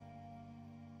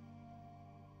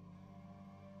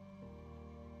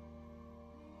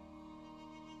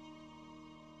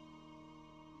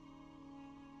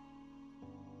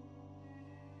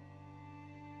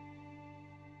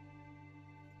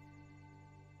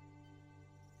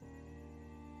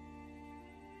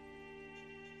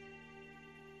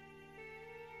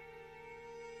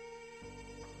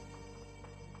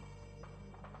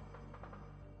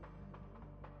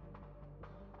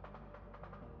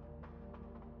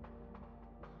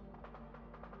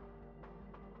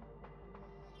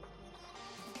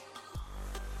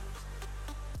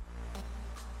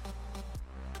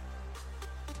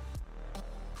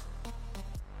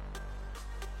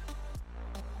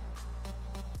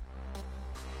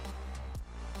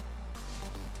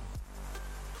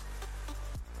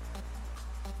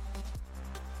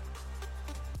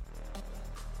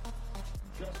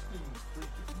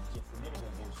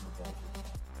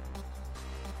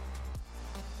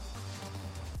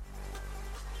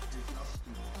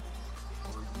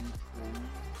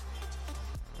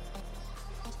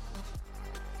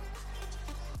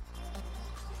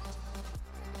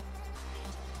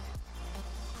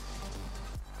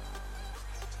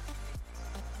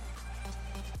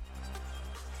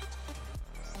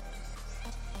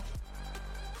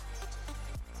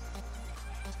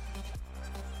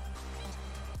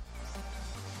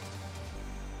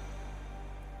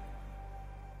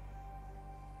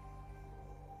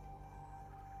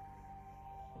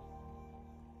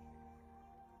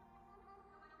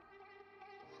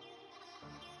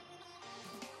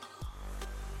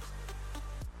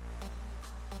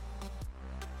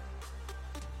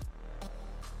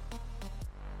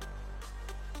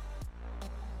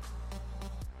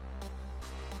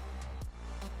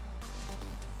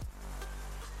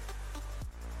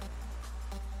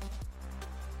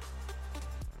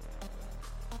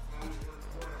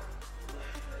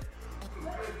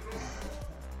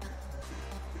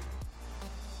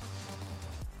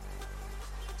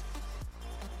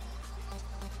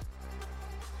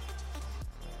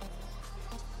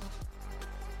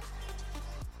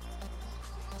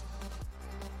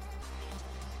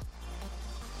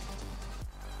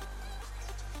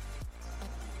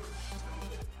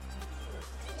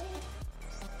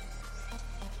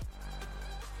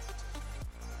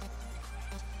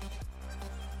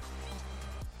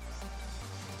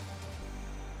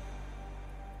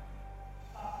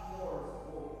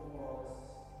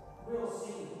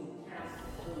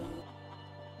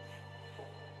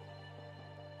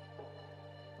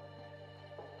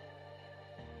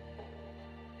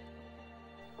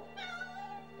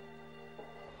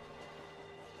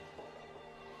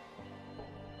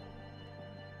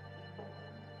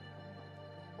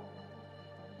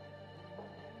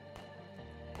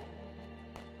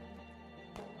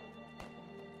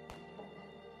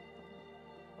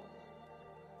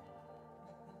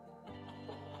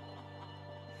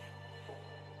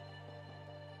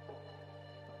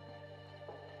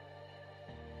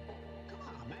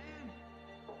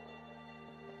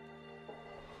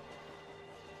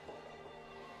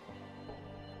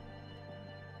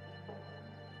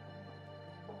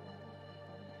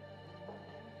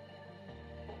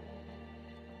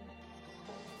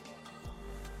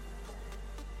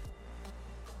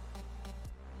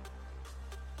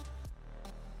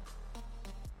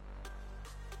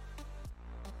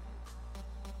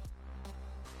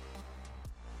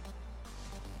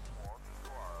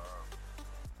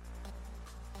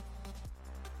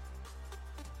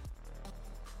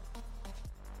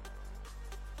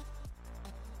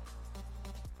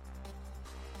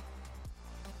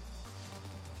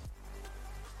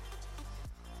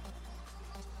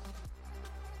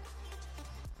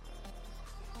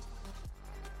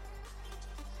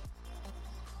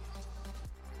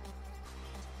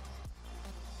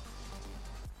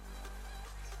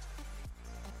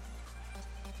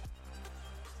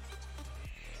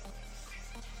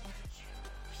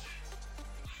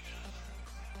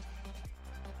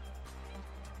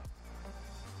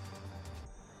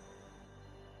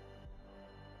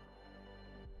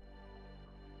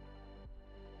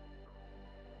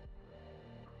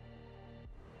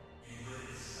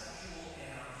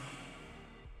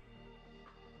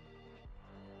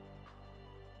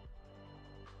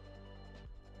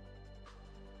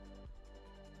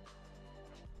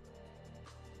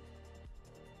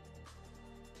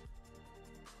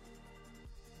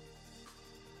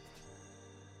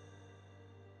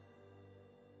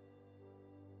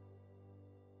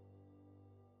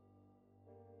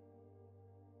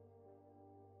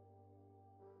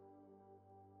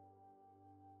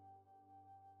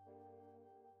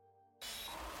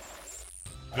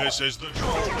This is the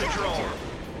Troll Patrol.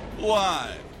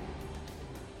 Live.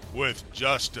 With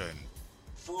Justin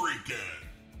Freakin'.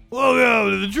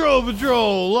 Welcome to the Troll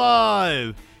Patrol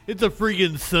Live. It's a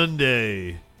freaking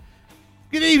Sunday.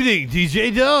 Good evening,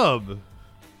 DJ Dub.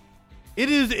 It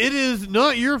is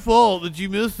not your fault that you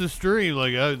missed the stream.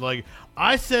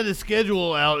 I set a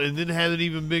schedule out and then haven't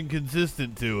even been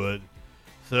consistent to it.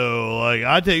 So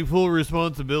I take full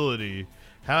responsibility.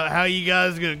 How you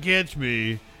guys gonna catch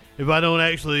me if I don't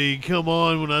actually come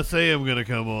on when I say I'm gonna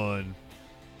come on?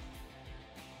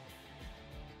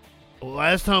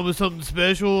 Last time was something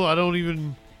special.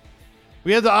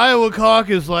 We had the Iowa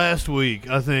caucus last week,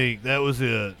 I think. That was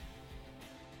it.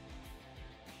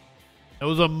 That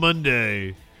was on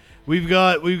Monday. We've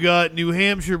got New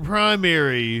Hampshire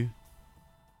primary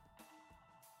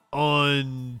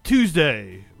on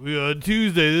Tuesday. We got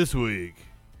Tuesday this week.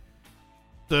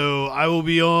 So I will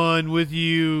be on with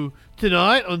you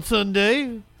tonight on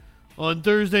Sunday, on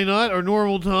Thursday night, our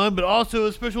normal time, but also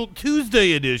a special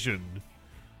Tuesday edition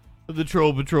of the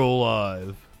Troll Patrol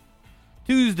Live.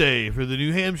 Tuesday for the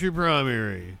New Hampshire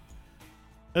primary.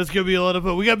 That's going to be a lot of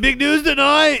fun. We got big news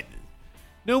tonight.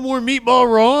 No more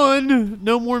Meatball Ron.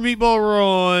 No more Meatball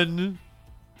Ron.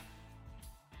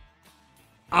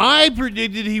 I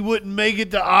predicted he wouldn't make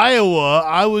it to Iowa.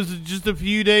 I was just a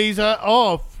few days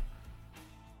off.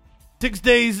 6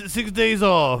 days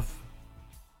off.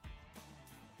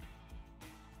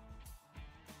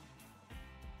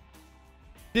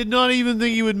 Did not even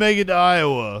think he would make it to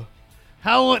Iowa.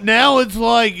 Now it's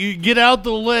like you get out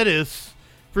the lettuce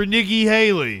for Nikki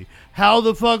Haley. How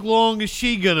the fuck long is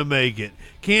she gonna make it?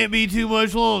 Can't be too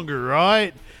much longer,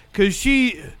 right? Cause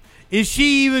is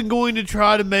she even going to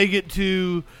try to make it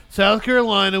to South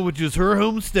Carolina, which is her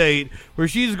home state, where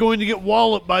she's going to get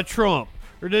walloped by Trump?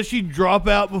 Or does she drop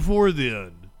out before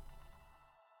then?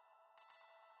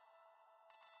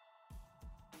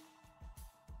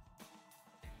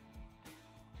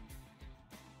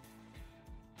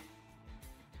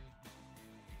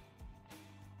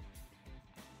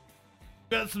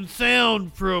 Got some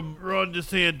sound from Ron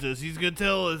DeSantis. He's going to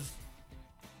tell us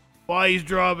why he's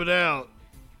dropping out.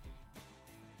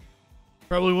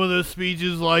 Probably one of those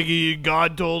speeches like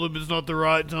God told him it's not the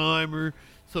right time or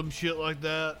some shit like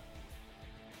that.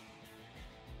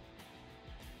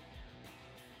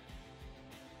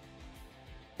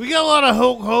 We got a lot of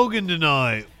Hulk Hogan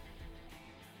tonight.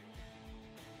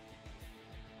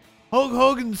 Hulk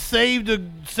Hogan saved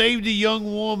a young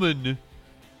woman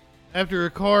after a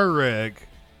car wreck,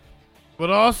 but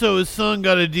also his son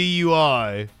got a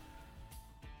DUI.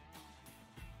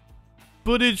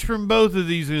 Footage from both of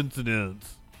these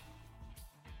incidents.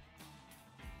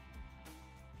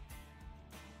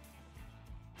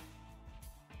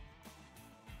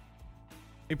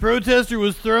 A protester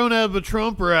was thrown out of a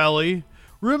Trump rally,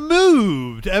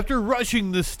 removed after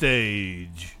rushing the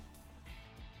stage.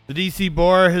 The D.C.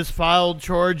 bar has filed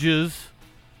charges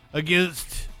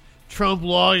against Trump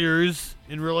lawyers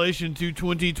in relation to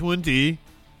 2020.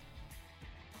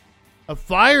 A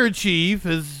fire chief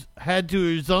has had to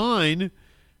resign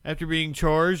after being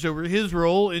charged over his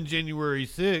role in January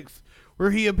 6th,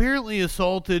 where he apparently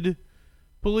assaulted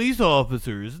police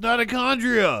officers.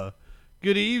 Mitochondria,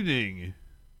 good evening.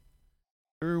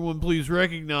 Everyone please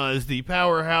recognize the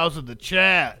powerhouse of the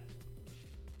chat.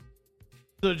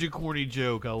 Such a corny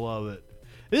joke, I love it.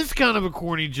 This is kind of a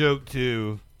corny joke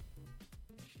too.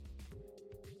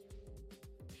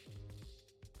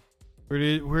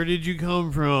 Where did you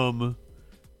come from?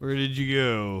 Where did you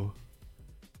go?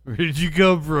 Where did you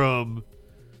come from?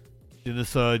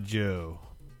 Genocide Joe.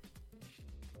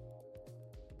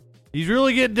 He's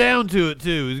really getting down to it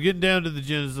too. He's getting down to the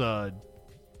genocide.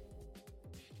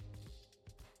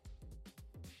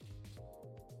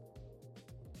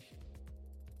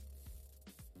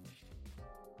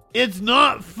 It's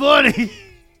not funny.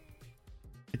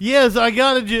 Yes, I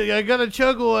got a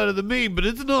chuckle out of the meme, but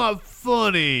it's not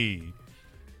funny.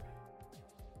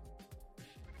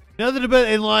 Nothing about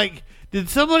it. And did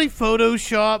somebody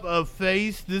Photoshop a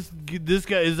face? This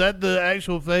guy, is that the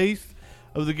actual face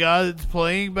of the guy that's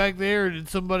playing back there? Or did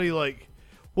somebody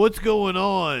what's going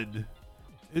on?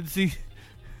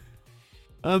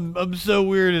 I'm so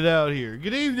weirded out here.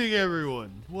 Good evening,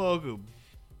 everyone. Welcome.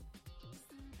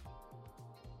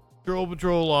 Troll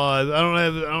Patrol Live. I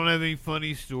don't have any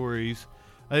funny stories.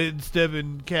 I didn't step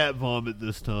in cat vomit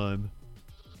this time.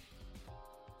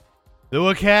 Though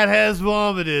a cat has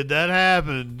vomited, that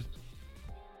happened.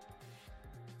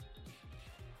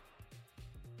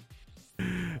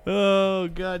 Oh,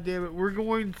 god damn it. We're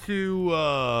going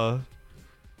to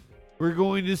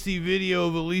see video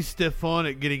of Elise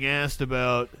Stefanik getting asked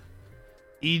about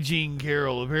E. Jean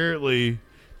Carroll. Apparently,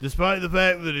 despite the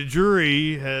fact that a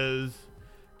jury has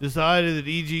decided that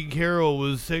E. Jean Carroll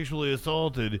was sexually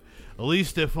assaulted, Elise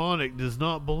Stefanik does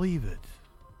not believe it.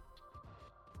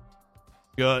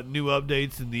 Got new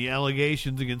updates in the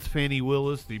allegations against Fannie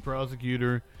Willis, the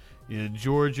prosecutor in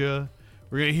Georgia.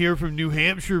 We're going to hear from New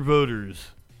Hampshire voters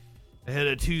ahead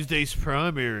of Tuesday's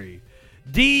primary.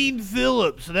 Dean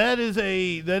Phillips, that is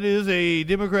a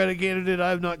Democratic candidate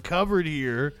I've not covered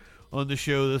here on the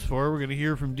show thus far. We're going to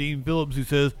hear from Dean Phillips, who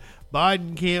says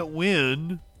Biden can't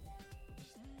win.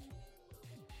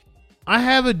 I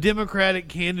have a Democratic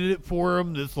candidate for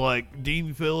him that's like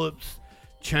Dean Phillips,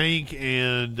 Chank,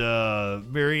 and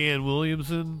Marianne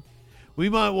Williamson. We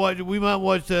might watch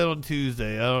that on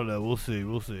Tuesday. I don't know. We'll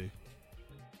see.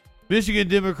 Michigan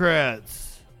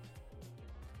Democrats.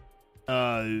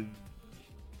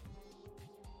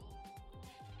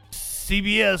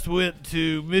 CBS went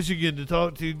to Michigan to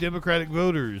talk to Democratic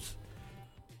voters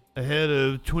ahead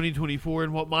of 2024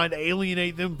 and what might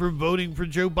alienate them from voting for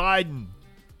Joe Biden.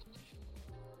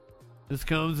 This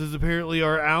comes as apparently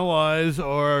our allies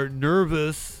are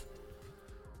nervous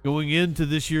going into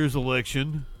this year's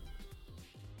election.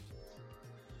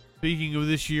 Speaking of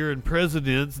this year and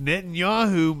presidents,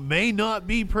 Netanyahu may not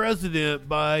be president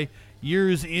by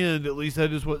year's end. At least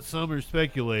that is what some are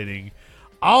speculating.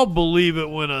 I'll believe it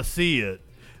when I see it.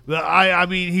 But I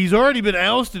mean, he's already been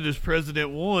ousted as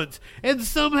president once and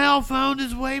somehow found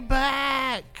his way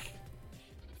back.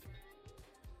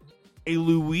 A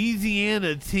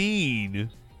Louisiana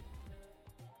teen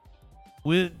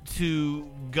went to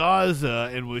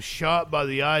Gaza and was shot by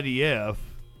the IDF.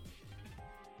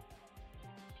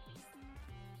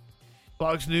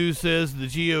 Fox News says the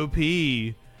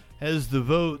GOP has the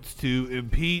votes to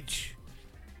impeach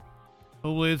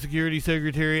Homeland Security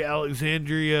Secretary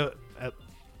Alejandro.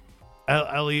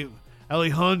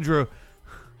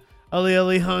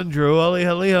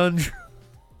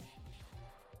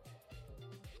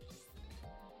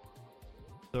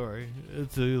 Sorry,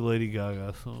 it's a Lady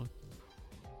Gaga song.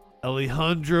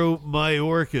 Alejandro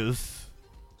Mayorkas.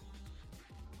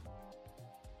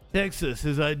 Texas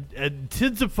has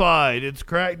intensified its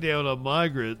crackdown on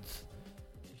migrants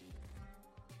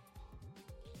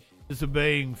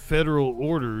disobeying federal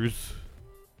orders.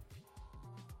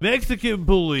 Mexican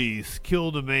police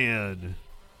killed a man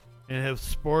and have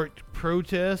sparked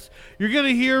protests. You're going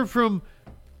to hear from,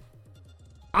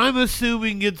 I'm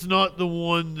assuming it's not the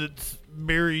one that's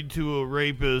married to a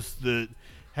rapist that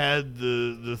had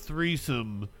the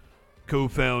threesome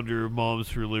co-founder of Moms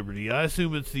for Liberty. I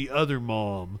assume it's the other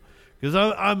mom, because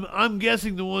I'm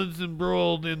guessing the one's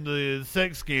embroiled in the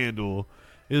sex scandal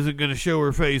isn't going to show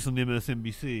her face on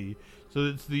MSNBC. So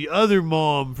it's the other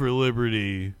Mom for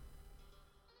Liberty.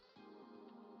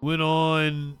 Went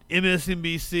on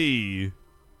MSNBC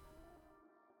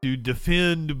to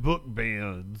defend book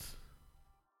bans.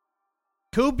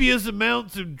 Copious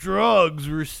amounts of drugs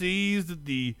were seized at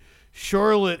the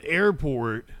Charlotte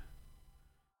airport.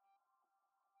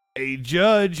 A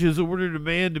judge has ordered a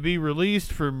man to be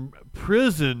released from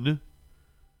prison,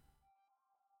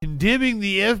 condemning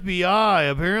the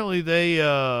FBI. Apparently they,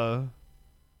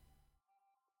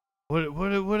 what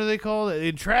do they call it?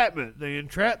 Entrapment. They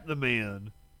entrapped the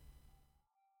man.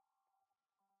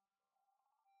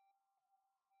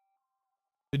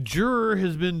 A juror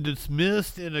has been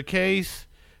dismissed in a case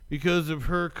because of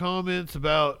her comments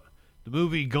about the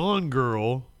movie Gone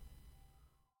Girl.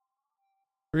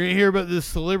 We're going to hear about this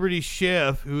celebrity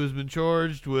chef who has been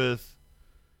charged with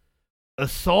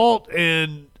assault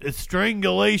and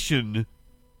strangulation.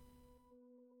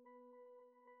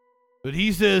 But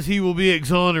he says he will be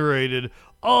exonerated.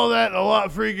 All that and a lot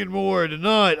freaking more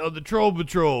tonight on the Troll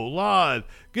Patrol live.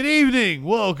 Good evening.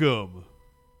 Welcome.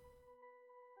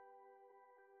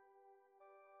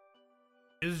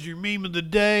 This is your meme of the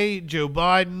day. Joe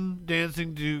Biden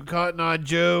dancing to Cotton Eye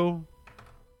Joe.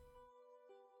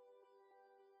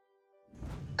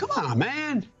 Come on,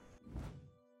 man.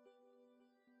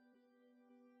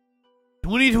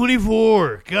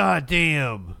 2024. God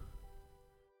damn.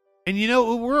 And you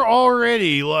know, we're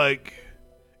already like,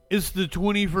 it's the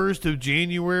 21st of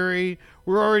January.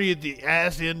 We're already at the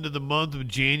ass end of the month of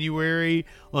January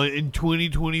in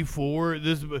 2024.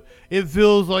 It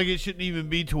feels like it shouldn't even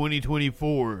be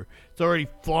 2024. It's already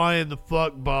flying the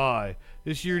fuck by.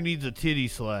 This year needs a titty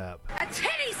slap. A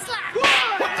titty slap!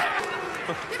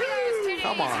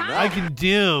 Come on, man.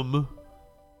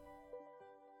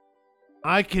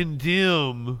 I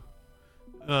condemn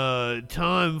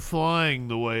time flying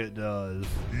the way it does.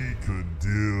 He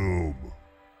condemn.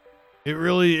 It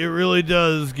really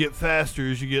does get faster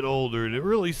as you get older, and it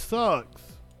really sucks.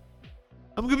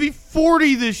 I'm gonna be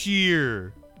 40 this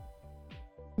year.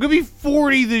 I'm gonna be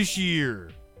 40 this year.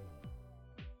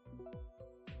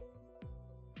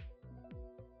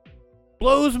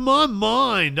 Blows my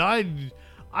mind. I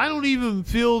don't even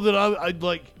feel that I'd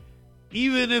like,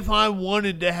 even if I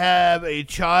wanted to have a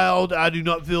child, I do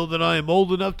not feel that I am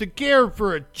old enough to care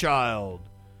for a child.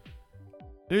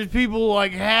 There's people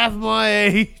like half my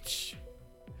age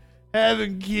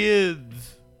having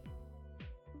kids.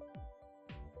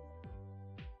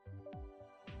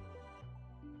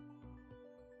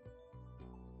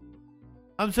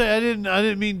 I'm saying I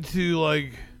didn't mean to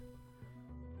like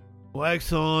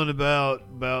wax on about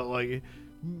like,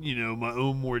 you know, my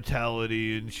own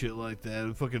mortality and shit like that.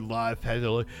 And fucking life had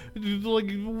to like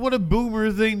what a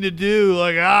boomer thing to do.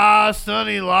 Like,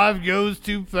 Sonny, life goes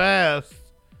too fast.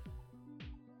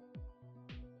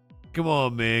 Come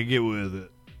on, man, get with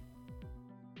it.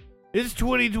 It's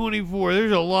 2024.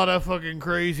 There's a lot of fucking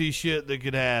crazy shit that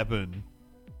could happen.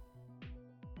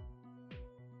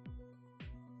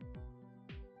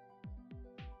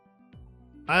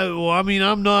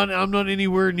 I'm not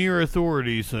anywhere near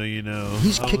authority, so you know.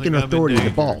 He's kicking authority in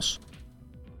the balls.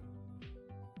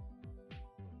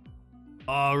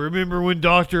 Remember when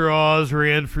Dr. Oz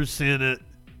ran for Senate?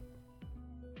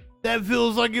 That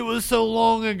feels like it was so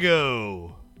long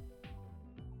ago.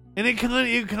 And it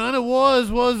kind of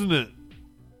was, wasn't it?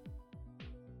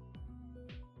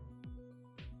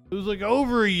 It was like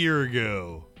over a year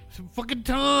ago. Some fucking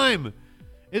time.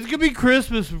 It's gonna be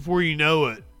Christmas before you know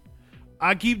it.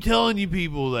 I keep telling you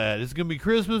people that it's gonna be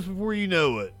Christmas before you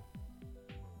know it.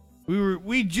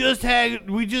 We just had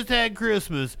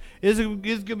Christmas. It's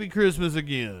gonna be Christmas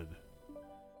again.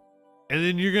 And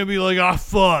then you're gonna be like, oh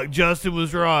fuck, Justin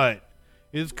was right.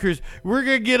 It's Chris. We're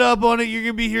gonna get up on it. You're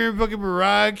gonna be hearing fucking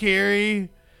Mariah Carey.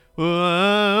 And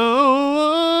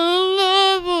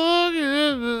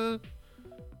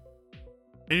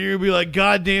you're gonna be like,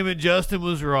 God damn it, Justin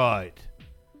was right.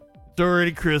 It's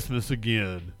already Christmas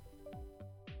again.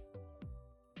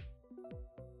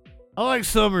 I like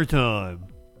summertime.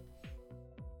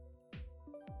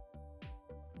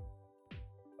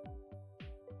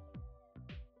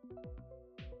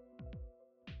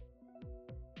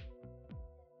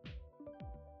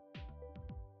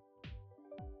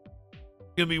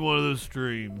 Gonna be one of those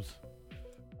streams.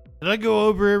 Did I go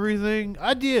over everything?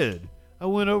 I did. I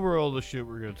went over all the shit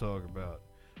we're gonna talk about.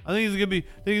 I think it's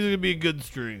gonna be a good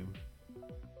stream.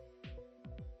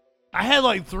 I had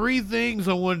like 3 things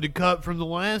I wanted to cut from the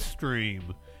last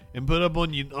stream and put up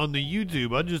on the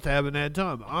YouTube. I just haven't had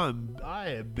time. I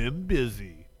have been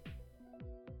busy.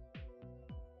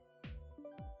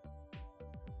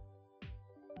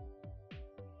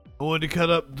 I wanted to cut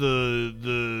up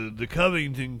the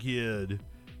Covington kid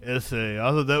essay.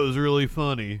 I thought that was really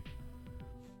funny.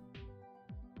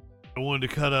 I wanted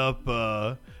to cut up.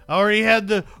 I already had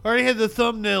the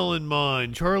thumbnail in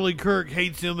mind. Charlie Kirk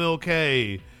hates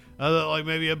MLK. I thought like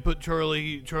maybe I'd put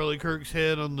Charlie Kirk's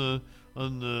head on the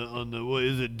what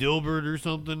is it, Dilbert or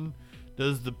something?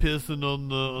 Does the pissing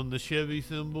on the Chevy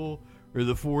symbol or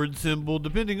the Ford symbol,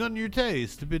 depending on your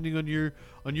taste, depending on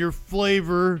your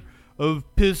flavor of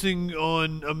pissing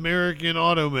on American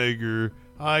automaker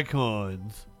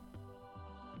icons.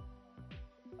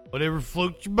 Whatever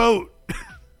floats your boat.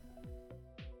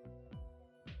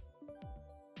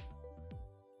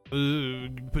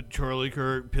 Put Charlie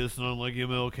Kirk pissing on like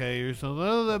MLK or something.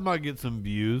 Oh, that might get some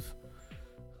views.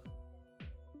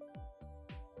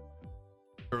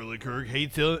 Charlie Kirk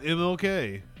hates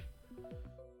MLK.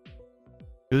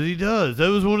 Because he does. That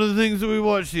was one of the things that we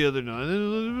watched the other night. There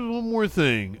was one more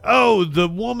thing. Oh, the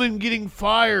woman getting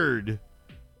fired.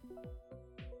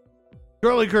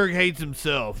 Charlie Kirk hates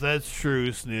himself. That's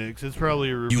true, Snicks. It's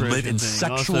probably a refreshing thing. You live in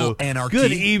sexual also, anarchy.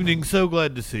 Good evening. So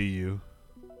glad to see you.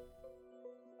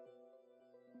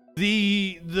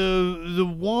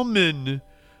 The woman,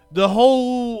 the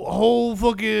whole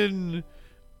fucking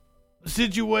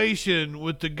situation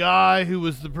with the guy who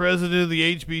was the president of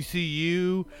the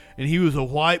HBCU and he was a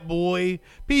white boy.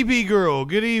 PP girl,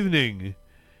 good evening.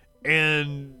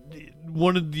 And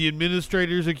one of the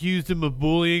administrators accused him of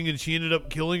bullying and she ended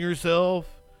up killing herself.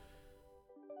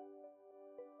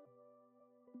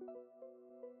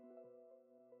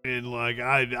 And like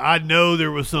I know there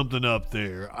was something up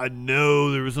there. I know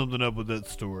there was something up with that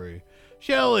story.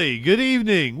 Shelly, good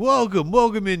evening.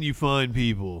 Welcome in, you fine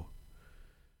people.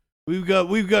 We've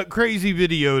got crazy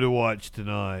video to watch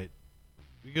tonight.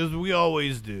 Because we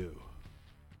always do.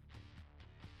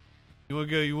 You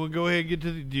wanna go ahead and get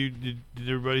to the did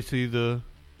everybody see the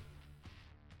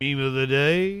meme of the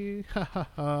day? Ha ha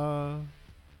ha.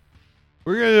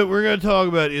 We're gonna talk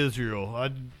about Israel.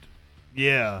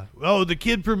 Yeah. Oh, the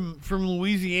kid from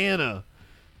Louisiana.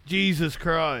 Jesus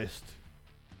Christ.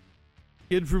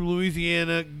 Kid from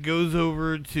Louisiana goes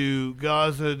over to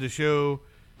Gaza to show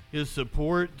his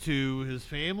support to his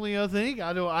family, I think.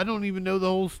 I don't even know the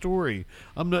whole story.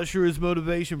 I'm not sure his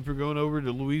motivation for going over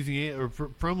to Louisiana, or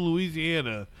from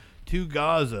Louisiana to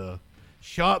Gaza,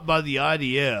 shot by the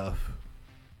IDF.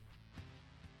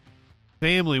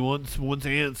 Family wants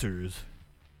answers.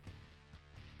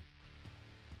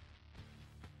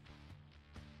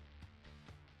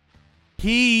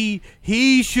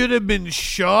 He should have been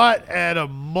shot at a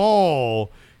mall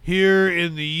here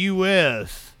in the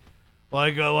U.S.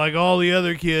 Like all the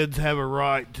other kids have a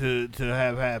right to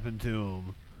have happen to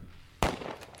them.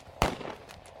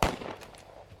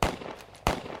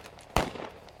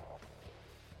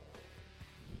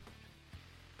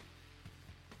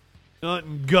 Not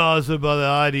in Gaza by the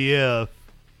IDF.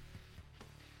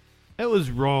 That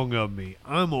was wrong of me.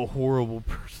 I'm a horrible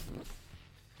person.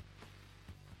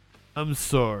 I'm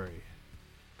sorry.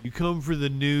 You come for the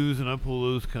news and I pull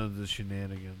those kinds of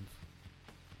shenanigans.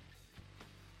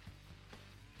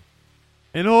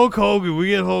 And Hulk Hogan, we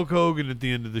get Hulk Hogan at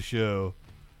the end of the show.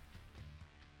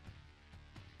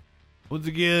 Once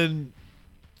again,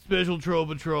 Special Troll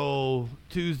Patrol,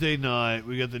 Tuesday night.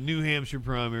 We got the New Hampshire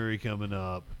primary coming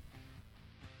up.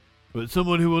 But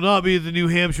someone who will not be at the New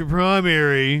Hampshire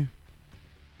primary,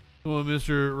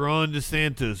 Mr. Ron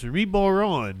DeSantis, or Meatball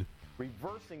Ron.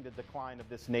 Reversing the decline of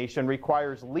this nation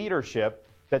requires leadership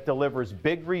that delivers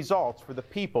big results for the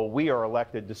people we are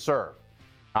elected to serve.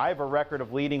 I have a record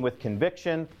of leading with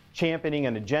conviction, championing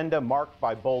an agenda marked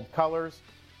by bold colors,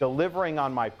 delivering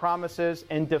on my promises,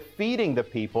 and defeating the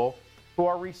people who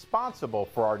are responsible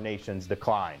for our nation's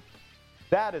decline.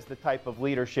 That is the type of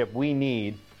leadership we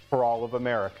need for all of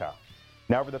America.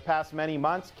 Now, over the past many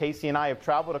months, Casey and I have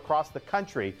traveled across the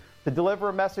country to deliver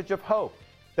a message of hope,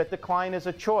 that decline is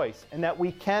a choice, and that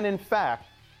we can, in fact,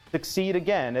 succeed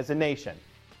again as a nation.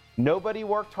 Nobody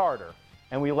worked harder,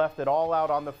 and we left it all out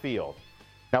on the field.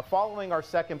 Now, following our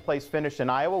second-place finish in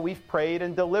Iowa, we've prayed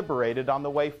and deliberated on the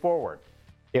way forward.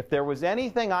 If there was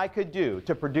anything I could do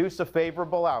to produce a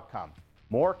favorable outcome,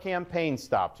 more campaign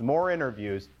stops, more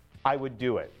interviews, I would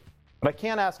do it. But I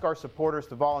can't ask our supporters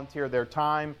to volunteer their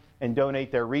time and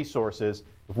donate their resources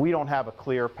if we don't have a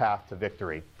clear path to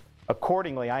victory.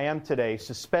 Accordingly, I am today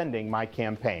suspending my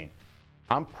campaign.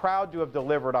 I'm proud to have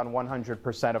delivered on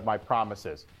 100% of my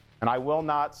promises, and I will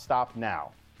not stop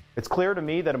now. It's clear to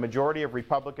me that a majority of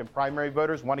Republican primary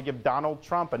voters want to give Donald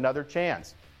Trump another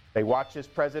chance. They watch his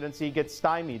presidency get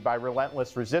stymied by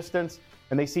relentless resistance,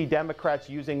 and they see Democrats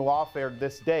using lawfare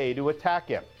this day to attack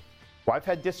him. Well, I've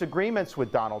had disagreements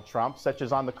with Donald Trump, such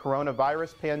as on the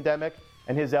coronavirus pandemic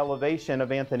and his elevation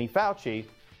of Anthony Fauci.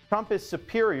 Trump is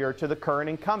superior to the current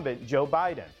incumbent, Joe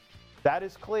Biden. That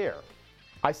is clear.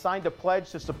 I signed a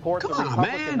pledge to support the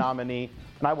Republican nominee,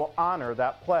 and I will honor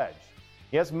that pledge.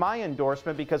 He has my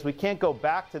endorsement because we can't go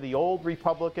back to the old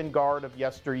Republican guard of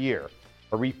yesteryear,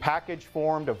 a repackaged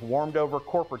form of warmed-over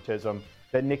corporatism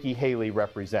that Nikki Haley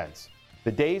represents.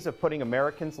 The days of putting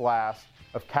Americans last,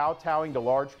 of kowtowing to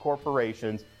large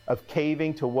corporations, of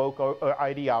caving to woke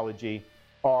ideology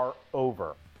are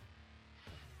over.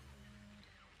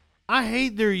 I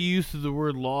hate their use of the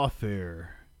word lawfare.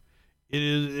 It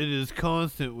is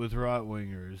constant with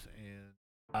right-wingers,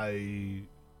 and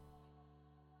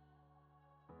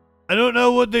I don't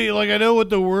know what they like. I know what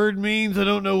the word means. I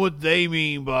don't know what they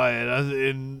mean by it,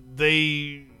 and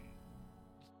they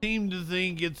seem to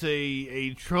think it's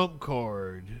a trump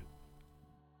card.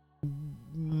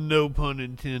 No pun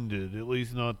intended. At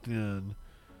least not then.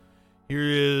 Here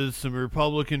is some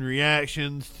Republican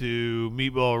reactions to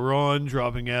Meatball Ron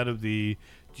dropping out of the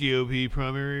GOP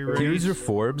primary race. Here's your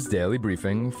Forbes Daily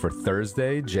Briefing for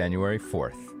Thursday, January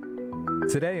 4th.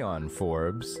 Today on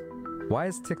Forbes, why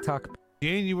is TikTok...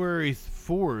 January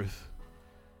 4th.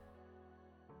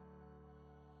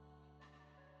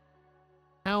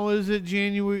 How is it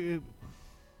January...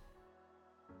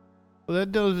 Well,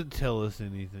 that doesn't tell us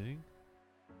anything.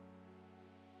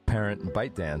 Parent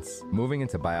ByteDance moving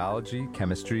into biology,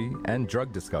 chemistry, and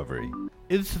drug discovery.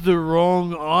 It's the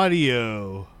wrong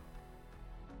audio.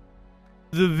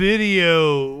 The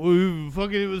video,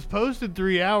 it was posted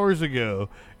 3 hours ago.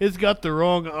 It's got the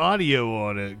wrong audio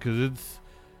on it because it's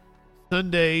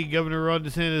Sunday. Governor Ron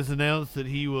DeSantis announced that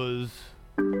he was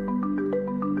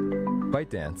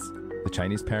ByteDance, the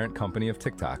Chinese parent company of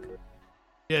TikTok.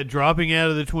 Yeah, dropping out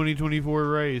of the 2024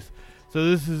 race. So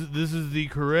this is the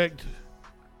correct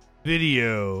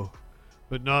video,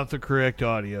 but not the correct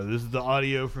audio. This is the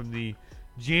audio from the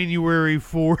January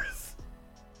 4th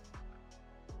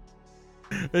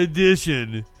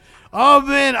edition. Oh,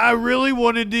 man, I really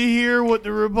wanted to hear what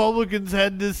the Republicans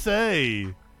had to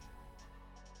say.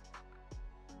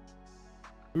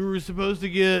 We were supposed to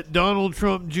get Donald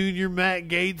Trump Jr., Matt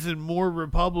Gaetz, and more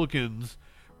Republicans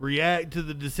react to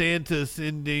the DeSantis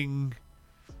ending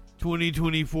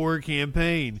 2024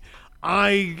 campaign.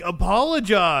 I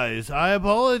apologize.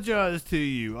 To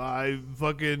you. I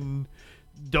fucking...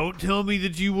 Don't tell me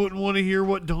that you wouldn't want to hear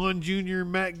what Don Jr.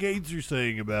 and Matt Gaetz are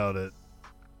saying about it.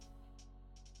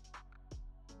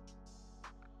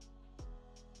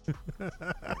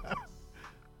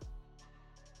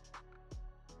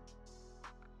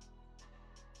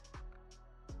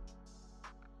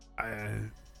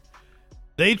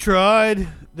 They tried.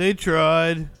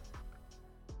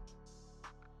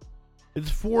 It's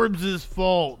Forbes'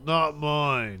 fault, not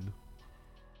mine.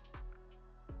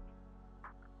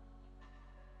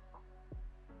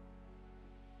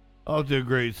 Off to a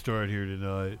great start here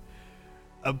tonight.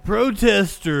 A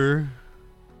protester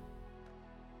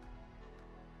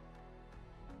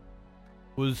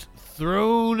was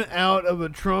thrown out of a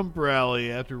Trump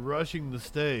rally after rushing the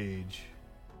stage.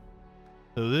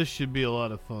 So this should be a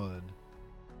lot of fun.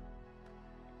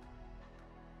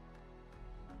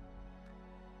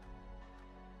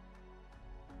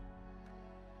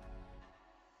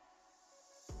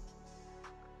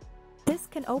 This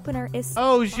can opener is...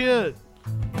 Oh shit!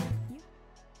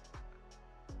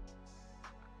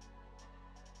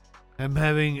 I'm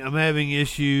having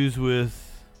issues with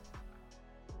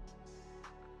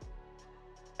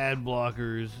ad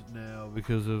blockers now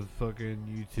because of fucking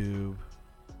YouTube.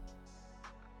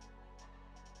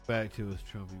 Back to us,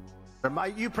 Trumpy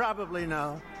boy. You probably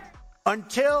know.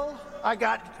 Until I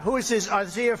got, who is this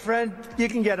Isaiah friend? You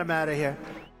can get him out of here.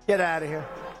 Get out of here.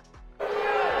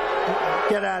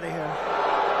 Get out of here.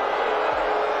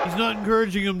 He's not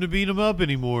encouraging him to beat him up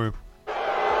anymore. Go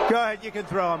ahead, you can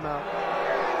throw him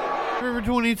out. Remember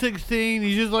 2016?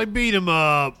 He's just like, beat him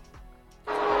up.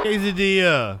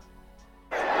 Quesadilla.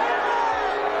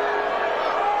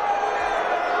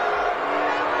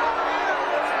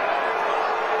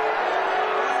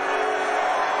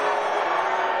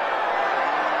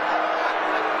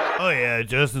 Oh yeah,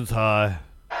 Justin's high.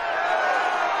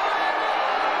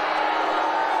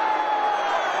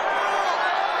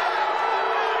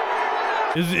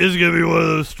 It's gonna be one of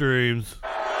those streams.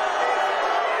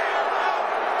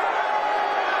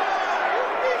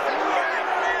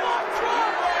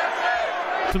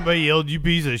 Somebody yelled, "You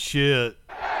piece of shit."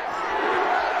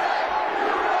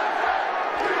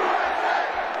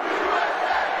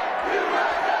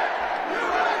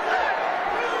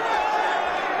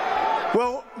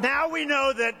 Well, now we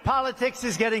know that politics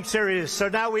is getting serious. So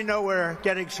now we know we're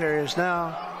getting serious.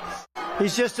 Now,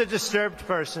 he's just a disturbed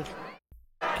person.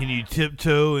 Can you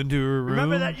tiptoe into a room?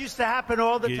 Remember that used to happen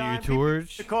all the Get time? your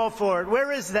torch? To call for it.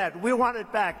 Where is that? We want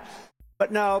it back.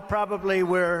 But no, probably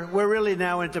we're really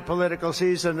now into political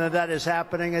season, and that is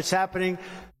happening. It's happening.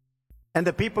 And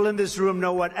the people in this room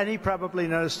know what, and he probably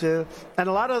knows too. And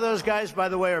a lot of those guys, by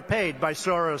the way, are paid by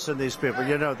Soros and these people.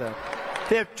 You know that.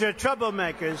 They're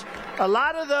troublemakers. A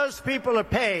lot of those people are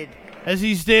paid. As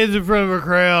he stands in front of a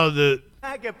crowd that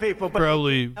MAGA people,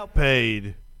 probably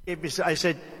paid. I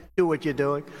said, do what you're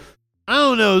doing. I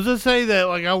don't know. Just say that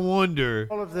like I wonder.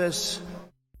 All of this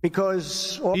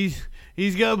because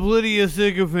he's got plenty of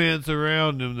sycophants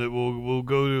around him that will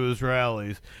go to his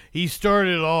rallies. He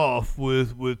started off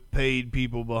with paid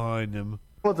people behind him.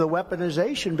 Of the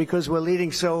weaponization, because we're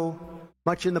leading so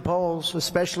much in the polls,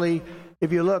 especially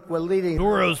if you look, we're leading.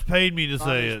 Soros paid me to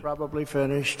say it. He's probably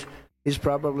finished. He's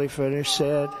probably finished.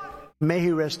 Sad. May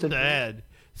he rest in peace.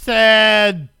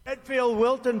 Sad. Redfield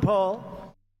Wilton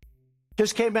poll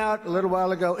just came out a little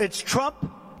while ago. It's Trump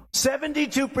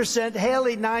 72%,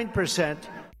 Haley 9%,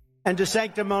 and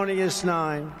DeSanctimonious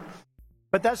 9%.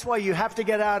 But that's why you have to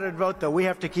get out and vote, though. We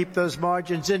have to keep those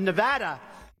margins. In Nevada,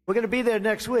 we're going to be there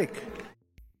next week.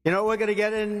 You know what we're going to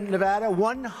get in Nevada?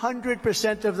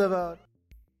 100% of the vote.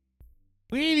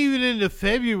 We ain't even into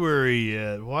February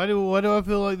yet. Why do I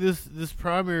feel like this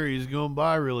primary is going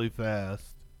by really fast?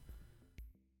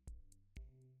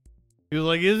 You're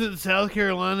like, isn't South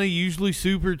Carolina usually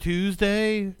Super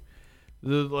Tuesday?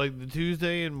 The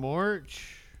Tuesday in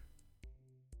March?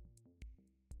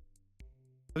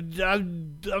 I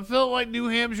felt like New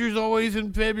Hampshire's always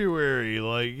in February,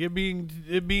 like it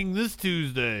being this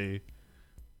Tuesday.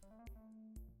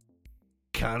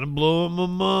 Kind of blowing my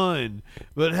mind.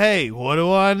 But hey, what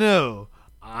do I know?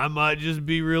 I might just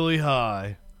be really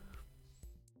high.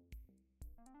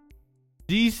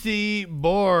 D.C.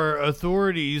 bar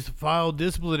authorities filed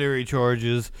disciplinary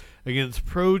charges against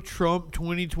pro-Trump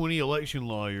 2020 election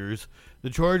lawyers The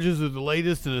charges are the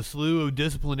latest in a slew of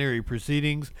disciplinary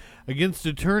proceedings against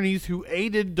attorneys who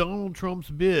aided Donald Trump's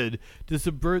bid to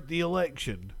subvert the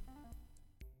election.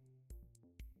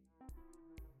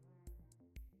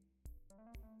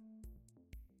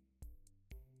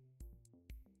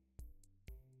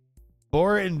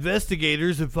 Barr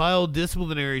investigators have filed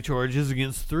disciplinary charges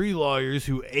against 3 lawyers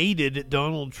who aided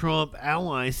Donald Trump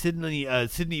ally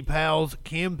Sidney Powell's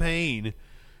campaign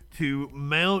to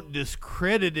mount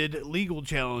discredited legal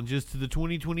challenges to the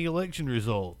 2020 election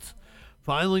results.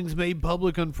 Filings made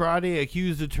public on Friday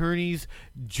accused attorneys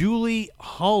Julie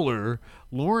Haller,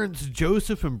 Lawrence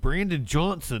Joseph, and Brandon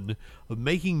Johnson of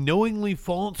making knowingly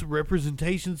false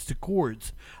representations to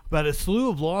courts about a slew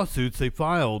of lawsuits they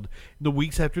filed in the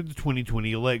weeks after the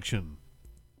 2020 election.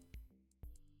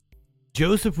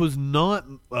 Joseph was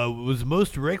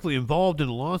most directly involved in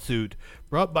a lawsuit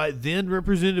brought by then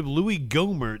Representative Louis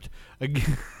Gohmert. Louis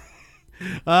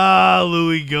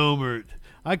Gohmert.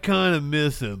 I kind of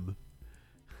miss him.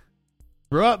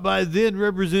 Brought by then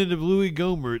Representative Louis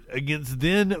Gohmert against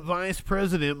then Vice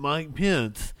President Mike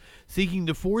Pence, seeking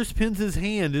to force Pence's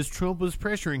hand as Trump was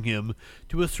pressuring him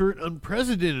to assert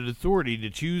unprecedented authority to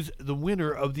choose the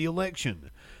winner of the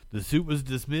election. The suit was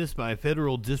dismissed by a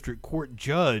federal district court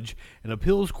judge and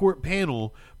appeals court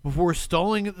panel before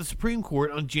stalling at the Supreme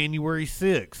Court on January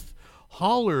 6th.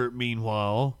 Haller,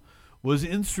 meanwhile, was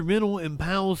instrumental in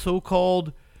Powell's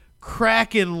so-called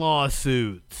Kraken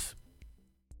lawsuits,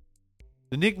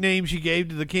 the nickname she gave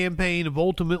to the campaign of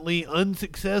ultimately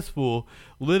unsuccessful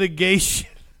litigation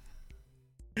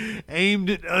aimed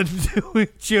at undoing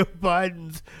Joe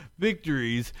Biden's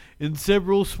victories in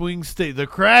several swing states. The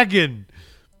Kraken!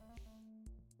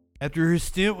 After her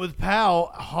stint with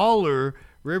Powell, Haller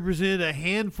represented a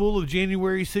handful of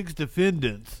January 6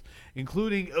 defendants,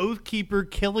 including Oath Keeper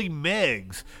Kelly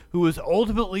Meggs, who was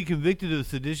ultimately convicted of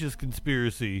seditious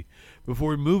conspiracy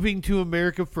before moving to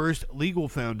America First Legal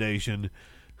Foundation,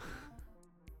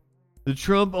 the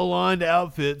Trump-aligned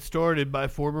outfit started by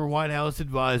former White House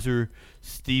advisor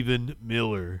Stephen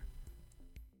Miller.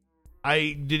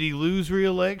 Did he lose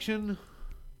re-election?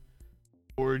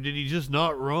 Or did he just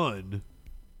not run?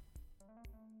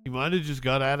 He might have just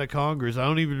got out of Congress. I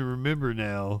don't even remember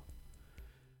now.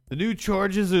 The new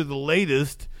charges are the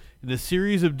latest in a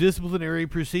series of disciplinary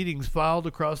proceedings filed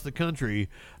across the country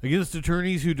against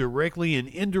attorneys who directly and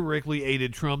indirectly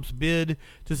aided Trump's bid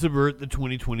to subvert the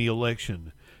 2020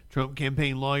 election. Trump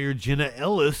campaign lawyer Jenna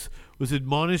Ellis was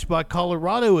admonished by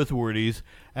Colorado authorities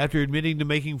after admitting to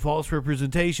making false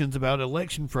representations about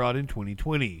election fraud in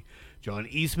 2020. John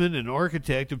Eastman, an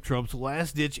architect of Trump's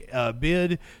last-ditch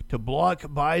bid to block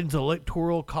Biden's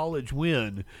electoral college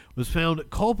win, was found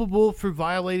culpable for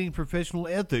violating professional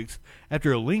ethics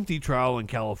after a lengthy trial in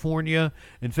California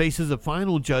and faces a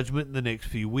final judgment in the next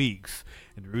few weeks.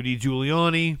 And Rudy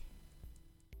Giuliani...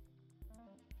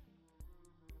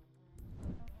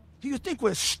 Do you think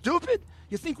we're stupid?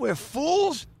 You think we're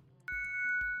fools?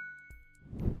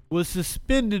 Was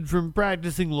suspended from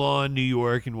practicing law in New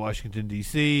York and Washington,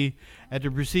 D.C.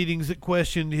 after proceedings that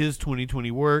questioned his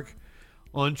 2020 work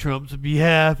on Trump's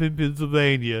behalf in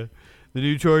Pennsylvania. The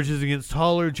new charges against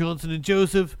Haller, Johnson, and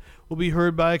Joseph will be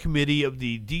heard by a committee of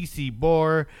the D.C.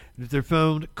 Bar, and if they're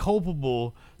found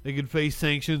culpable, they could face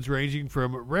sanctions ranging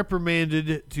from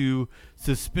reprimanded to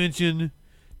suspension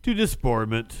to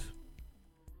disbarment.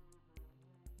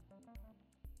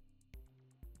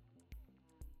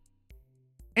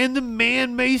 And the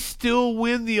man may still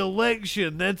win the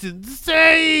election. That's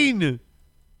insane.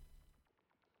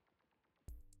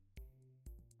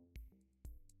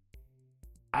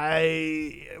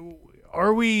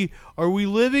 Are we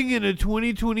living in a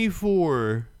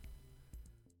 2024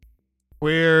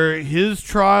 where his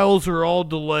trials are all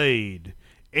delayed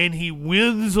and he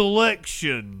wins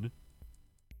election?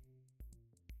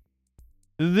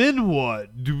 And then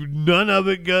what? Do none of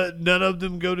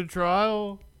them go to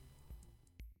trial?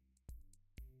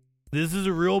 This is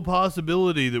a real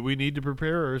possibility that we need to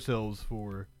prepare ourselves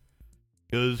for.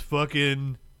 Because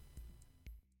fucking...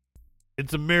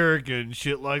 it's America and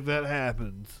shit like that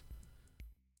happens.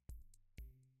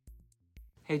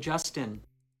 Hey, Justin,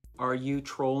 are you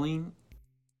trolling?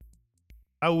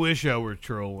 I wish I were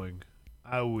trolling.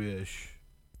 I wish.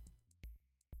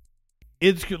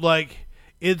 It's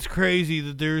crazy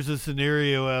that there's a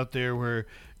scenario out there where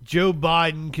Joe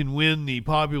Biden can win the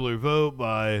popular vote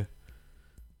by...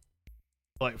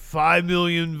 5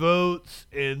 million votes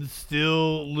and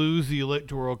still lose the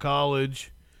Electoral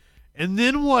College. And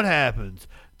then what happens?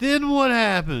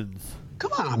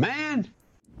 Come on, man.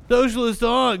 Socialist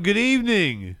Aunt, good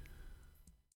evening.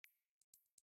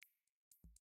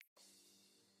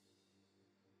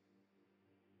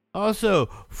 Also,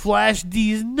 flash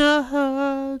these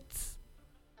nuts.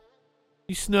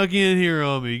 You snuck in here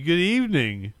on me. Good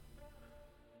evening.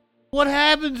 What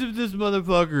happens if this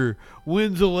motherfucker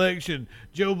wins election?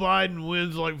 Joe Biden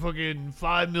wins like fucking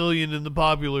 5 million in the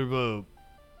popular vote.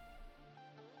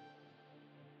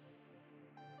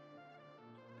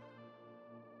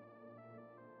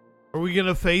 Are we going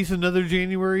to face another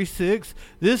January 6th?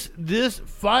 This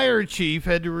fire chief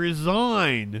had to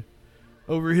resign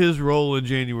over his role in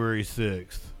January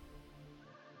 6th.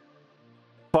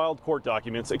 Filed court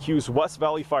documents accuse West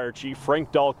Valley Fire Chief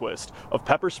Frank Dahlquist of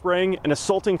pepper spraying and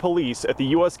assaulting police at the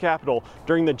U.S. Capitol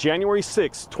during the January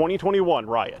 6, 2021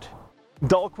 riot.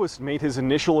 Dahlquist made his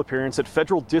initial appearance at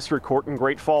Federal District Court in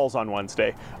Great Falls on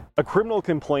Wednesday. A criminal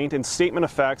complaint and statement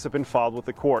of facts have been filed with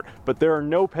the court, but there are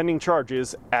no pending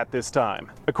charges at this time.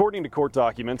 According to court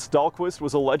documents, Dahlquist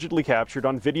was allegedly captured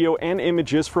on video and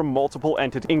images from multiple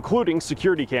entities, including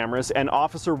security cameras and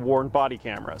officer-worn body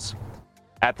cameras.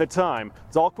 At the time,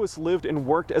 Dahlquist lived and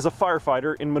worked as a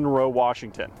firefighter in Monroe,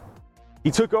 Washington. He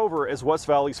took over as West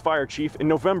Valley's fire chief in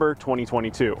November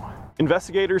 2022.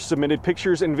 Investigators submitted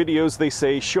pictures and videos they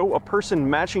say show a person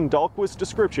matching Dahlquist's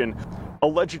description,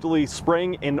 allegedly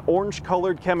spraying an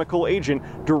orange-colored chemical agent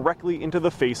directly into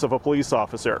the face of a police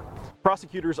officer.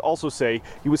 Prosecutors also say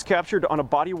he was captured on a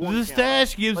body-worn The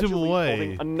stash gives him away.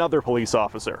 Holding another police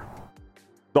officer.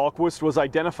 Dahlquist was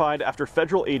identified after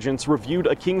federal agents reviewed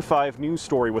a King 5 news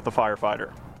story with the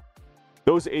firefighter.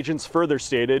 Those agents further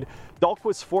stated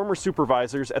Dahlquist's former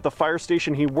supervisors at the fire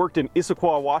station he worked in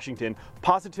Issaquah, Washington,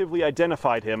 positively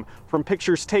identified him from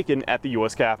pictures taken at the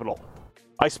U.S. Capitol.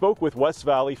 I spoke with West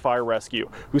Valley Fire Rescue,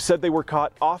 who said they were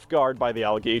caught off guard by the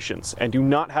allegations and do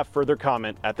not have further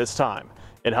comment at this time.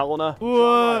 In Helena, Sean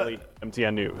Riley,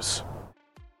 MTN News.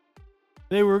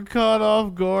 They were caught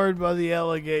off guard by the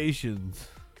allegations.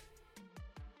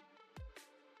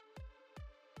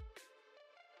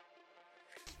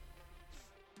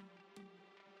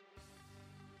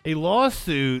 A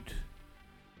lawsuit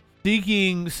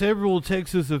seeking several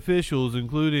Texas officials,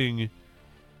 including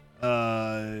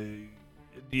the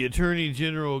Attorney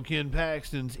General Ken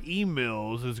Paxton's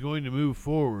emails, is going to move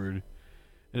forward.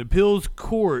 An appeals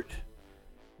court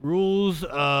rules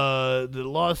the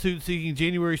lawsuit seeking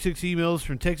January 6 emails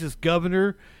from Texas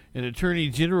Governor and Attorney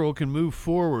General can move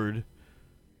forward.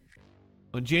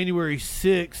 On January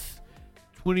 6th,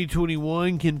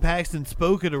 2021, Ken Paxton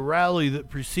spoke at a rally that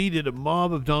preceded a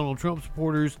mob of Donald Trump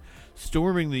supporters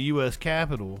storming the U.S.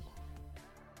 Capitol.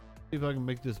 See if I can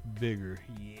make this bigger.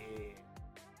 Yeah.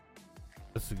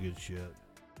 That's the good shit.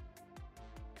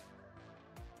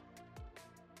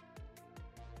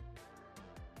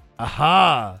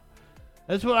 Aha!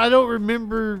 That's what I don't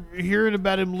remember hearing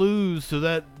about him lose, so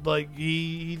that, like,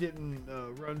 he didn't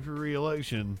run for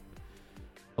re-election.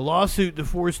 A lawsuit to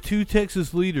force two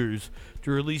Texas leaders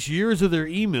to release years of their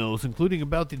emails, including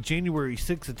about the January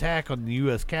 6 attack on the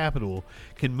U.S. Capitol,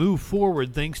 can move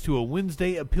forward thanks to a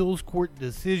Wednesday appeals court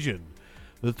decision.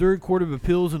 The Third Court of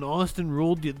Appeals in Austin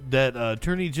ruled that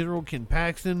Attorney General Ken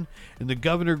Paxton and the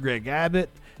Governor Greg Abbott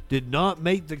did not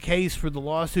make the case for the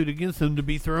lawsuit against them to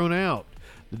be thrown out.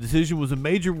 The decision was a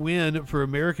major win for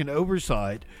American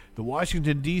Oversight, the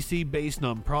Washington, D.C. based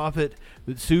nonprofit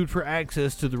that sued for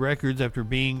access to the records after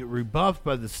being rebuffed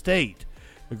by the state.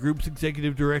 The group's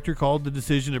executive director called the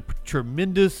decision a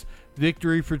tremendous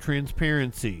victory for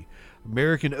transparency.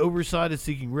 American Oversight is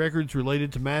seeking records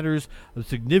related to matters of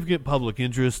significant public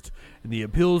interest, and the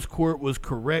appeals court was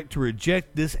correct to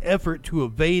reject this effort to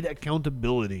evade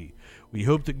accountability. We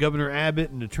hope that Governor Abbott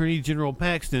and Attorney General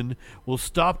Paxton will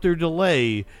stop their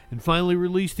delay and finally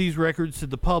release these records to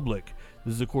the public.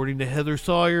 This is according to Heather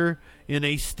Sawyer in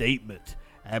a statement.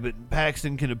 Abbott and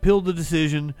Paxton can appeal the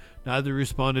decision. Neither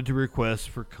responded to requests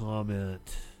for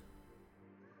comment.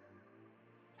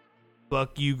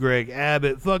 Fuck you, Greg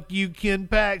Abbott. Fuck you, Ken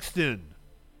Paxton.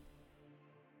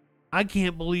 I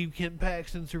can't believe Ken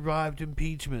Paxton survived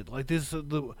impeachment. Like this,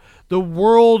 the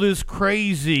world is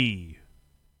crazy.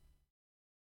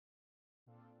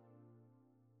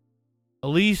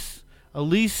 Elise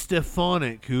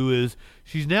Stefanik,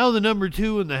 she's now the number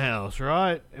 2 in the House,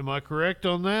 right? Am I correct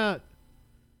on that?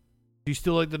 She's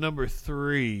still like the number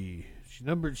 3. She's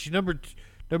number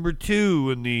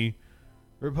 2 in the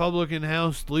Republican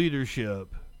House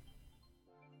leadership.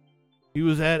 She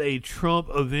was at a Trump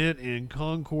event in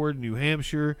Concord, New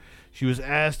Hampshire. She was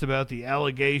asked about the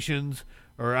allegations,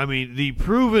 the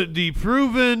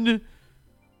proven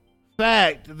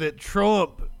fact that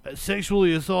Trump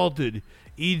sexually assaulted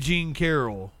E. Jean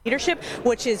Carroll. Leadership,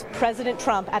 which is President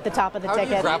Trump at the top of the ticket. How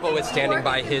do you grapple with standing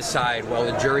by his side while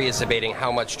the jury is debating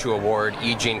how much to award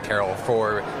E. Jean Carroll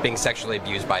for being sexually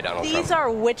abused by Donald Trump? These are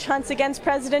witch hunts against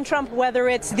President Trump, whether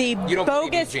it's the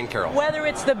bogus, whether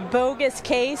it's the bogus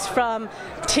case from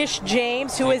Tish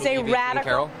James, who is a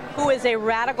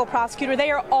radical prosecutor. They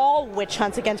are all witch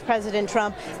hunts against President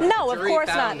Trump. No, of course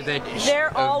not.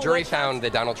 They're all jury found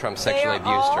that Donald Trump sexually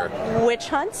abused her. Witch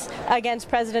hunts against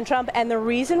President Trump, and the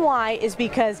reason why is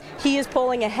because he is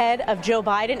pulling ahead of Joe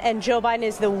Biden, and Joe Biden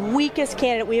is the weakest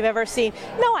candidate we've ever seen.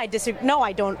 No, I disagree. No,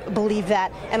 I don't believe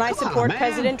that, and I support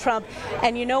President Trump.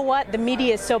 And you know what? The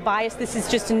media is so biased. This is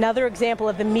just another example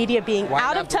of the media being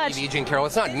out of touch. E. Jean Carroll?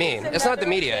 It's not me. It's not the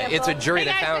media. It's a jury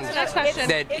that found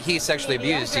that he sexually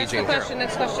abused E. Jean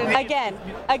Carroll.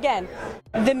 Again,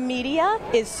 the media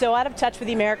is so out of touch with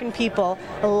the American people.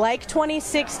 Like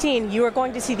 2016, you are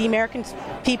going to see the American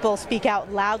people speak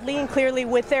out loudly and clearly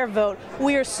with their vote.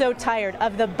 We are so tired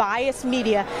of the biased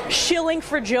media shilling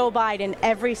for Joe Biden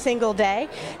every single day.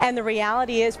 And the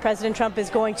reality is President Trump is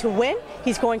going to win.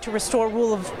 He's going to restore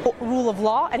rule of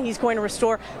law, and he's going to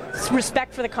restore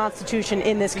respect for the Constitution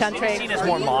in this country. Seen as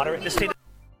more moderate.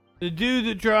 The dude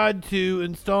that tried to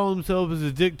install himself as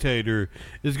a dictator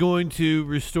is going to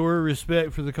restore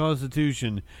respect for the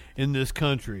Constitution in this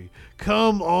country.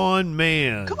 Come on,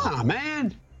 man. Come on,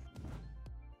 man.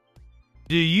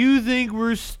 Do you think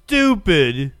we're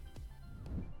stupid?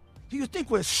 Do you think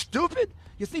we're stupid?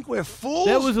 You think we're fools?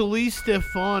 That was Elise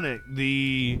Stefanik,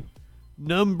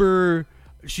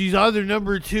 she's either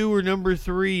number 2 or number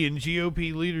 3 in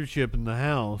GOP leadership in the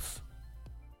House.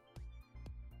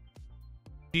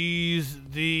 She's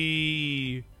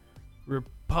the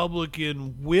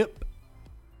Republican whip.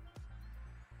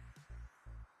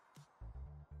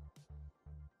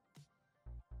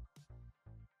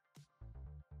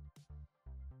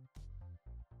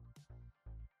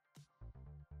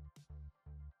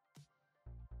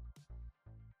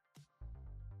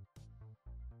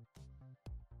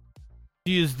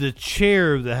 She is the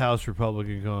chair of the House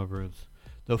Republican Conference,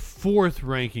 the 4th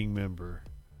ranking member.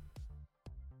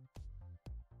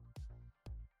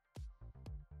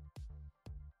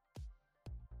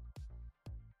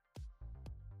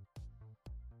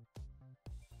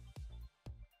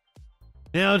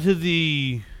 Now to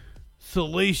the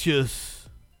salacious.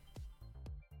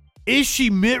 Is she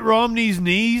Mitt Romney's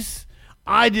niece?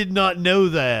 I did not know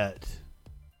that.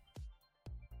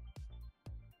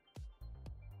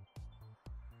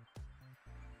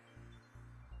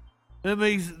 That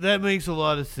makes a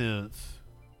lot of sense.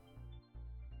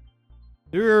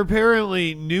 There are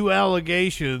apparently new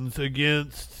allegations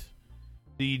against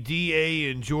the DA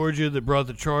in Georgia that brought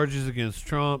the charges against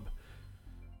Trump.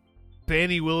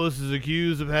 Fani Willis is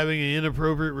accused of having an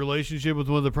inappropriate relationship with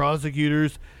one of the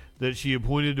prosecutors that she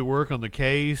appointed to work on the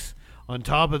case. On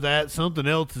top of that, something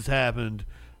else has happened,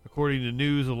 according to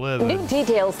News 11. New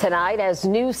details tonight as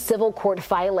new civil court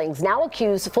filings now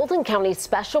accuse Fulton County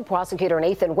Special Prosecutor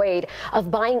Nathan Wade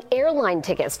of buying airline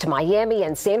tickets to Miami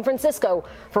and San Francisco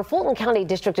for Fulton County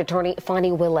District Attorney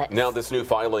Fani Willis. Now this new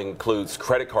filing includes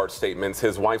credit card statements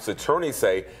his wife's attorneys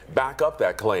say back up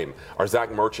that claim. Our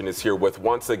Zach Merchant is here with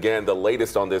once again the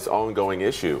latest on this ongoing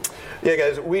issue. Yeah,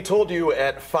 guys, we told you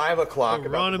at 5 o'clock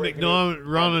about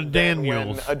Ronna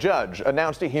Daniels. When a judge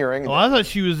announced a hearing. Oh, I thought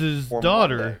she was his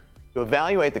daughter. To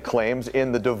evaluate the claims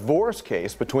in the divorce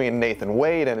case between Nathan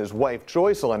Wade and his wife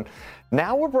Joycelyn.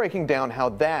 Now we're breaking down how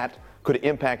that could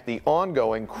impact the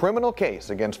ongoing criminal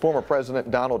case against former President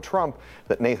Donald Trump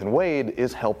that Nathan Wade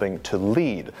is helping to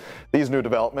lead. These new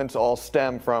developments all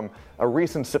stem from a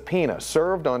recent subpoena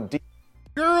served on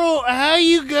Girl, how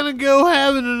you gonna go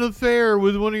having an affair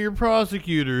with one of your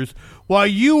prosecutors while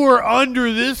you were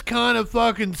under this kind of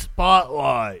fucking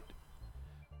spotlight?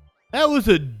 That was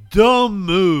a dumb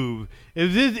move.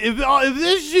 If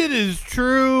this shit is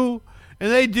true and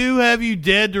they do have you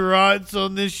dead to rights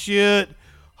on this shit,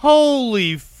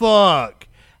 holy fuck.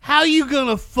 How you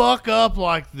gonna fuck up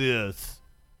like this?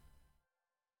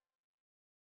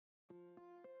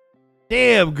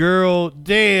 Damn, girl,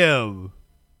 damn.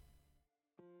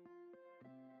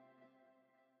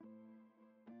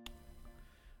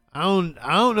 I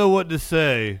don't know what to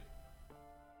say.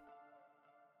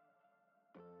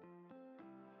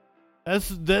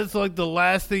 That's like the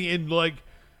last thing in like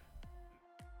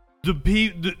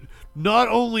not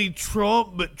only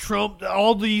Trump, but Trump,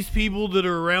 all these people that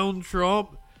are around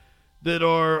Trump that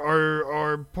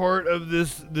are part of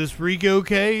this RICO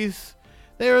case.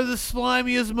 They are the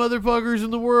slimiest motherfuckers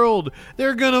in the world.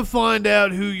 They're gonna find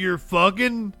out who you're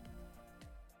fucking.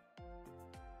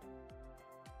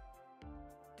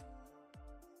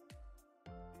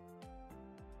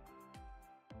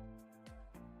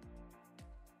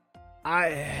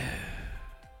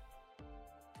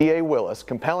 DA Willis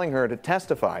compelling her to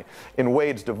testify in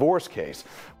Wade's divorce case.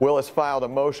 Willis filed a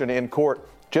motion in court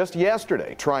just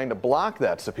yesterday trying to block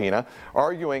that subpoena,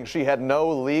 arguing she had no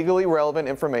legally relevant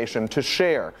information to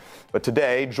share. But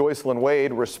today, Joycelyn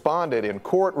Wade responded in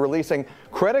court, releasing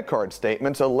credit card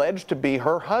statements alleged to be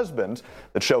her husband's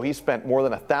that show he spent more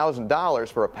than $1,000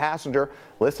 for a passenger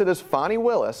listed as Fonnie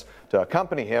Willis to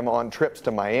accompany him on trips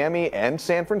to Miami and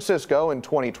San Francisco in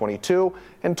 2022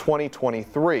 and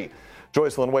 2023.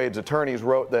 Joycelyn Wade's attorneys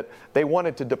wrote that they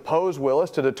wanted to depose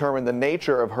Willis to determine the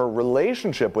nature of her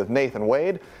relationship with Nathan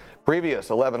Wade. Previous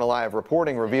 11 Alive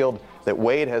reporting revealed that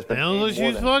Wade has been paid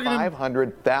more than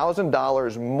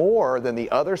 $500,000 more than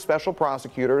the other special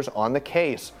prosecutors on the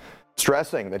case,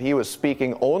 stressing that he was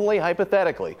speaking only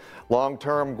hypothetically.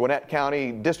 Long-term Gwinnett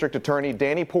County District Attorney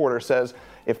Danny Porter says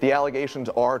if the allegations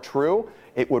are true,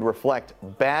 it would reflect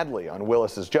badly on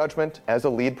Willis's judgment as a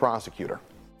lead prosecutor.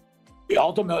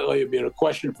 Ultimately, it'd be a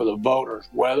question for the voters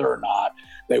whether or not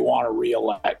they want to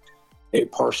reelect a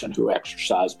person who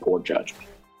exercised poor judgment.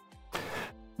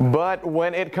 But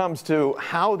when it comes to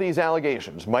how these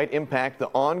allegations might impact the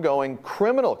ongoing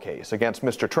criminal case against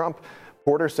Mr. Trump,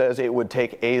 Porter says it would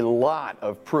take a lot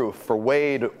of proof for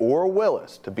Wade or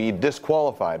Willis to be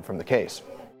disqualified from the case.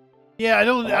 Yeah, I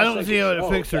don't see how it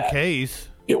affects her case.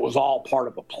 It was all part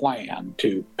of a plan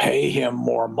to pay him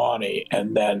more money,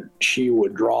 and then she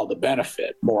would draw the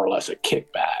benefit, more or less a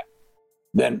kickback.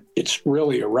 Then it's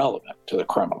really irrelevant to the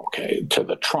criminal case, to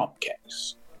the Trump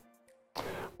case.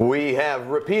 We have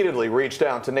repeatedly reached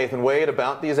out to Nathan Wade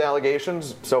about these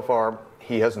allegations. So far,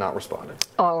 he has not responded.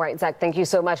 All right, Zach, thank you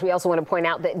so much. We also want to point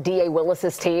out that DA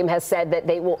Willis's team has said that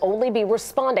they will only be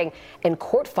responding in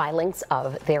court filings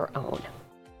of their own.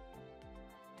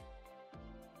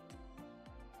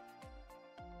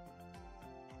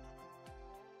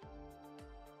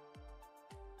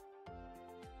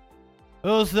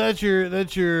 Well, so that's your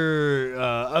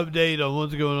update on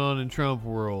what's going on in Trump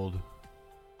world.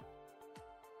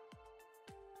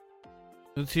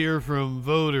 Let's hear from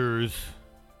voters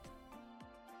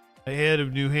ahead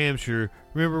of New Hampshire.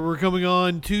 Remember, we're coming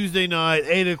on Tuesday night,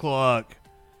 8 o'clock.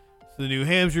 It's the New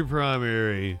Hampshire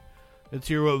primary. Let's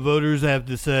hear what voters have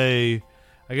to say.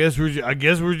 I guess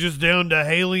we're just down to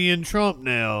Haley and Trump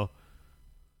now.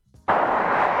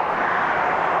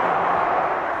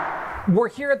 We're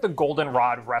here at the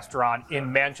Goldenrod restaurant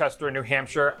in Manchester, New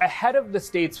Hampshire, ahead of the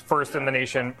state's first in the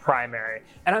nation primary.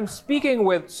 And I'm speaking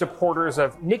with supporters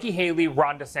of Nikki Haley,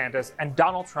 Ron DeSantis, and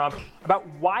Donald Trump about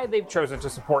why they've chosen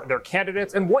to support their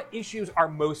candidates and what issues are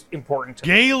most important to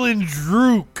them. Galen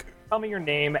Druk. Tell me your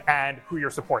name and who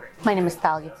you're supporting. My name is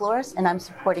Thalia Flores, and I'm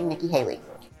supporting Nikki Haley.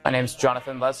 My name is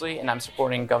Jonathan Leslie, and I'm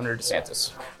supporting Governor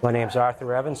DeSantis. My name is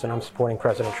Arthur Evans, and I'm supporting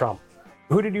President Trump.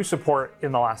 Who did you support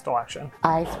in the last election?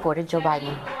 I supported Joe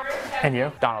Biden. And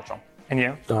you? Donald Trump. And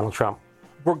you? Donald Trump.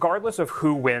 Regardless of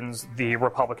who wins the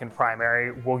Republican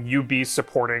primary, will you be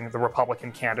supporting the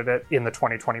Republican candidate in the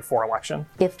 2024 election?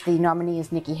 If the nominee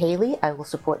is Nikki Haley, I will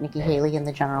support Nikki Haley in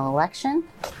the general election.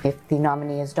 If the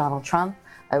nominee is Donald Trump,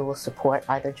 I will support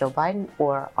either Joe Biden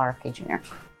or RFK Jr.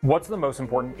 What's the most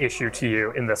important issue to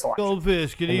you in this election?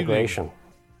 Goldfish, good Immigration. evening.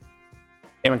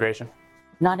 Immigration.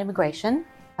 Not immigration.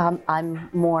 I'm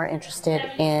more interested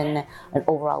in an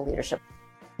overall leadership.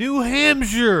 New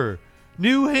Hampshire,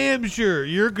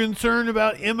 you're concerned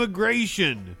about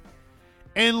immigration.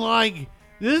 And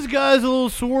this guy's a little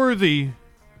swarthy.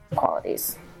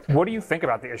 Qualities. What do you think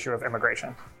about the issue of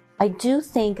immigration? I do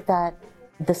think that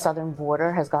the southern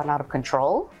border has gotten out of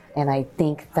control. And I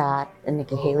think that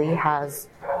Nikki Haley has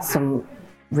some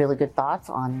really good thoughts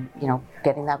on,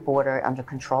 getting that border under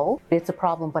control. It's a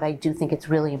problem, but I do think it's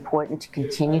really important to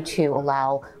continue to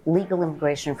allow legal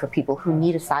immigration for people who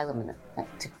need asylum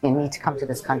and need to come to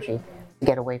this country to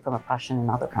get away from oppression in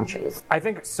other countries. I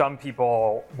think some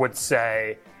people would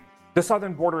say the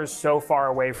southern border is so far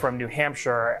away from New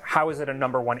Hampshire. How is it a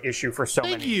number one issue for so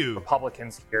many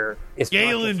Republicans here? It's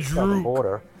Galen not just the southern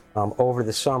border. Over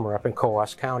the summer up in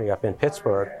Coos County, up in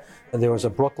Pittsburgh, there was a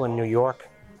Brooklyn, New York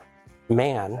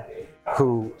man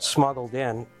who smuggled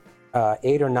in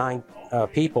 8 or 9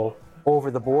 people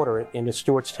over the border into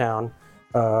Stewartstown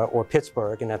or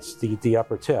Pittsburgh, and that's the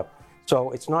upper tip.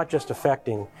 So it's not just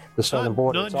affecting the southern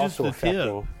border, it's also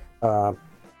affecting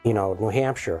New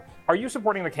Hampshire. Are you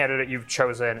supporting the candidate you've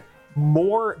chosen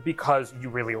more because you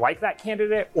really like that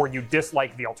candidate or you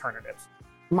dislike the alternatives?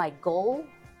 My goal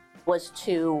was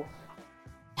to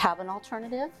have an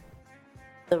alternative.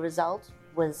 The result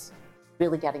was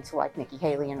really getting to like Nikki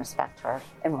Haley and respect her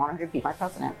and want her to be my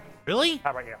president. Really?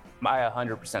 How about you? I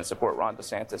 100% support Ron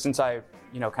DeSantis. Since I,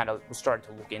 kind of started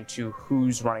to look into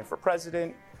who's running for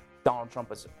president, Donald Trump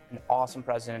was an awesome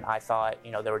president. I thought,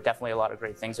 there were definitely a lot of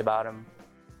great things about him,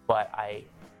 but I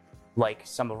like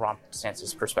some of Ron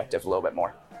DeSantis' perspective a little bit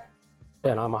more.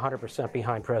 And I'm 100%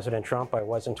 behind President Trump. I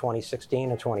was in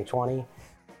 2016 and 2020.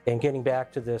 And getting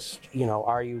back to this,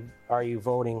 are you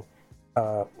voting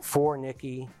for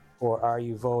Nikki, or are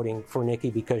you voting for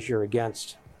Nikki because you're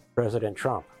against President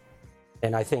Trump?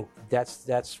 And I think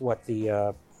that's what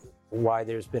why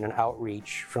there's been an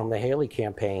outreach from the Haley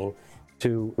campaign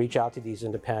to reach out to these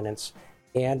independents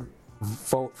and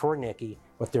vote for Nikki,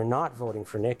 but they're not voting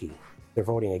for Nikki. They're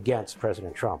voting against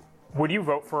President Trump. Would you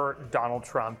vote for Donald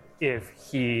Trump if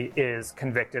he is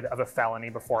convicted of a felony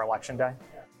before Election Day?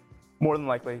 More than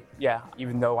likely, yeah.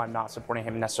 Even though I'm not supporting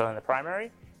him necessarily in the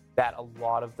primary, that a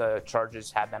lot of the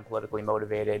charges have been politically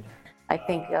motivated. I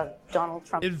think Donald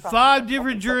Trump in 5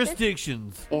 different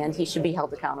jurisdictions, and he should be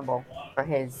held accountable for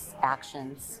his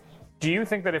actions. Do you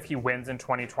think that if he wins in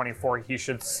 2024, he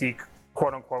should seek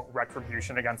quote-unquote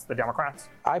retribution against the Democrats?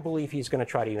 I believe he's going to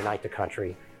try to unite the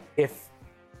country if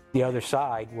the other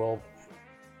side will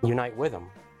unite with him.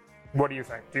 What do you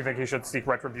think? Do you think he should seek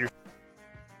retribution?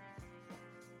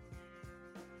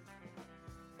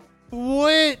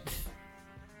 What?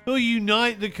 He'll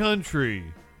unite the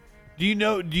country. Do you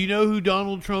know who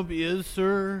Donald Trump is,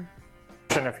 sir?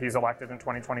 If he's elected in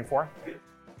 2024?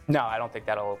 No, I don't think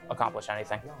that'll accomplish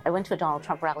anything. I went to a Donald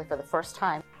Trump rally for the first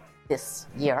time this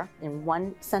year. In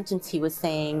one sentence, he was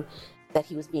saying that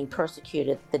he was being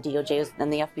persecuted. The DOJ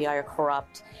and the FBI are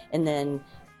corrupt, and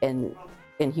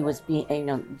he was being,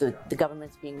 the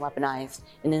government's being weaponized.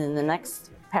 And then in the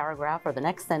next paragraph or the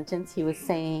next sentence, he was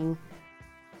saying,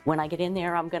 when I get in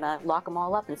there, I'm going to lock them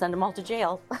all up and send them all to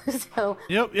jail. So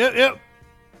Yep.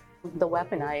 the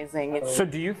weaponizing. So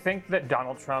do you think that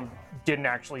Donald Trump didn't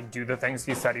actually do the things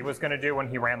he said he was going to do when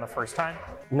he ran the first time?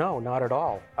 No, not at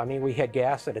all. I mean, we had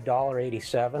gas at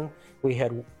 $1.87. We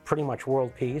had pretty much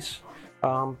world peace.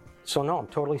 So no, I'm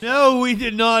totally... No, we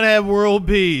did not have world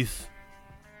peace.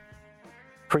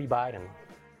 Pre-Biden.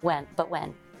 When? But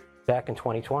when? Back in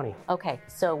 2020. Okay,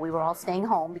 so we were all staying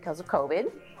home because of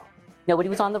COVID. Nobody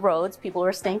was on the roads. People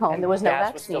were staying home. There was no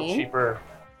gas vaccine. was still cheaper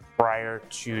prior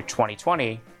to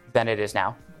 2020 than it is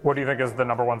now. What do you think is the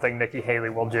number one thing Nikki Haley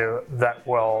will do that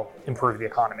will improve the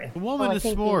economy? The woman is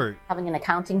smart. Having an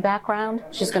accounting background,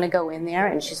 she's going to go in there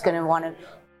and she's going to want to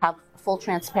have full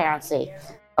transparency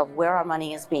of where our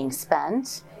money is being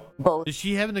spent, both Does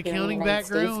she have an here in the accounting United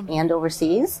background? States and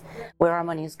overseas, where our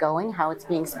money is going, how it's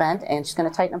being spent, and she's going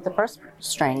to tighten up the purse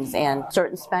strings. And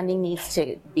certain spending needs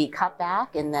to be cut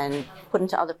back and then put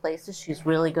into other places. She's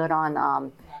really good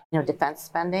on, defense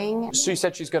spending. So you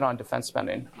said she's good on defense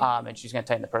spending, and she's going to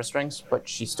tighten the purse strings, but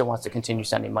she still wants to continue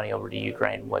sending money over to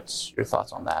Ukraine. What's your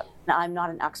thoughts on that? Now, I'm not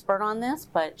an expert on this,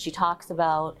 but she talks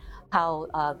about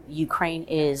how Ukraine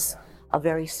is a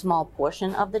very small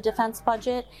portion of the defense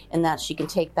budget, and that she can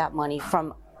take that money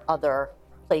from other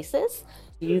places.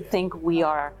 Do you think we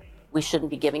shouldn't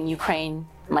be giving Ukraine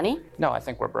money? No, I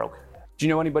think we're broke. Do you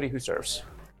know anybody who serves?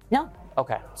 No.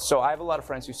 Okay, so I have a lot of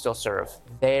friends who still serve.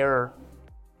 Their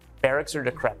barracks are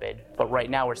decrepit, but right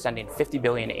now we're sending $50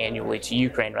 billion annually to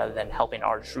Ukraine rather than helping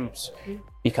our troops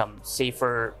become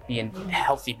safer, be in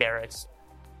healthy barracks.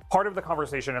 Part of the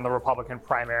conversation in the Republican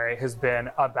primary has been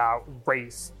about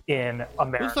race in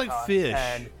America. Looks like fish.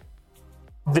 And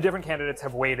the different candidates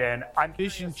have weighed in. I'm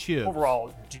fish and chips.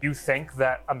 Overall, do you think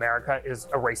that America is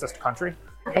a racist country?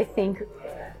 I think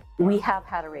we have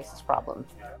had a racist problem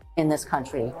in this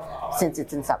country since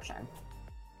its inception.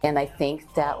 And I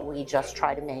think that we just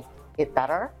try to make it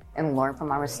better and learn from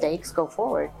our mistakes, go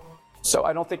forward. So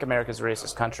I don't think America's a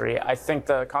racist country. I think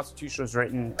the Constitution was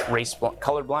written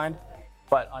colorblind,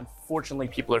 but unfortunately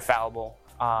people are fallible.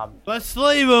 But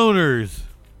slave owners.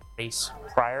 Race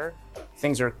prior,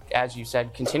 things are, as you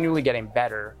said, continually getting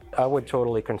better. I would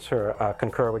totally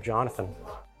concur with Jonathan.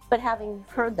 But having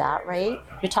heard that, right,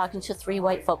 you're talking to 3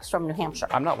 white folks from New Hampshire.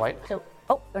 I'm not white. So,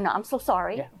 they're not. I'm so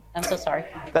sorry. Yeah. I'm so sorry.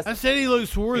 I said he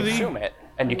looks swarthy. You assume it,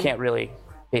 and you can't really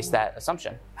base that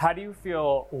assumption. How do you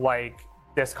feel like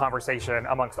this conversation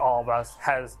amongst all of us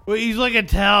has... Well, he's like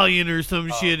Italian or some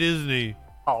shit, isn't he?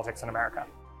 Politics in America.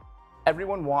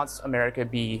 Everyone wants America to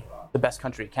be the best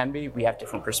country it can be. We have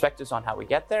different perspectives on how we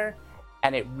get there.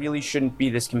 And it really shouldn't be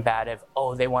this combative,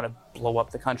 they want to blow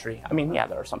up the country. I mean, yeah,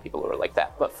 there are some people who are like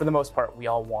that. But for the most part, we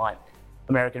all want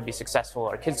America to be successful,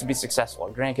 our kids to be successful,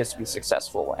 our grandkids to be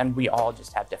successful. And we all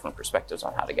just have different perspectives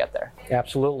on how to get there.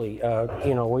 Absolutely.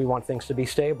 We want things to be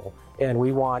stable. And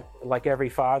we want, like every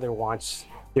father wants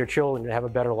their children to have a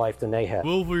better life than they have.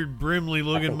 Wilford Brimley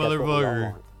looking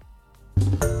motherfucker.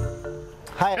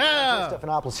 Hi, George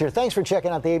Stephanopoulos here. Thanks for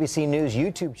checking out the ABC News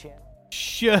YouTube channel.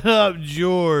 Shut up,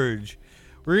 George.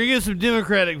 We're gonna get some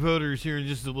Democratic voters here in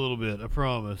just a little bit. I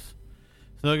promise.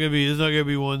 It's not gonna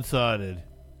be one-sided.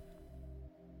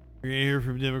 We're gonna hear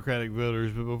from Democratic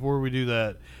voters, but before we do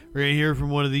that, we're gonna hear from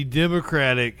one of the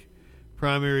Democratic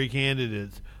primary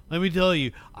candidates. Let me tell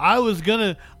you, I was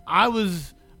going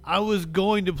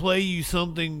to play you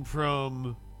something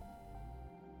from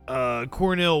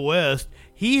Cornel West.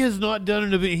 He has not done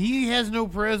an event. He has no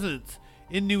presence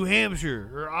in New Hampshire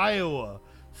or Iowa.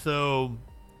 So,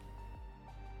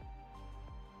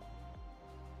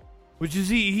 which is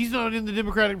he's not in the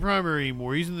Democratic primary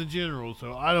anymore. He's in the general.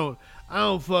 So I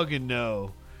don't fucking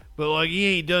know. But like, he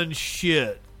ain't done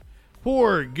shit.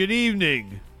 Poor, good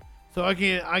evening. So I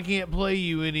can't play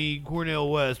you any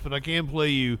Cornel West, but I can play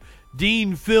you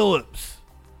Dean Phillips,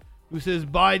 who says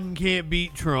Biden can't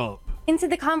beat Trump. Into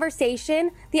the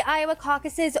conversation, the Iowa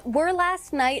caucuses were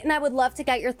last night, and I would love to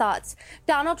get your thoughts.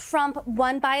 Donald Trump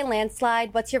won by a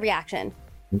landslide. What's your reaction?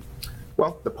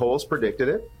 Well, the polls predicted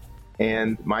it,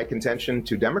 and my contention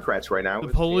to Democrats right now is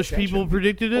the Polish people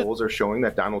predicted it. Polls are showing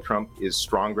that Donald Trump is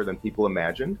stronger than people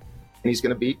imagined, and he's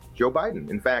going to beat Joe Biden.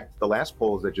 In fact, the last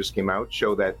polls that just came out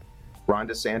show that Ron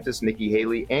DeSantis, Nikki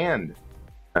Haley, and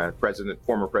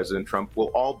former President Trump will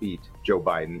all beat Joe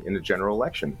Biden in the general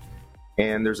election.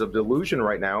 And there's a delusion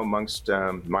right now amongst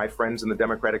my friends in the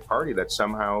Democratic Party that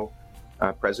somehow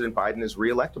President Biden is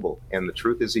reelectable. And the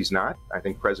truth is he's not. I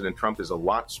think President Trump is a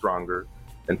lot stronger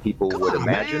than people would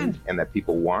imagine and that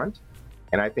people want.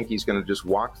 And I think he's going to just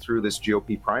walk through this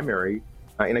GOP primary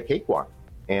in a cakewalk.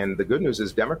 And the good news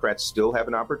is Democrats still have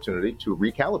an opportunity to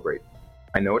recalibrate.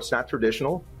 I know it's not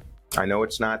traditional. I know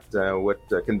it's not what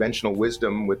conventional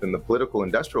wisdom within the political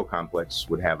industrial complex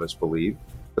would have us believe,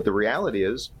 but the reality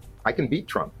is I can beat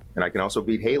Trump and I can also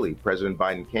beat Haley. President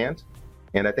Biden can't.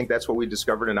 And I think that's what we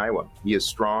discovered in Iowa. He is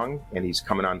strong and he's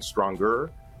coming on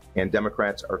stronger, and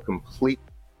Democrats are complete.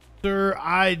 Sir,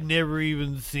 I'd never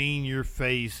even seen your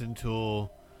face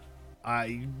until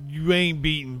you ain't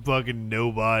beating fucking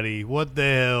nobody. What the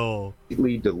hell?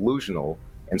 Completely delusional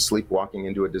and sleepwalking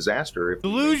into a disaster if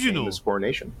delusional this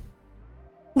coronation.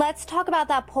 Let's talk about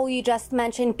that poll you just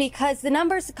mentioned, because the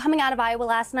numbers coming out of Iowa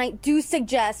last night do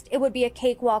suggest it would be a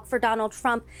cakewalk for Donald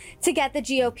Trump to get the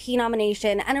GOP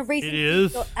nomination. And a recent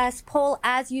CBS poll,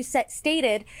 as you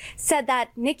stated, said that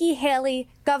Nikki Haley,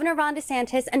 Governor Ron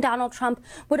DeSantis, and Donald Trump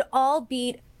would all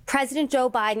beat President Joe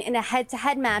Biden in a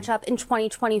head-to-head matchup in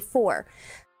 2024.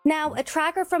 Now, a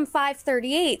tracker from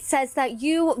 538 says that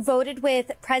you voted with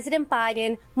President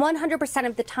Biden 100%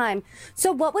 of the time.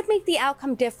 So what would make the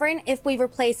outcome different if we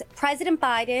replace President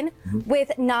Biden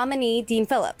with nominee Dean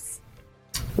Phillips?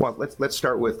 Well, let's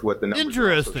start with what the numbers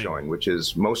are also showing, which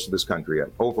is most of this country,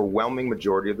 an overwhelming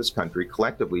majority of this country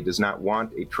collectively does not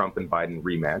want a Trump and Biden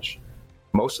rematch.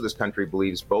 Most of this country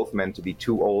believes both men to be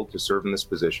too old to serve in this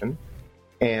position.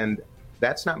 And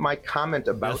that's not my comment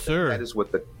about that. That is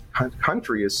what the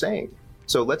country is saying.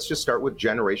 So let's just start with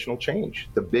generational change.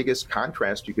 The biggest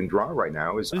contrast you can draw right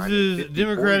now is this is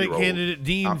Democratic candidate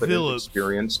Dean Phillips,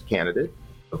 experienced candidate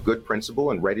of good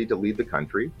principle and ready to lead the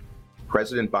country.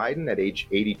 President Biden at age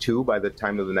 82 by the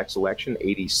time of the next election,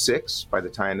 86 by the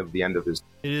time of the end of his.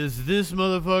 It is this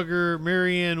motherfucker,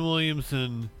 Marianne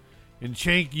Williamson, and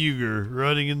Cenk Uygur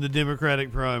running in the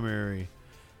Democratic primary.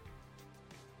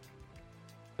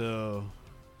 So,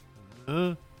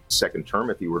 second term,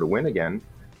 if he were to win again,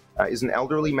 is an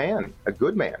elderly man, a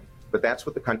good man. But that's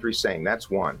what the country's saying. That's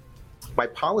one. My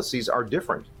policies are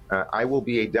different. I will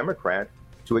be a Democrat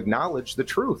to acknowledge the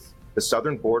truth. The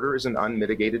southern border is an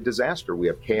unmitigated disaster. We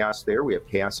have chaos there. We have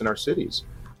chaos in our cities.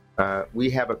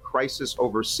 We have a crisis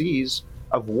overseas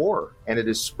of war, and it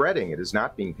is spreading. It is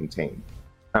not being contained.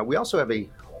 We also have a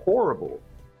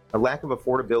lack of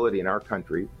affordability in our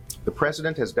country. The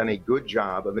president has done a good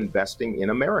job of investing in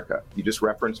America. You just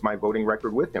referenced my voting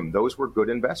record with him. Those were good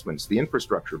investments, the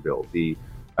infrastructure bill, the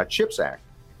CHIPS Act.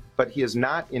 But he has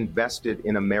not invested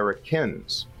in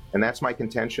Americans. And that's my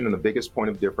contention and the biggest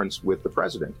point of difference with the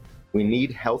president. We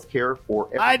need health care for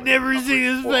everyone. I'd never seen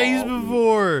his face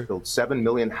before. Build 7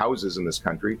 million houses in this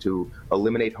country to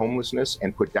eliminate homelessness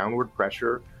and put downward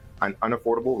pressure on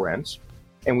unaffordable rents.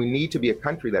 And we need to be a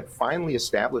country that finally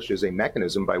establishes a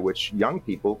mechanism by which young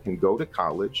people can go to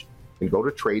college, can go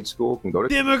to trade school, can go to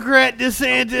Democrat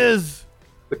DeSantis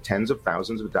with tens of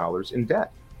thousands of dollars in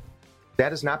debt.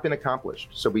 That has not been accomplished.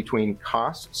 So between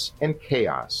costs and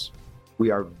chaos,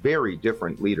 we are very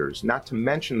different leaders, not to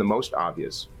mention the most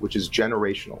obvious, which is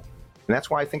generational. And that's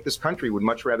why I think this country would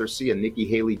much rather see a Nikki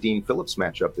Haley, Dean Phillips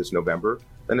matchup this November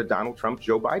than a Donald Trump,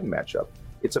 Joe Biden matchup.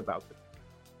 It's about the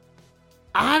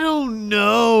I don't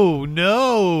know.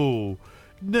 No.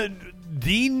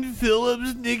 Dean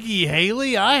Phillips, Nikki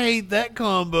Haley? I hate that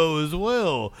combo as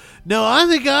well. No, I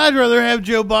think I'd rather have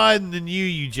Joe Biden than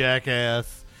you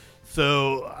jackass.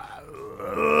 So,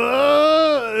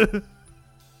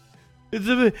 and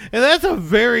that's a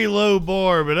very low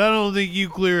bar, but I don't think you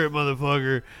clear it,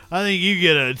 motherfucker. I think you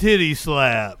get a titty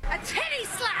slap. A titty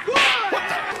slap!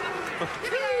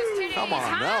 Come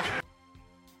on now.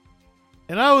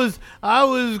 And I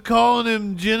was calling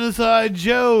him Genocide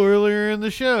Joe earlier in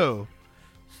the show.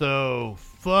 So,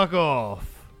 fuck off.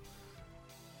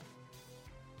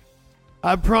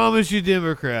 I promise you,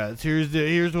 Democrats.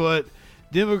 Here's what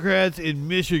Democrats in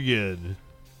Michigan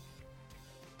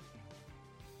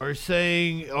are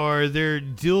saying are their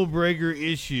deal breaker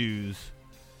issues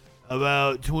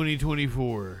about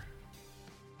 2024.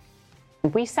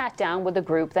 We sat down with a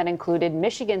group that included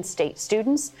Michigan State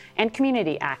students and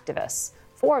community activists.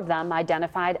 4 of them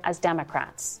identified as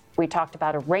Democrats. We talked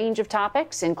about a range of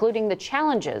topics, including the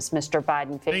challenges Mr.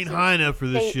 Biden faces. Ain't high enough for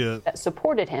this shit. That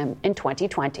supported him in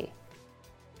 2020.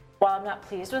 While I'm not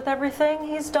pleased with everything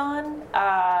he's done,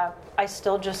 I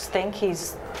still just think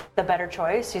he's the better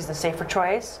choice. He's the safer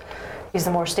choice. He's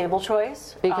the more stable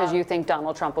choice. Because you think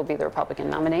Donald Trump will be the Republican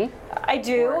nominee? I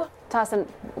do. Tassin,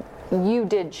 you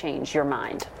did change your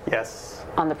mind. Yes.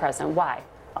 On the president. Why?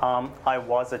 I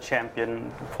was a champion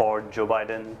for Joe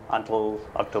Biden until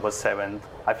October 7th.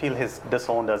 I feel he's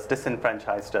disowned us,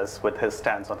 disenfranchised us with his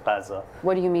stance on Gaza.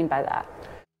 What do you mean by that?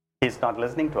 He's not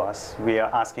listening to us. We are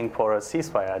asking for a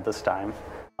ceasefire at this time.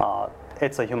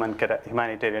 It's a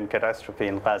humanitarian catastrophe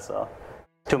in Gaza.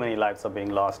 Too many lives are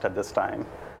being lost at this time.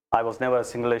 I was never a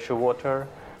single issue voter.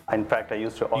 In fact, I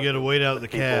used to You gotta wait out the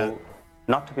cat.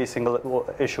 Not to be single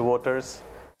issue voters.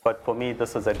 But for me,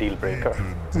 this is a deal breaker.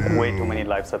 Way too many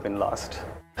lives have been lost.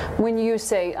 When you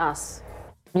say us,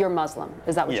 you're Muslim.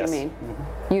 Is that what Yes. you mean?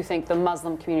 You think the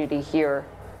Muslim community here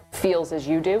feels as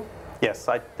you do? Yes,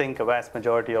 I think a vast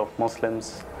majority of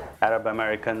Muslims, Arab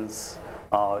Americans,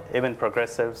 even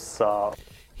progressives.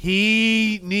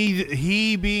 He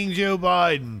being Joe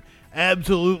Biden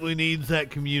absolutely needs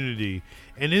that community.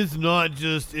 And it's not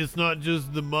just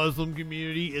the Muslim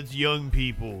community, it's young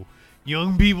people.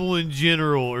 Young people in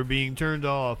general are being turned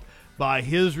off by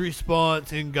his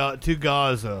response to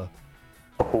Gaza.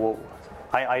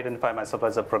 I identify myself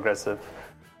as a progressive,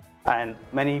 and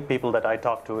many people that I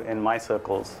talk to in my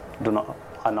circles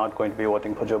are not going to be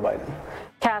voting for Joe Biden.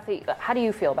 Kathy, how do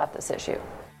you feel about this issue?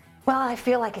 Well, I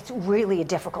feel like it's really a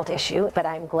difficult issue, but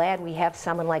I'm glad we have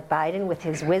someone like Biden with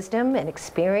his wisdom and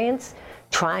experience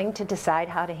trying to decide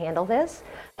how to handle this.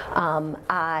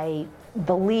 I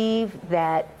believe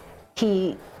that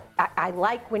I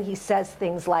like when he says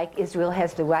things like Israel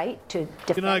has the right to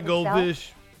defend itself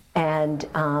Goldfish. And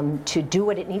to do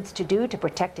what it needs to do to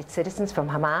protect its citizens from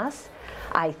Hamas.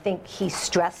 I think he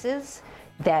stresses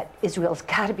that Israel's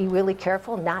got to be really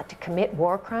careful not to commit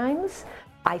war crimes.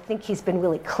 I think he's been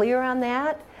really clear on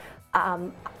that.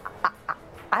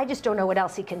 I just don't know what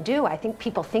else he can do. I think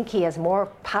people think he has more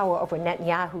power over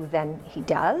Netanyahu than he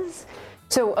does.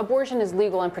 So abortion is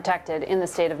legal and protected in the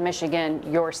state of Michigan,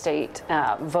 your state.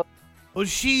 Vote. Well,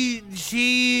 she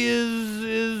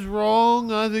is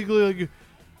wrong. I think like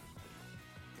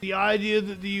the idea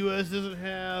that the U.S. doesn't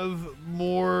have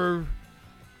more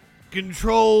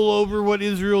control over what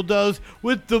Israel does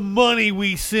with the money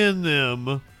we send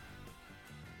them.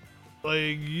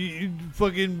 Like,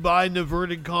 fucking Biden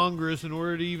averted Congress in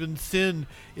order to even send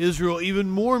Israel even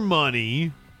more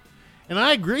money. And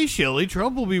I agree, Shelley.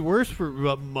 Trump will be worse for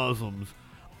Muslims.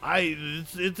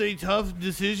 It's a tough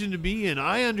decision to be in.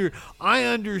 I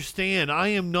understand. I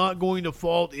am not going to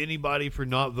fault anybody for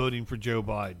not voting for Joe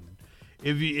Biden.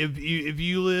 If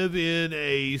you live in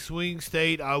a swing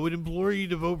state, I would implore you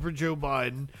to vote for Joe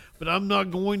Biden. But I'm not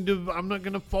going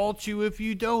to fault you if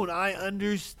you don't. I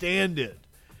understand it,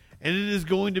 and it is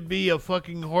going to be a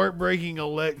fucking heartbreaking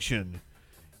election.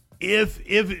 If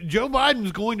Joe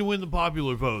Biden's going to win the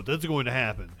popular vote, that's going to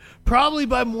happen. Probably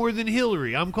by more than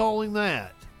Hillary. I'm calling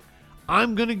that.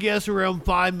 I'm going to guess around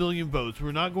 5 million votes.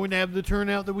 We're not going to have the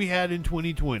turnout that we had in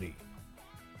 2020.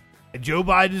 And Joe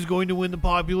Biden is going to win the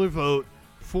popular vote,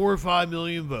 4 or 5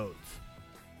 million votes.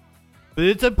 But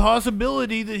it's a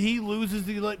possibility that he loses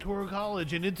the Electoral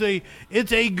College, and it's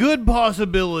a good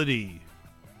possibility.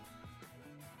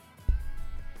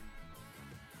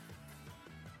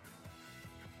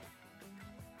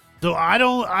 So I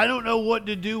don't know what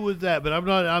to do with that, but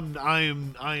I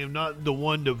am not the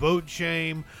one to vote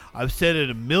shame. I've said it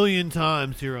a million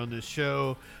times here on this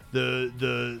show.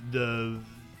 The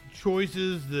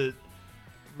choices that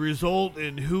result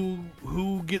in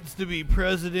who gets to be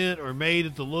president are made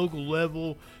at the local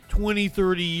level 20,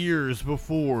 30 years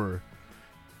before.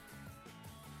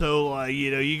 So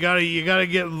you gotta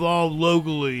get involved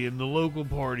locally in the local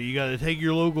party. You gotta take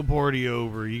your local party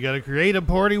over. You gotta create a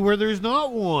party where there's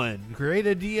not one. Create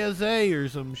a DSA or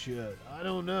some shit. I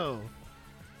don't know.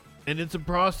 And it's a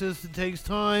process that takes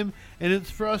time and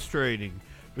it's frustrating.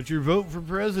 But your vote for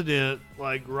president,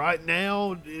 like right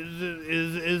now,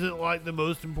 isn't like the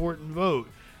most important vote.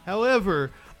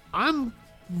 However, I'm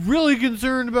really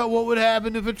concerned about what would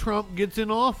happen if a Trump gets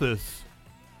in office.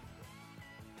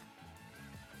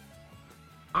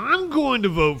 I'm going to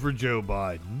vote for Joe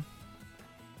Biden.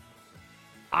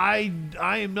 I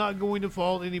am not going to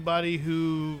fault anybody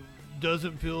who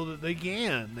doesn't feel that they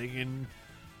can.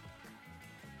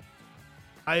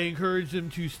 I encourage them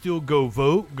to still go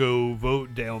vote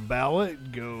down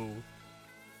ballot, go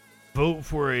vote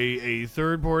for a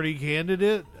third party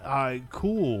candidate.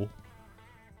 Cool.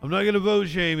 I'm not going to vote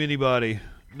shame anybody.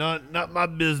 Not my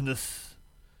business.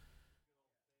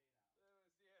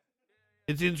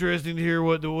 It's interesting to hear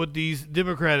what these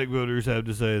Democratic voters have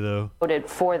to say, though. Voted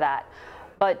for that,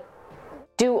 but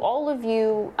do all of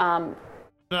you not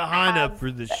high enough for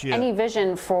this shit? Any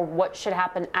vision for what should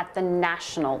happen at the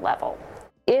national level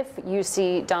if you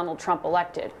see Donald Trump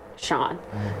elected, Sean?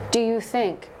 Do you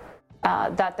think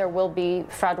that there will be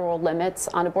federal limits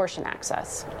on abortion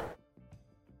access?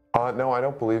 No, I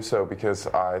don't believe so, because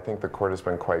I think the court has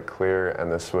been quite clear,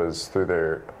 and this was through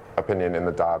their opinion in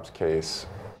the Dobbs case.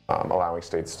 Allowing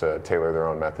states to tailor their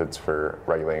own methods for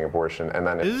regulating abortion. And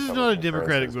then this is not a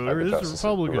Democratic voter, this is a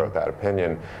Republican. Who wrote that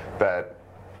opinion that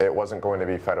it wasn't going to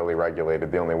be federally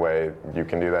regulated. The only way you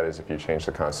can do that is if you change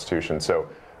the Constitution. So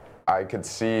I could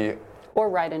see... Or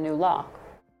write a new law.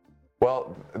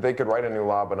 Well, they could write a new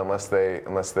law, but unless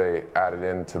they add it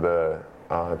into the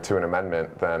to an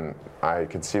amendment, then I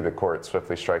could see the court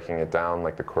swiftly striking it down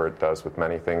like the court does with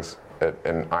many things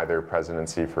in either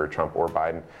presidency for Trump or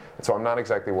Biden. And so I'm not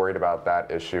exactly worried about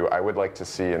that issue. I would like to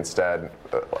see instead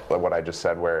what I just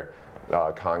said, where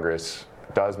Congress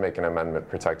does make an amendment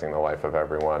protecting the life of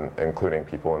everyone, including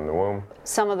people in the womb.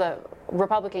 Some of the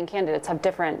Republican candidates have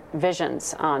different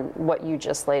visions on what you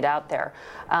just laid out there.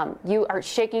 You are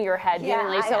shaking your head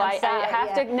vehemently, so I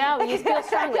have to. No, you feel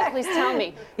strongly. Please tell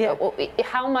me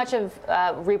how much of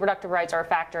reproductive rights are a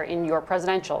factor in your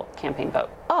presidential campaign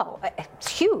vote? Oh, it's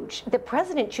huge. The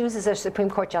president chooses our Supreme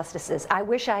Court justices. I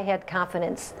wish I had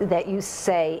confidence that you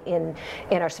say in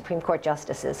our Supreme Court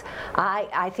justices.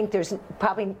 I think there's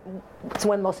probably it's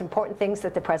one of the most important things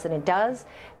that the president does,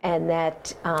 and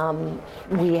that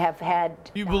we have had.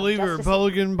 You believe a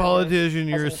Republican politician,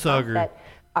 you're a sucker. That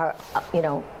are,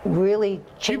 really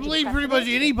changing. You believe pretty much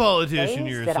any politician,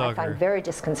 you're a that sucker. I find very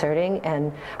disconcerting,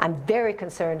 and I'm very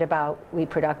concerned about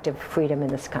reproductive freedom in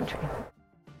this country.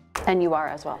 And you are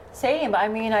as well. Same. I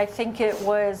mean, I think it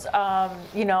was,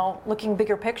 looking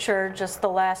bigger picture, just the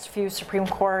last few Supreme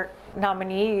Court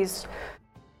nominees,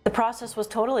 the process was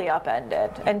totally upended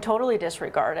and totally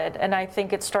disregarded. And I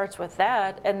think it starts with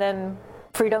that. And then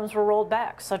freedoms were rolled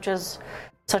back, such as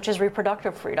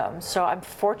reproductive freedoms. So I'm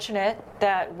fortunate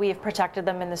that we have protected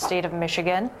them in the state of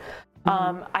Michigan.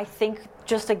 I think,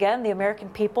 just again, the American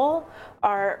people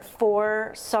are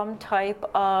for some type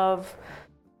of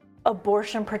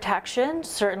abortion protection.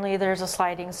 Certainly there's a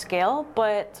sliding scale,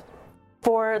 but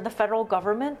for the federal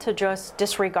government to just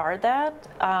disregard that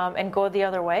and go the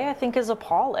other way, I think is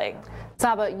appalling.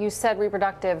 Saba, you said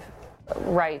reproductive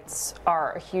rights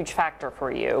are a huge factor for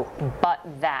you, but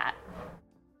that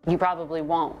you probably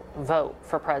won't vote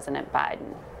for President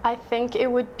Biden. I think it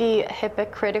would be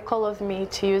hypocritical of me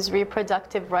to use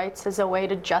reproductive rights as a way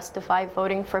to justify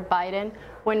voting for Biden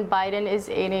when Biden is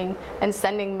aiding and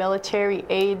sending military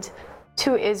aid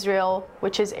to Israel,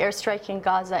 which is airstriking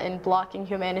Gaza and blocking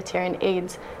humanitarian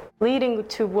aid, leading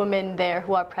to women there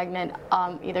who are pregnant,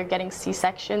 either getting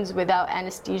C-sections without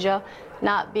anesthesia,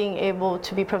 not being able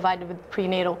to be provided with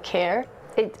prenatal care.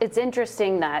 It's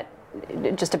interesting that,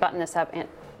 just to button this up,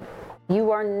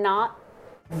 you are not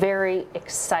very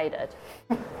excited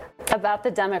about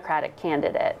the Democratic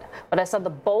candidate. But I saw the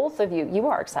both of you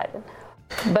are excited,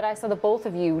 but I saw the both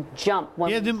of you jump.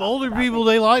 Yeah, them older people,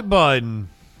 they like Biden.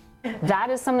 That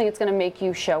is something that's going to make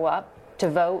you show up to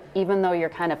vote, even though you're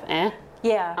kind of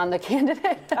on the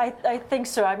candidate. I think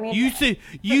so. I mean, you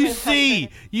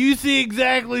see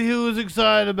exactly who is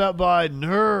excited about Biden.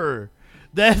 Her.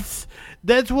 That's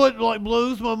That's what like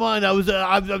blows my mind.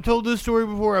 I've told this story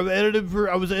before. I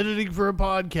was editing for a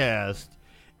podcast,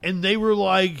 and they were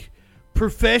like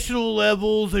professional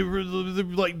levels. They were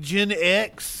like Gen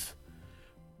X.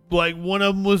 Like one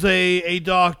of them was a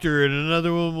doctor, and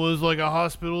another one was like a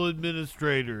hospital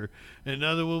administrator, and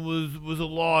another one was a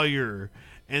lawyer,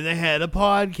 and they had a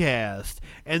podcast,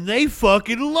 and they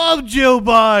fucking love Joe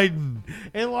Biden,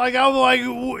 and like I'm like,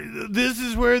 this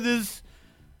is where this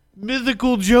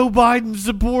mythical Joe Biden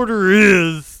supporter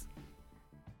is.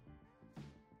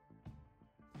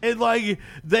 And like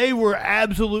they were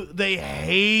they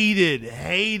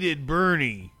hated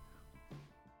Bernie.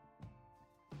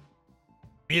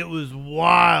 It was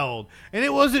wild. And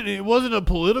it wasn't a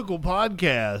political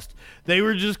podcast. They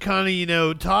were just kind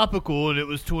of, topical, and it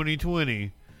was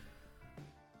 2020.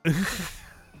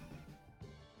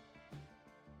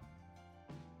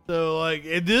 So like,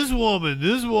 and this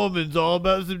woman's all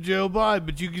about some Joe Biden,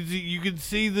 but you can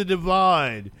see the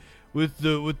divide with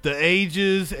the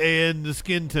ages and the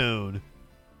skin tone.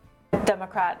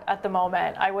 Democrat at the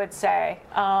moment, I would say.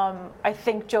 I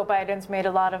think Joe Biden's made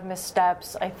a lot of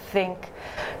missteps. I think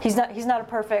he's not a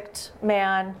perfect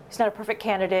man. He's not a perfect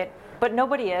candidate, but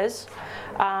nobody is.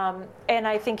 And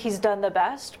I think he's done the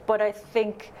best. But I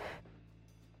think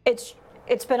it's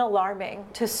been alarming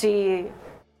to see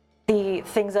the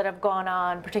things that have gone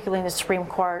on, particularly in the Supreme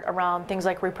Court, around things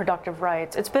like reproductive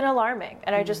rights. It's been alarming,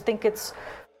 and I just think it's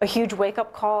a huge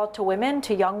wake-up call to women,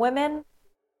 to young women.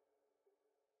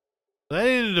 That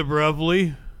ended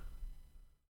abruptly.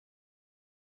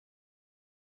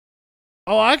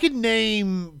 Oh, I could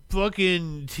name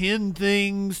fucking 10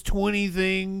 things, 20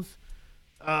 things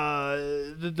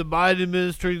that the Biden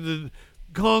administration, the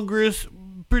Congress,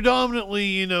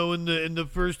 predominantly, in the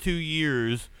first 2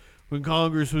 years when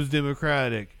Congress was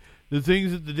Democratic, the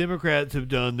things that the Democrats have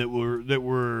done that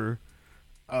were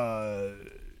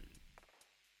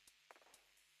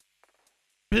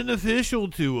beneficial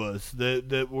to us,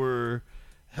 that were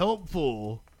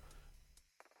helpful.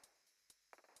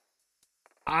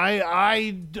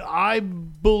 I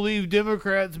believe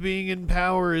Democrats being in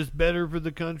power is better for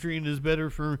the country and is better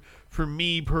for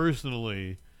me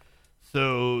personally.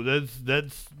 So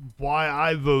that's why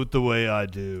I vote the way I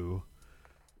do.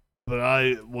 But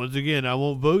I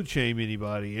won't vote shame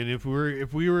anybody. And if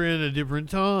we were in a different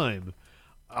time,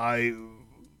 I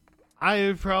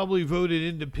have probably voted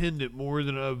independent more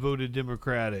than I voted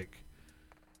Democratic.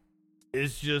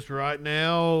 It's just right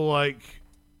now, like,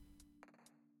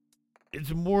 it's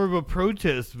more of a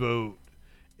protest vote.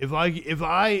 If I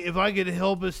could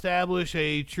help establish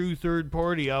a true third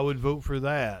party, I would vote for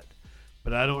that.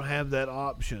 But I don't have that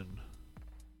option.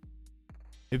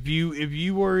 If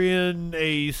you were in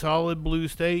a solid blue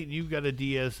state and you've got a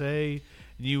DSA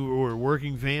and you were a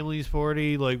Working Families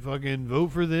Party, like, fucking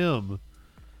vote for them.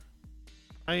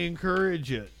 I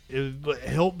encourage it. It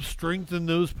helps strengthen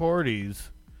those parties.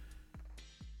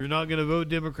 If you're not going to vote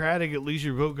Democratic, at least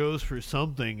your vote goes for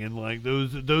something. And like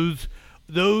those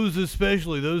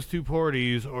especially those two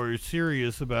parties are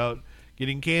serious about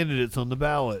getting candidates on the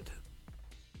ballot.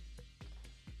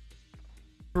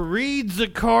 Fareed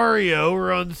Zakaria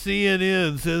over on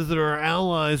CNN says that our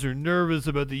allies are nervous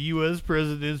about the U.S.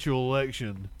 presidential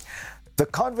election. The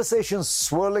conversations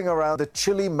swirling around the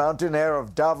chilly mountain air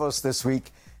of Davos this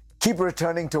week keep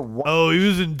returning to one. Oh, he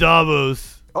was in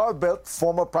Davos. Carl Bildt,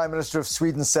 former Prime Minister of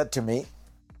Sweden, said to me,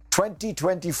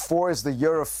 2024 is the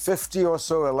year of 50 or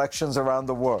so elections around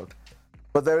the world.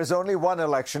 But there is only one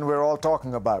election we're all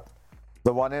talking about,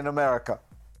 the one in America.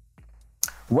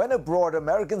 When abroad,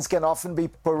 Americans can often be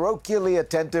parochially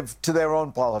attentive to their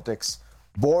own politics,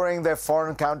 boring their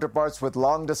foreign counterparts with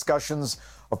long discussions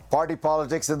of party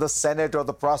politics in the Senate or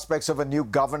the prospects of a new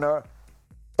governor.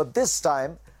 But this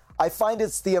time, I find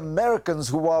it's the Americans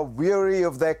who are weary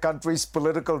of their country's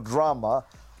political drama,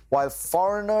 while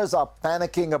foreigners are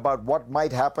panicking about what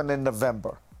might happen in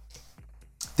November.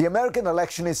 The American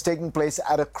election is taking place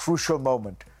at a crucial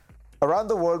moment. Around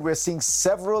the world, we're seeing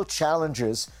several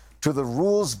challenges to the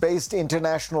rules-based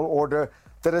international order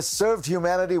that has served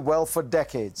humanity well for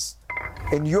decades.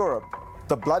 In Europe,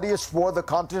 the bloodiest war the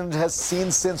continent has seen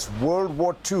since World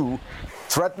War II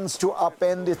threatens to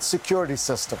upend its security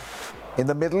system. In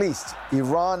the Middle East,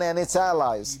 Iran and its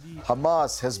allies,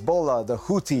 Hamas, Hezbollah, the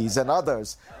Houthis, and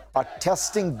others, are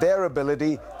testing their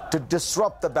ability to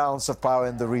disrupt the balance of power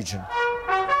in the region.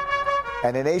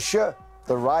 And in Asia,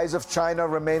 the rise of China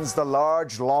remains the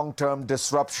large, long-term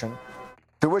disruption,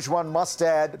 to which one must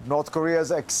add North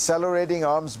Korea's accelerating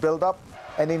arms buildup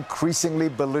and increasingly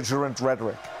belligerent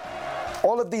rhetoric.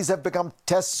 All of these have become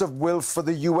tests of will for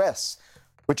the U.S.,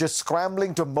 which is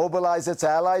scrambling to mobilize its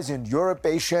allies in Europe,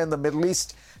 Asia, and the Middle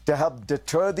East to help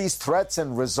deter these threats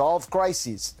and resolve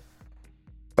crises.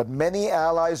 But many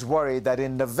allies worry that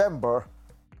in November,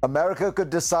 America could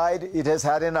decide it has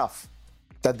had enough,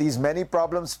 that these many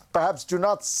problems perhaps do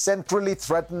not centrally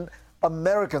threaten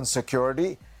American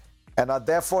security and are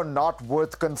therefore not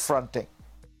worth confronting.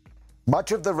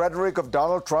 Much of the rhetoric of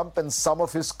Donald Trump and some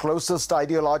of his closest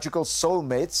ideological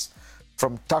soulmates,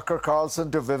 from Tucker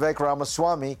Carlson to Vivek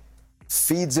Ramaswamy,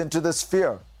 feeds into this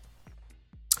fear.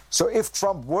 So if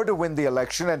Trump were to win the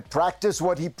election and practice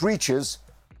what he preaches,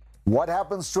 what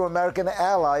happens to American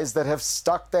allies that have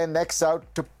stuck their necks out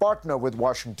to partner with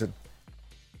Washington?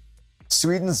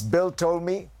 Sweden's Bill told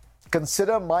me,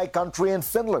 consider my country and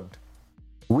Finland.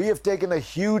 We have taken a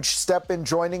huge step in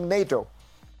joining NATO,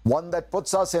 one that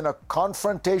puts us in a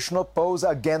confrontational pose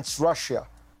against Russia.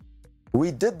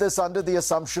 We did this under the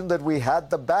assumption that we had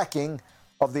the backing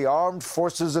of the armed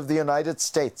forces of the United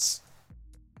States.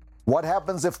 What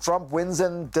happens if Trump wins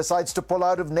and decides to pull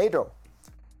out of NATO?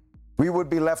 We would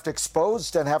be left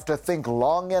exposed and have to think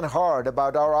long and hard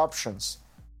about our options.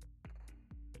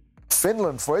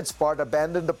 Finland, for its part,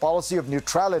 abandoned a policy of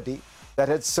neutrality that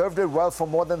had served it well for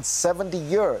more than 70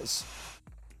 years.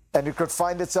 And it could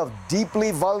find itself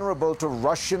deeply vulnerable to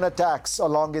Russian attacks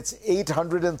along its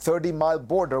 830-mile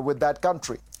border with that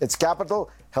country. Its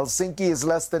capital, Helsinki, is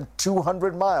less than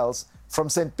 200 miles from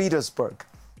St. Petersburg.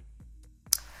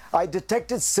 I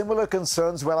detected similar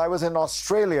concerns when I was in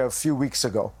Australia a few weeks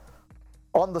ago.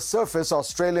 On the surface,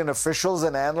 Australian officials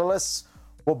and analysts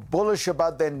were bullish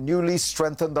about their newly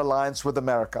strengthened alliance with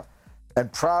America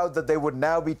and proud that they would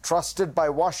now be trusted by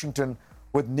Washington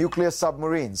with nuclear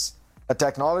submarines, a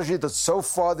technology that so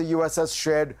far the U.S. has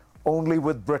shared only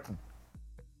with Britain.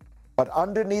 But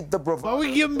underneath the bravado, why are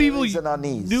we giving people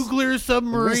nuclear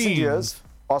submarines? In recent years,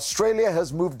 Australia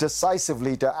has moved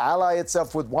decisively to ally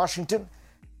itself with Washington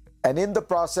and in the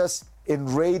process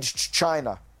enraged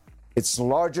China, its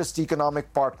largest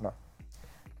economic partner.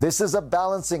 This is a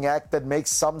balancing act that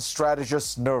makes some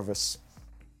strategists nervous.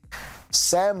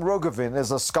 Sam Rogovin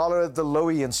is a scholar at the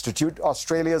Lowy Institute,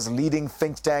 Australia's leading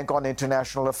think tank on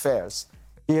international affairs.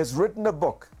 He has written a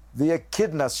book, The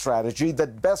Echidna Strategy,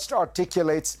 that best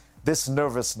articulates this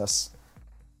nervousness.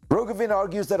 Rogovin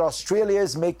argues that Australia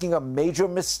is making a major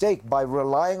mistake by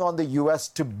relying on the U.S.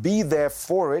 to be there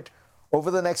for it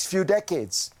over the next few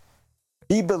decades.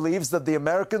 He believes that the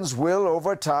Americans will,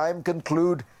 over time,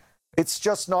 conclude it's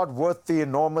just not worth the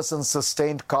enormous and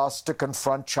sustained cost to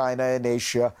confront China in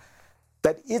Asia,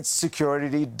 that its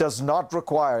security does not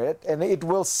require it, and it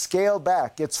will scale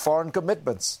back its foreign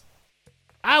commitments.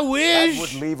 I wish! That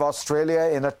would leave Australia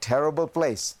in a terrible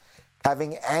place,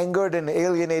 having angered and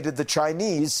alienated the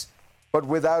Chinese, but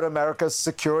without America's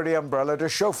security umbrella to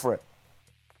show for it.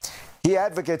 He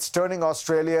advocates turning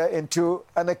Australia into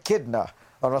an echidna,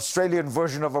 an Australian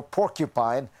version of a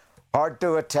porcupine, hard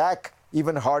to attack,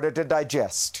 even harder to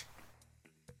digest.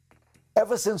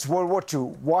 Ever since World War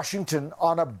II, Washington,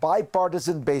 on a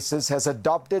bipartisan basis, has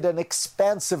adopted an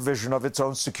expansive vision of its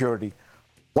own security,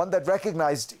 one that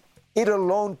recognized it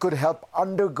alone could help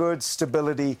undergird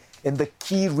stability in the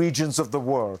key regions of the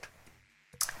world.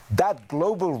 That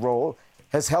global role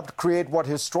has helped create what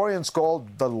historians call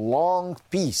the long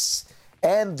peace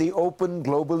and the open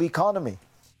global economy.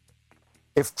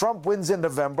 If Trump wins in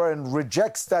November and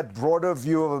rejects that broader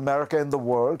view of America in the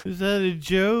world, is that a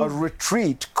joke? A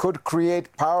retreat could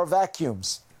create power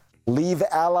vacuums, leave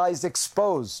allies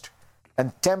exposed,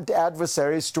 and tempt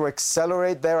adversaries to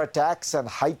accelerate their attacks and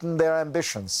heighten their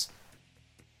ambitions.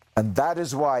 And that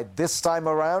is why, this time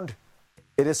around,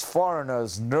 it is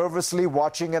foreigners nervously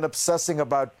watching and obsessing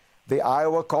about the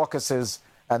Iowa caucuses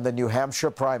and the New Hampshire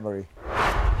primary.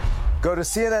 Go to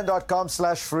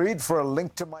CNN.com/Fareed for a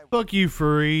link to my... Fuck you,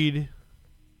 Fareed.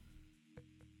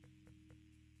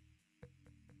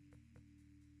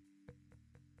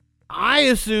 I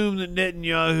assume that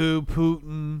Netanyahu,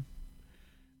 Putin,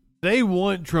 they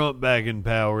want Trump back in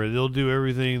power. They'll do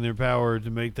everything in their power to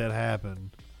make that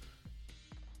happen.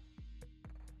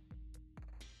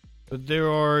 But there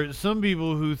are some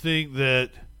people who think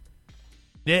that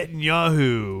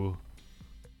Netanyahu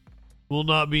will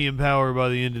not be in power by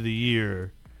the end of the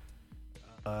year.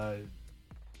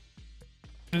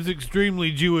 This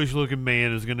extremely Jewish-looking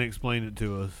man is going to explain it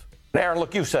to us. Aaron,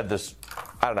 look, you've said this,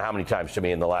 I don't know how many times to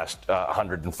me in the last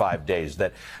 105 days,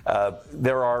 that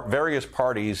there are various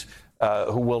parties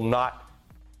who will not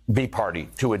be party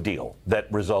to a deal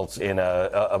that results in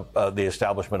the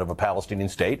establishment of a Palestinian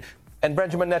state. And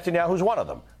Benjamin Netanyahu is one of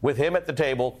them. With him at the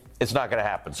table, it's not going to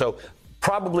happen. So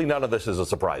probably none of this is a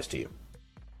surprise to you.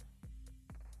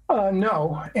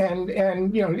 No,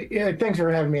 and you know, thanks for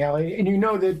having me, Ali. And you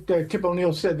know that Tip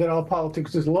O'Neill said that all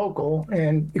politics is local,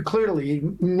 and clearly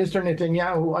Mr.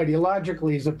 Netanyahu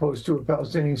ideologically is opposed to a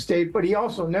Palestinian state, but he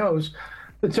also knows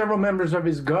that several members of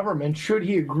his government, should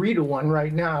he agree to one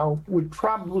right now, would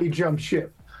probably jump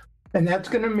ship. And that's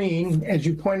going to mean, as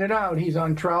you pointed out, he's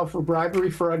on trial for bribery,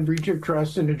 fraud, and breach of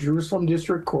trust in the Jerusalem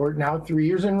District Court, now 3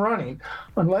 years in running.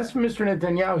 Unless Mr.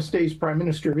 Netanyahu stays Prime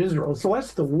Minister of Israel, it's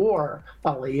less the war,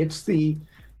 Ali, it's the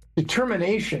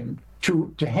determination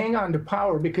to hang on to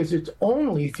power, because it's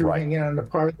only through hanging on to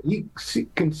power that he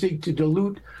can seek to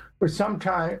dilute or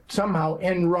somehow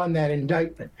end run that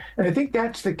indictment. And I think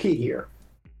that's the key here.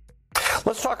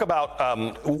 Let's talk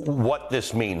about what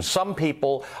this means. Some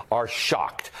people are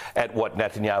shocked at what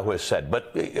Netanyahu has said,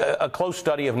 but a close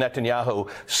study of Netanyahu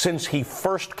since he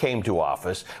first came to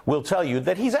office will tell you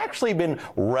that he's actually been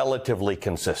relatively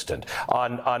consistent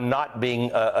on not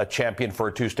being a champion for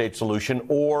a two-state solution,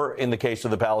 or in the case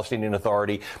of the Palestinian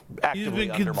Authority, actively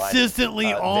consistently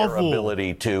their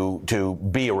ability to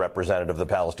be a representative of the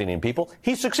Palestinian people.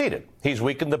 He's succeeded. He's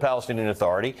weakened the Palestinian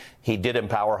Authority. He did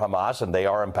empower Hamas, and they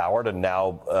are empowered and now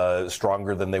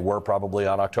stronger than they were probably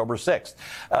on October 6th.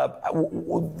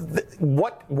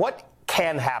 What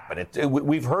can happen?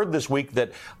 We've heard this week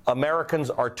that Americans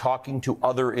are talking to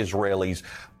other Israelis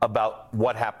about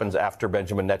what happens after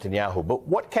Benjamin Netanyahu. But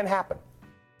what can happen?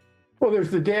 Well, there's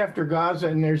the day after Gaza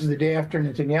and there's the day after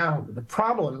Netanyahu. The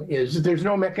problem is that there's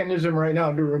no mechanism right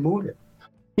now to remove it.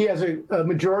 He has a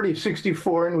majority of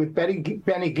 64, and with Benny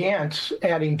Gantz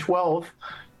adding 12,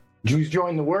 Jews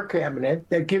join the war cabinet,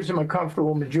 that gives him a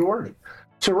comfortable majority.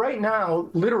 So right now,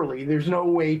 literally, there's no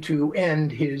way to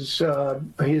end his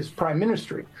prime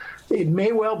ministry. It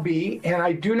may well be, and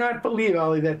I do not believe,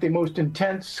 Ali, that the most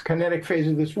intense kinetic phase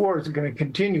of this war is going to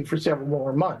continue for several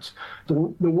more months. The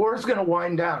war is going to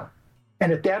wind down.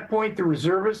 And at that point, the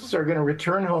reservists are going to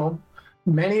return home,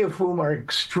 many of whom are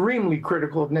extremely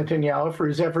critical of Netanyahu for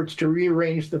his efforts to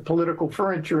rearrange the political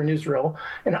furniture in Israel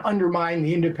and undermine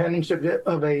the independence of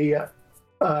the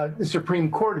Supreme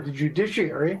Court, of the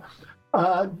judiciary.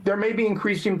 There may be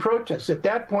increasing protests. At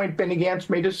that point, Benny Gantz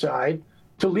may decide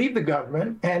to leave the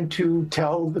government and to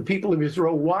tell the people of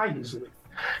Israel why he's leaving.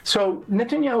 So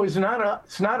Netanyahu is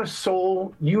not a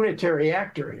sole unitary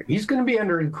actor here. He's going to be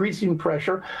under increasing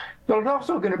pressure. There's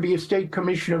also going to be a state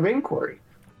commission of inquiry,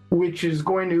 which is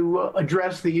going to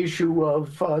address the issue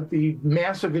of the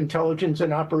massive intelligence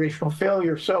and operational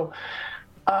failure. So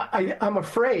I'm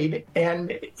afraid,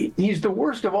 and he's the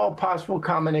worst of all possible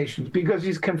combinations, because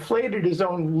he's conflated his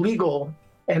own legal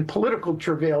and political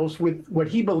travails with what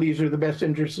he believes are the best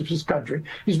interests of his country.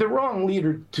 He's the wrong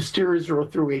leader to steer Israel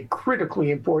through a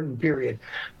critically important period.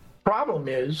 Problem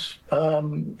is,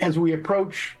 as we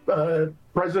approach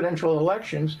presidential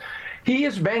elections, he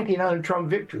is banking on a Trump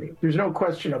victory. There's no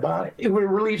question about it. It will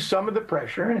relieve some of the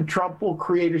pressure, and Trump will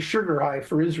create a sugar high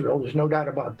for Israel. There's no doubt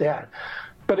about that.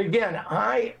 But again,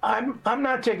 I'm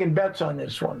not taking bets on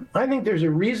this one. I think there's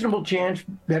a reasonable chance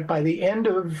that by the end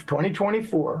of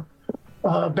 2024,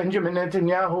 Benjamin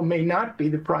Netanyahu may not be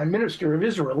the prime minister of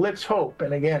Israel. Let's hope.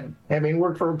 And again, having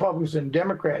worked for Republicans and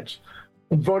Democrats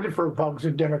and voted for Republicans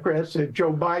and Democrats, that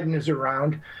Joe Biden is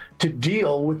around to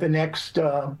deal with the next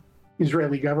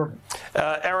Israeli government.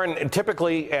 Aaron,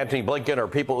 typically Antony Blinken or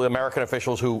people, American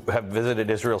officials who have visited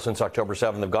Israel since October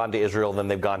 7th have gone to Israel, then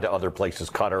they've gone to other places,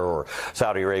 Qatar or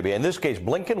Saudi Arabia. In this case,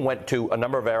 Blinken went to a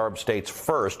number of Arab states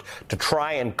first to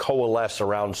try and coalesce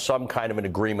around some kind of an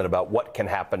agreement about what can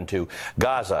happen to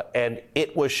Gaza. And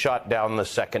it was shot down the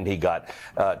second he got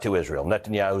to Israel.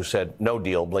 Netanyahu said, no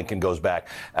deal. Blinken goes back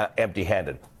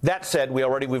empty-handed. That said,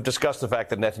 we've discussed the fact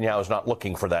that Netanyahu is not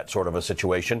looking for that sort of a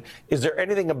situation. Is there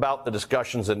anything about the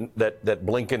discussions that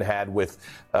Blinken had with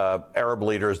Arab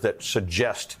leaders that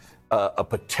suggest a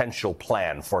potential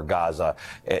plan for Gaza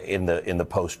in the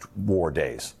post-war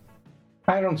days?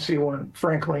 I don't see one,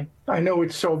 frankly. I know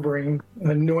it's sobering,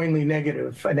 annoyingly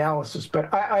negative analysis,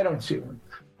 but I don't see one.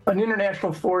 An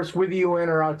international force with the UN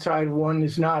or outside one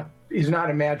is not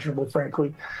imaginable,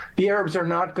 frankly. The Arabs are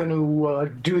not going to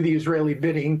do the Israeli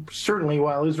bidding, certainly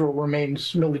while Israel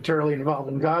remains militarily involved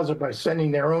in Gaza, by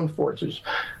sending their own forces.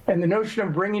 And the notion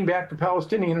of bringing back the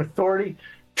Palestinian Authority,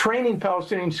 training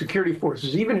Palestinian security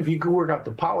forces, even if you could work out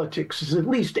the politics, is at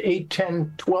least 8,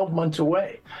 10, 12 months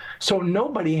away. So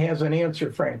nobody has an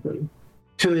answer, frankly,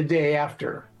 to the day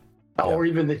after, or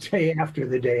even the day after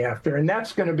the day after. And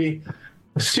that's going to be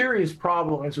a serious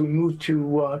problem as we move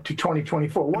to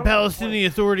 2024. The Palestinian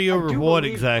Authority over what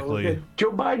exactly? That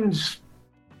Joe Biden's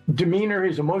demeanor,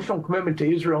 his emotional commitment to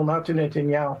Israel, not to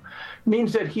Netanyahu,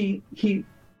 means that he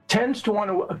tends to want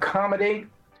to accommodate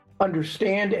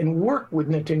understand and work with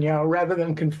Netanyahu rather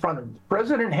than confront him. The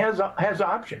president has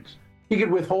options. He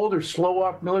could withhold or slow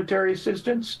off military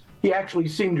assistance. He actually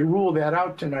seemed to rule that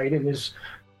out tonight in his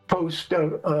phone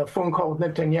call with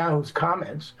Netanyahu's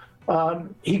comments.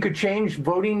 He could change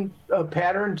voting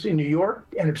patterns in New York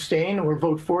and abstain or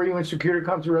vote for UN Security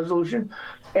Council resolution.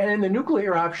 And in the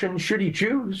nuclear option, should he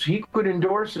choose, he could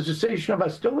endorse a cessation of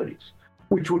hostilities,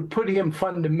 which would put him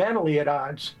fundamentally at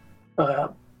odds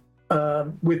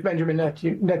with Benjamin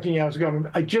Netanyahu's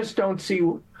government. I just don't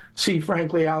see,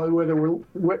 frankly, Ali, whether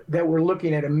we're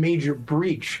looking at a major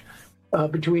breach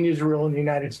between Israel and the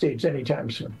United States anytime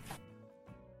soon.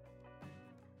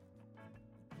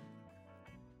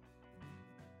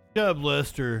 Good job,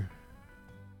 Lester.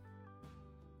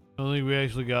 I don't think we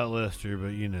actually got Lester,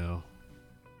 but you know.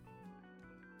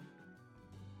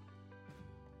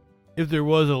 If there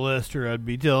was a Lester, I'd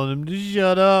be telling him to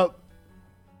shut up.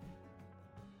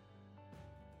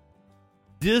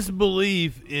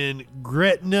 Disbelief in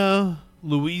Gretna,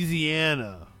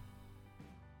 Louisiana.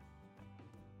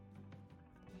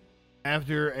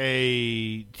 After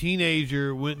a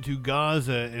teenager went to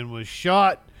Gaza and was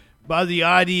shot by the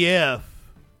IDF.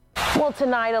 Well,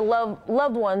 tonight,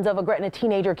 loved ones of a Gretna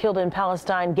teenager killed in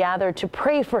Palestine gathered to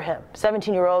pray for him.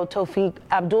 17-year-old Tawfiq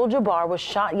Abdul-Jabbar was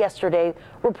shot yesterday,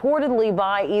 reportedly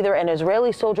by either an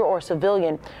Israeli soldier or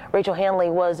civilian. Rachel Hanley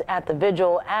was at the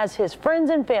vigil as his friends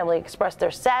and family expressed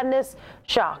their sadness,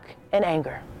 shock, and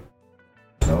anger.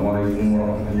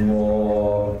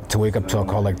 To wake up to a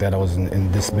call like that, I was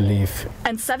in disbelief.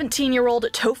 And 17-year-old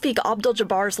Tawfiq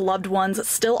Abdul-Jabbar's loved ones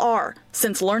still are,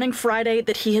 since learning Friday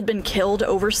that he had been killed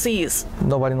overseas.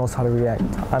 Nobody knows how to react.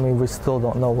 I mean, we still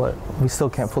don't know we still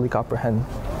can't fully comprehend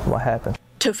what happened.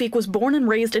 Tawfiq was born and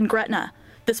raised in Gretna.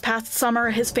 This past summer,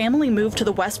 his family moved to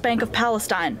the West Bank of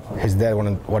Palestine. His dad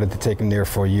wanted to take him there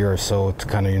for a year or so to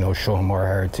kind of, show him our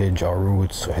heritage, our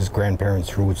roots, his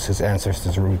grandparents' roots, his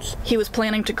ancestors' roots. He was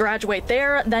planning to graduate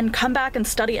there, then come back and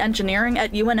study engineering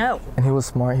at UNO. And he was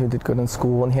smart, he did good in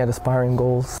school, and he had aspiring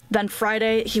goals. Then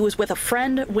Friday, he was with a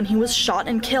friend when he was shot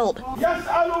and killed.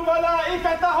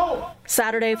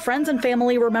 Saturday, friends and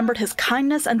family remembered his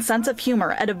kindness and sense of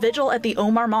humor at a vigil at the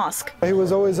Omar Mosque. He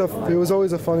was always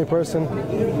a funny person.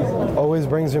 Always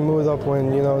brings your mood up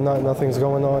when nothing's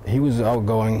going on. He was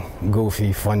outgoing,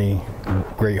 goofy, funny,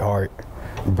 great heart,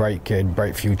 bright kid,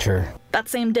 bright future. That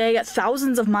same day,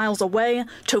 thousands of miles away,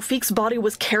 Tawfiq's body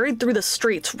was carried through the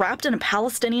streets wrapped in a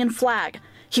Palestinian flag.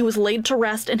 He was laid to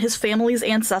rest in his family's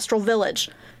ancestral village.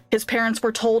 His parents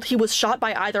were told he was shot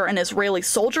by either an Israeli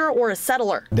soldier or a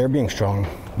settler. They're being strong.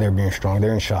 They're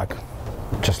in shock,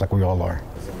 just like we all are.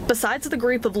 Besides the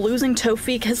grief of losing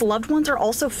Tawfiq, his loved ones are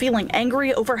also feeling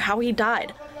angry over how he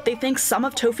died. They think some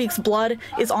of Tawfiq's blood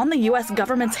is on the U.S.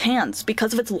 government's hands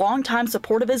because of its longtime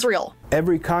support of Israel.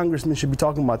 Every congressman should be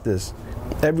talking about this.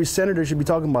 Every senator should be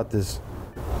talking about this.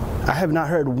 I have not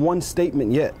heard one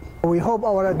statement yet. We hope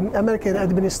our American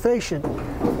administration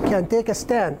can take a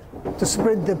stand to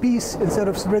spread the peace instead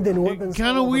of spreading weapons.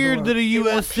 Kind of weird that a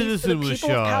U.S. citizen was shot. For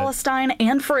the people of Palestine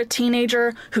and for a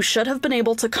teenager who should have been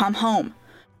able to come home.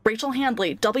 Rachel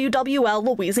Handley,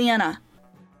 WWL, Louisiana.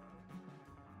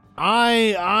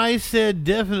 I said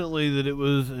definitely that it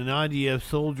was an IDF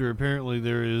soldier. Apparently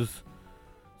there is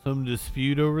some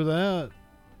dispute over that.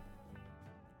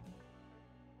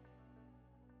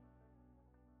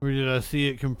 Or did I see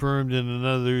it confirmed in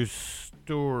another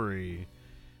story?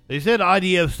 They said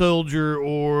IDF soldier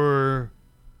or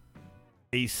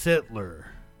a settler.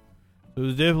 So it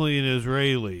was definitely an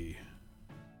Israeli.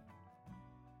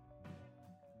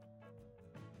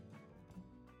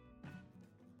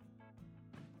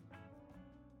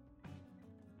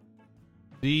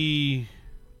 The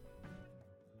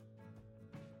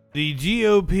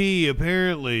GOP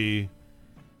apparently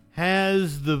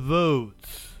has the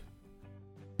votes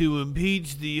to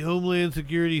impeach the Homeland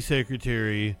Security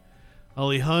Secretary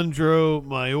Alejandro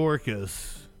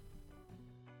Mayorkas.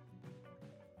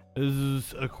 This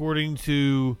is according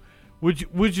to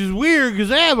which is weird because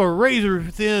they have a razor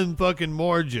thin fucking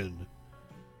margin.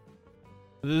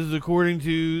 This is according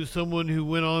to someone who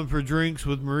went on for drinks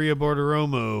with Maria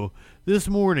Bartiromo this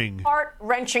morning.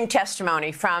 Heart-wrenching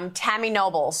testimony from Tammy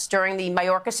Nobles during the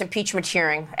Mayorkas impeachment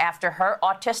hearing after her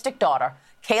autistic daughter,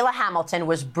 Kayla Hamilton,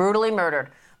 was brutally murdered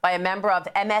by a member of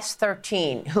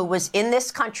MS-13 who was in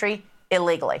this country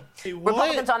illegally.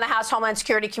 Republicans on the House Homeland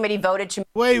Security Committee voted to...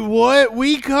 Wait, what?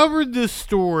 We covered this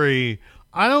story.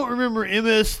 I don't remember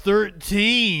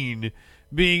MS-13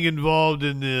 being involved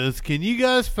in this. Can you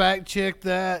guys fact check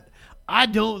that? I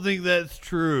don't think that's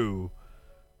true.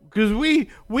 Because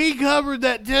we covered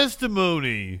that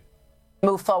testimony.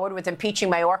 move forward with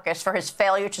impeaching Mayorkas for his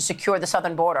failure to secure the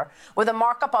southern border, with a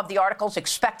markup of the articles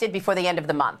expected before the end of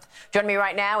the month. Joining me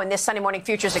right now in this Sunday Morning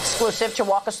Futures exclusive to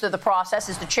walk us through the process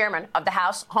is the chairman of the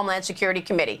House Homeland Security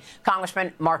Committee,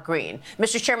 Congressman Mark Green.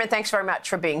 Mr. Chairman, thanks very much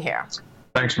for being here.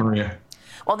 Thanks, Maria.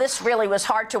 Well, this really was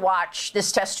hard to watch,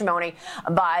 this testimony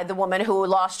by the woman who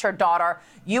lost her daughter.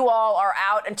 You all are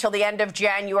out until the end of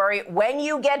January. When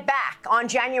you get back on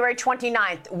January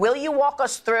 29th, will you walk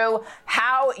us through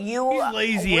how you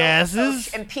lazy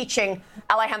asses impeaching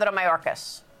Alejandro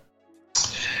Mayorkas?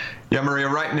 Yeah, Maria,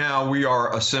 right now we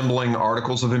are assembling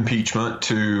articles of impeachment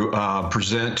to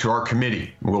present to our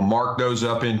committee. We'll mark those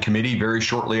up in committee very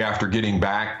shortly after getting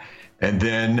back. And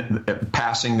then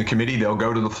passing the committee, they'll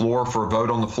go to the floor for a vote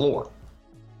on the floor.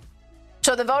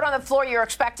 So the vote on the floor you're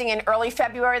expecting in early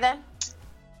February then?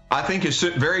 I think it's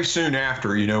very soon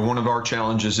after. You know, one of our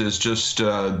challenges is just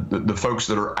the folks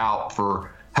that are out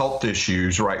for health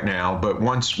issues right now. But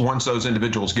once those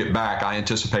individuals get back, I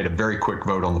anticipate a very quick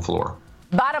vote on the floor.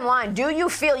 Bottom line, do you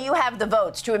feel you have the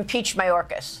votes to impeach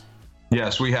Mayorkas?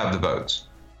 Yes, we have the votes.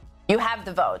 You have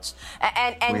the votes,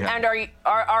 and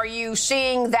are you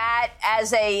seeing that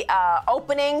as a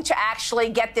opening to actually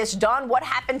get this done? What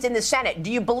happens in the Senate?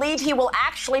 Do you believe he will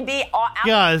actually be out?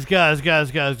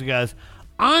 Guys.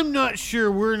 I'm not sure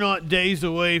we're not days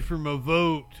away from a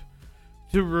vote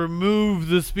to remove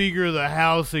the Speaker of the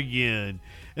House again.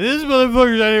 And this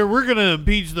motherfucker's out here, we're going to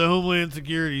impeach the Homeland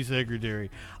Security Secretary.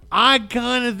 I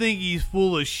kind of think he's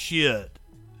full of shit.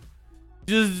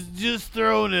 Just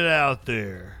throwing it out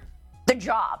there. The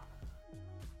job.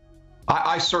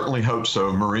 I certainly hope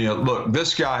so, Maria. Look,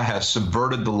 this guy has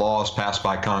subverted the laws passed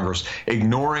by Congress,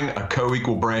 ignoring a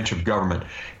co-equal branch of government.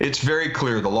 It's very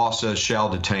clear the law says shall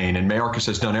detain, and Mayorkas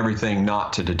has done everything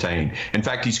not to detain. In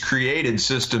fact, he's created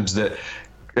systems that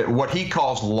what he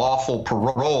calls lawful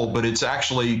parole, but it's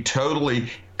actually totally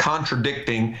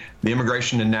contradicting the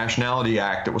Immigration and Nationality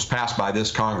Act that was passed by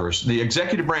this Congress. The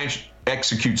executive branch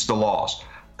executes the laws.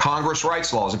 Congress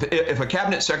writes laws. If a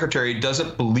cabinet secretary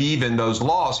doesn't believe in those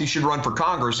laws, he should run for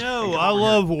Congress. No, I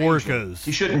love orcas.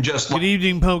 He shouldn't just. Good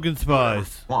evening, pumpkin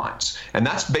spice. Wants. And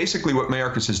that's basically what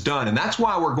Mayorkas has done. And that's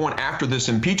why we're going after this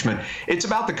impeachment. It's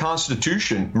about the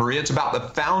Constitution, Maria. It's about the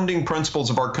founding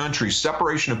principles of our country,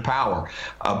 separation of power,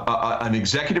 an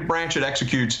executive branch that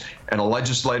executes, and a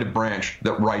legislative branch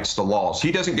that writes the laws.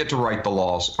 He doesn't get to write the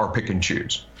laws or pick and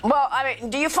choose. Well, I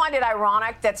mean, do you find it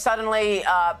ironic that suddenly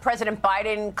President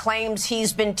Biden claims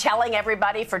he's been telling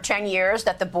everybody for 10 years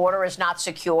that the border is not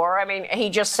secure? I mean, he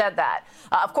just said that.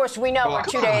 Of course, we know we're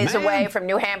 2 days away from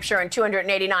New Hampshire and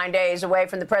 289 days away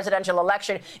from the presidential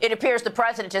election. It appears the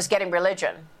president is getting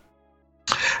religion.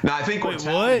 Now, I think what's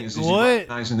happening is he's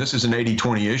recognizing this is an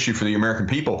 80-20 issue for the American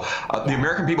people. The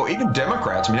American people, even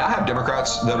Democrats. I mean, I have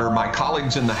Democrats that are my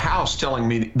colleagues in the House telling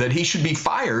me that he should be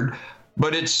fired.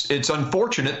 But it's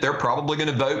unfortunate. They're probably going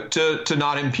to vote to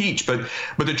not impeach. But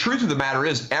the truth of the matter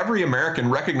is every American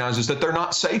recognizes that they're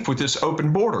not safe with this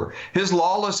open border. His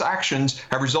lawless actions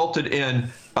have resulted in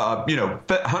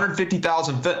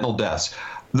 150,000 fentanyl deaths.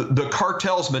 The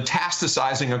cartels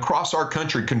metastasizing across our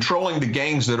country, controlling the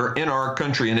gangs that are in our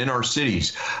country and in our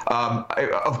cities.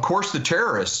 Of course, the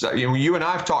terrorists. You and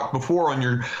I have talked before on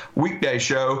your weekday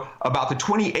show about the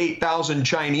 28,000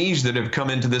 Chinese that have come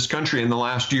into this country in the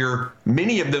last year,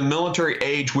 many of them military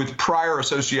age with prior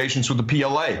associations with the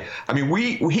PLA. I mean,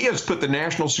 he has put the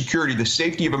national security, the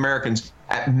safety of Americans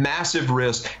at massive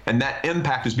risk, and that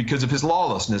impact is because of his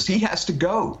lawlessness. He has to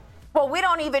go. Well, we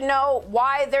don't even know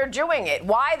why they're doing it,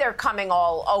 why they're coming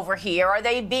all over here. Are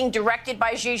they being directed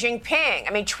by Xi Jinping?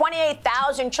 I mean,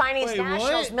 28,000 Chinese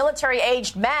nationals,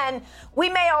 military-aged men. We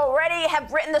may already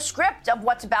have written the script of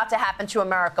what's about to happen to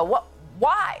America.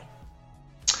 Why?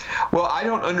 Well, I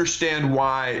don't understand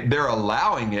why they're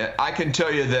allowing it. I can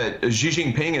tell you that Xi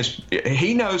Jinping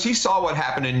he saw what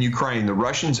happened in Ukraine. The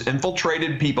Russians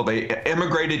infiltrated people. They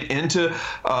immigrated into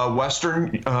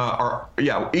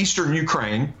Eastern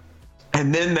Ukraine.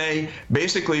 And then they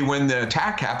basically, when the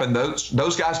attack happened,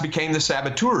 those guys became the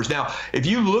saboteurs. Now, if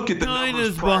you look at the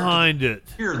numbers behind it,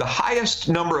 the highest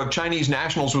number of Chinese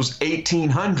nationals was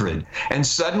 1,800, and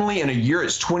suddenly in a year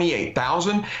it's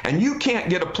 28,000. And you can't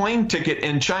get a plane ticket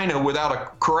in China without a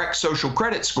correct social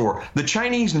credit score. The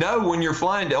Chinese know when you're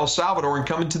flying to El Salvador and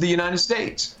coming to the United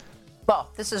States. Well,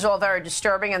 this is all very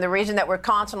disturbing, and the reason that we're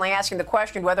constantly asking the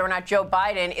question whether or not Joe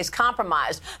Biden is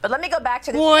compromised. But let me go back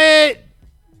to this. What?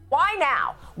 Why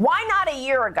now? Why not a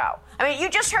year ago? I mean, you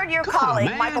just heard your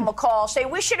colleague, Michael McCall, say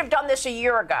we should have done this a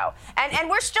year ago. And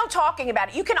we're still talking about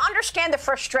it. You can understand the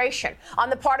frustration on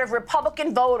the part of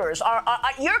Republican voters,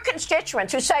 your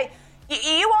constituents who say,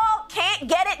 you all can't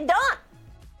get it done.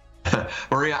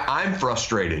 Maria, I'm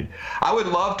frustrated. I would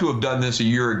love to have done this a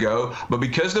year ago, but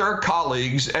because there are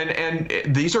colleagues, and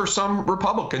these are some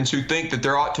Republicans who think that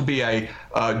there ought to be a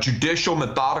judicial,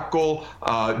 methodical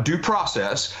due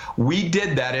process, we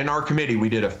did that in our committee. We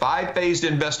did a 5-phased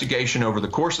investigation over the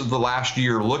course of the last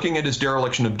year, looking at his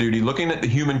dereliction of duty, looking at the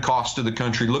human cost to the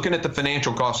country, looking at the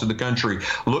financial cost of the country,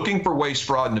 looking for waste,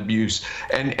 fraud, and abuse.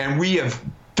 And we have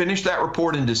finished that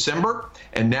report in December,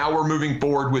 and now we're moving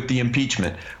forward with the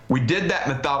impeachment. We did that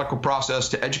methodical process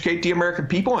to educate the American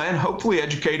people and hopefully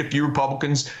educate a few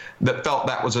Republicans that felt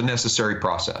that was a necessary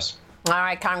process. All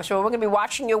right, Congressman, we're going to be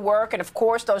watching your work and, of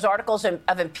course, those articles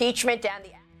of impeachment and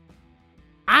the...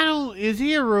 Is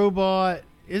he a robot?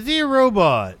 Is he a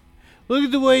robot? Look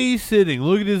at the way he's sitting.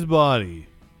 Look at his body.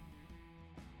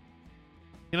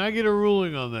 Can I get a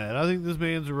ruling on that? I think this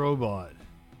man's a robot.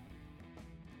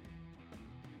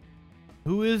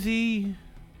 Who is he?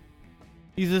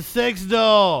 He's a sex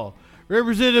doll.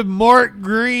 Representative Mark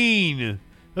Green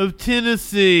of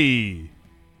Tennessee.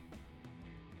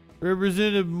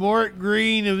 Representative Mark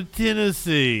Green of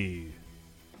Tennessee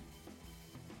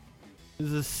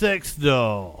is a sex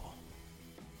doll.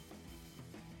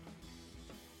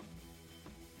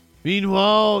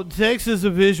 Meanwhile, Texas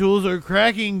officials are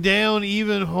cracking down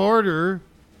even harder.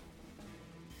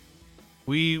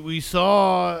 We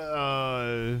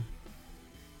saw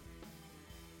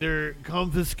their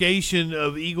confiscation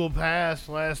of Eagle Pass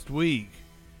last week.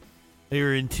 They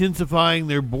are intensifying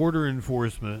their border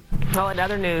enforcement. Well, in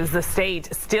other news, the state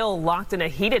still locked in a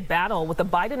heated battle with the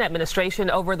Biden administration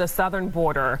over the southern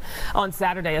border. On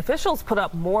Saturday, officials put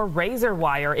up more razor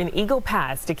wire in Eagle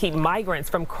Pass to keep migrants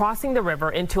from crossing the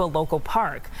river into a local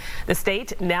park. The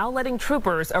state now letting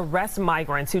troopers arrest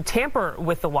migrants who tamper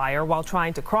with the wire while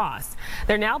trying to cross.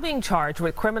 They're now being charged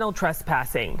with criminal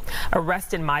trespassing.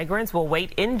 Arrested migrants will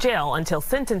wait in jail until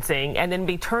sentencing and then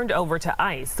be turned over to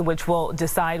ICE, which will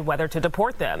decide whether to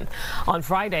deport them. On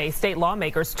Friday, state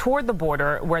lawmakers toured the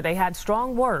border where they had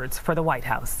strong words for the White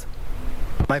House.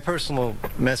 My personal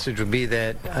message would be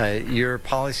that your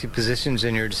policy positions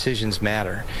and your decisions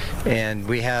matter. And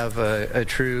we have a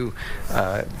true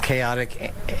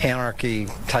chaotic anarchy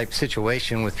type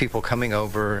situation with people coming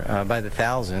over by the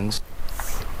thousands.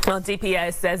 Well,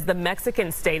 DPS says the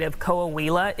Mexican state of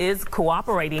Coahuila is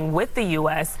cooperating with the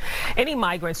U.S. Any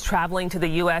migrants traveling to the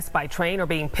U.S. by train are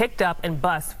being picked up and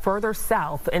bused further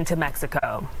south into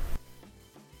Mexico.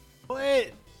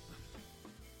 What?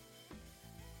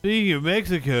 Speaking of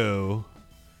Mexico,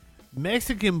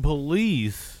 Mexican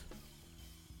police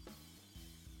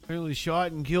apparently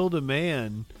shot and killed a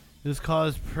man. This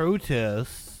caused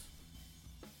protests.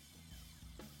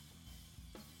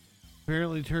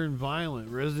 Apparently turned violent.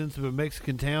 Residents of a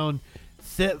Mexican town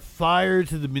set fire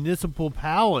to the municipal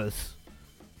palace.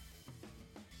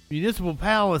 Municipal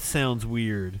palace sounds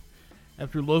weird.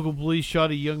 After local police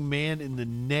shot a young man in the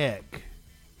neck.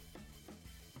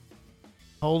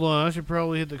 Hold on, I should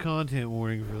probably hit the content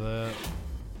warning for that.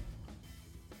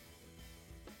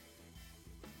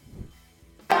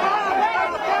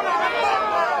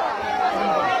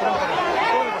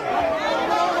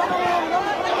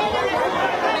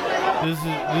 This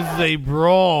is a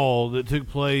brawl that took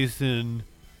place in...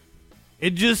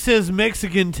 It just says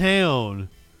Mexican town.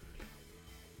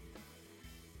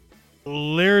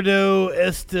 Lerdo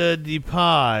Esta de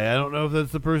Pai. I don't know if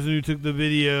that's the person who took the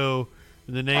video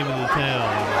and the name of the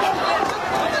town.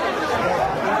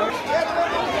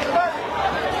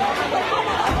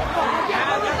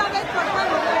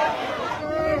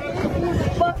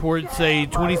 Reports say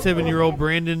 27-year-old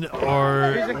Brandon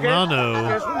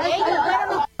Armano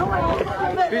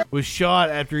was shot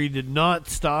after he did not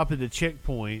stop at the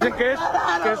checkpoint.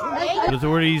 But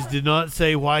authorities did not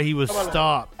say why he was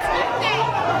stopped.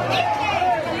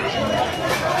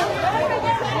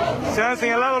 Se han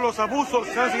señalado los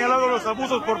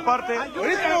abusos por parte de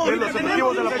los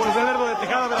efectivos de la Policía Lerdo de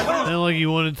Tejada, Veracruz. Sounded like he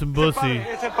wanted some pussy.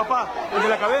 Es el papá, el de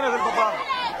la cadena es el papá.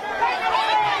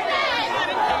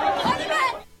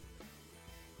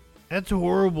 That's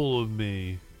horrible of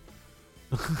me.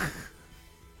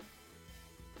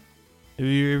 If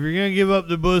you're gonna give up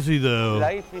the pussy, though.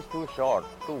 Life is too short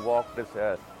to walk this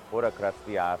earth for a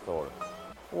crusty asshole.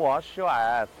 Wash your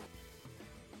ass.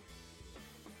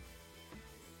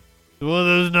 It's one of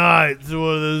those nights. It's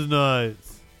one of those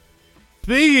nights.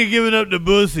 Speaking of giving up the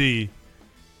pussy,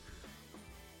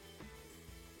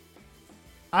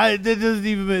 that doesn't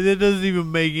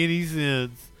even make any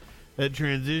sense. That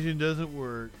transition doesn't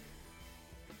work.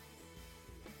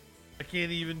 I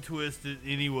can't even twist it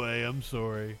anyway. I'm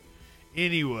sorry.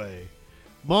 Anyway,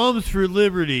 Moms for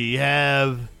Liberty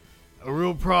have a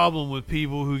real problem with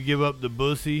people who give up the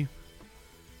pussy.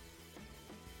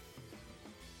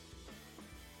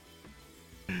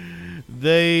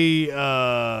 they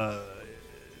got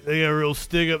a real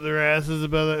stick up their asses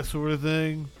about that sort of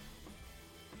thing.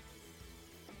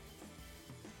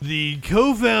 The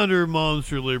co-founder of Moms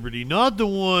for Liberty, not the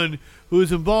one who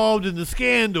was involved in the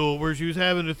scandal where she was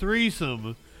having a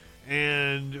threesome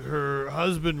and her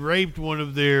husband raped one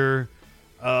of their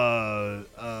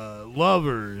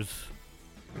lovers.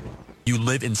 You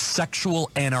live in sexual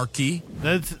anarchy?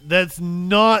 That's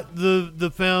not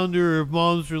the founder of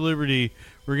Moms for Liberty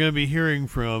we're going to be hearing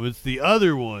from. It's the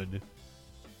other one.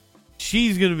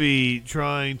 She's going to be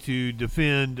trying to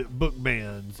defend book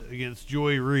bans against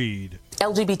Joy Reid.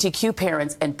 LGBTQ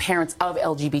parents and parents of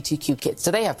LGBTQ kids,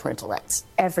 do they have parental rights?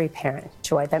 Every parent,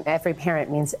 Joy. Every parent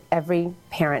means every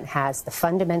parent has the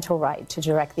fundamental right to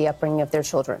direct the upbringing of their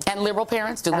children. And liberal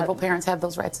parents? Do liberal parents have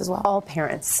those rights as well? All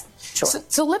parents, sure.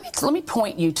 So let me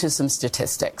point you to some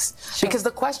statistics. Sure. Because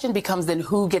the question becomes then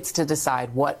who gets to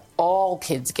decide what all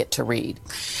kids get to read.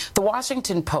 The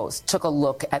Washington Post took a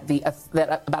look at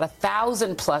about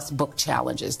 1,000 plus book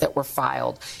challenges that were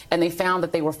filed, and they found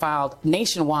that they were filed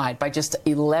nationwide by just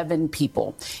 11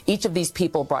 people. Each of these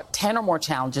people brought 10 or more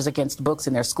challenges against books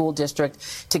in their school district.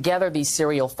 Together, these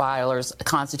serial filers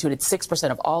constituted 6%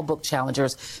 of all book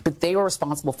challengers, but they were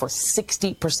responsible for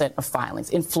 60% of filings.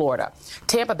 In Florida,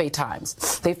 Tampa Bay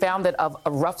Times, they found that of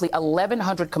roughly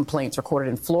 1,100 complaints recorded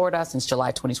in Florida since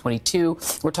July 2022,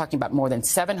 we're talking about more than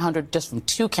 700 just from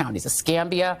two counties,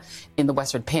 Escambia in the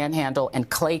Western Panhandle and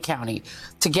Clay County.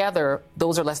 Together,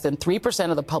 those are less than 3%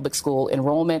 of the public school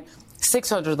enrollment.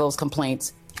 600 of those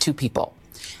complaints, 2 people.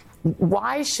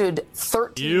 Why should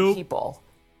 13 people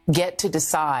get to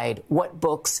decide what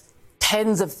books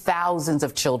tens of thousands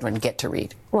of children get to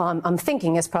read? Well, I'm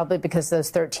thinking it's probably because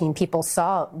those 13 people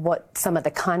saw what some of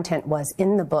the content was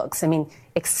in the books. I mean,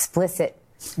 explicit,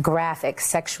 graphic,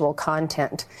 sexual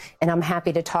content. And I'm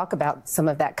happy to talk about some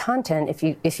of that content if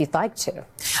you'd like to.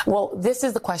 Well, this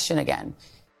is the question again.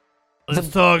 Let's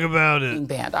talk about it.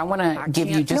 Banned. I want to give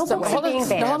you just no books are being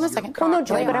banned. Hold on a second. Well, no,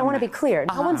 Joy, but I want to be clear.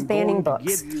 No one's banning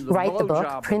books. Write the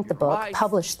book, print the book,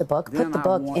 publish the book, put the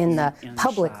book in the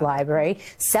public library,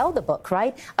 sell the book,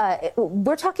 right?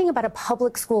 We're talking about a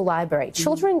public school library.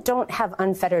 Children don't have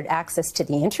unfettered access to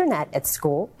the internet at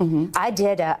school. I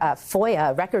did a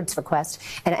FOIA records request,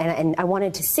 and I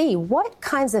wanted to see what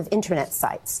kinds of internet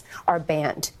sites are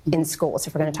banned in schools,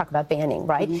 if we're going to talk about banning,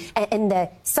 right? And the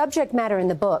subject matter in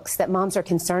the books that moms are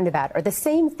concerned about are the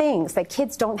same things that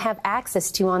kids don't have access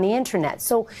to on the internet.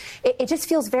 So it just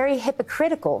feels very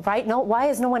hypocritical, right? No, why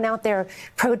is no one out there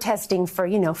protesting for,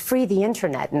 free the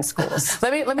internet in schools?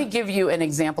 Let me give you an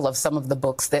example of some of the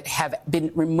books that have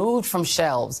been removed from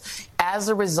shelves as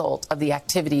a result of the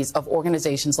activities of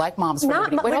organizations like Moms for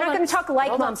Liberty. We're not going to talk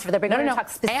like Moms for Liberty. We're going to talk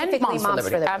specifically Moms for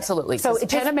Liberty. Absolutely. So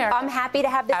I'm happy to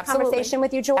have this conversation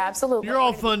with you, Joy. Absolutely. You're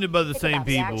all funded by the same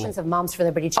people. The actions of Moms for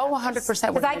Liberty. Oh, 100%.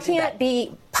 Because I can't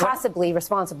be possibly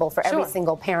responsible for every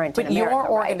single parent in America. But your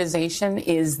organization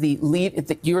is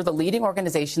you're the leading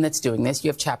organization that's doing this. You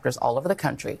have chapters all over the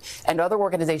country, and other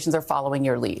organizations are following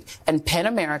your lead. And PEN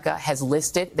America has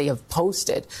they have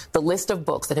posted the list of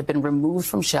books that have been removed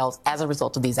from shelves as a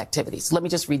result of these activities. Let me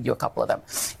just read you a couple of them.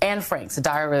 Anne Frank's A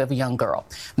Diary of a Young Girl.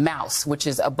 Mouse, which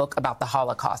is a book about the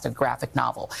Holocaust, a graphic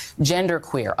novel.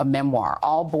 Genderqueer, a memoir.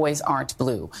 All Boys Aren't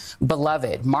Blue.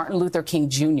 Beloved, Martin Luther King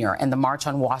Jr. and the March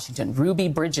on Washington. Ruby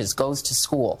Bridges Goes to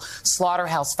School.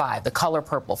 Slaughterhouse-Five, The Color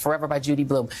Purple, Forever by Judy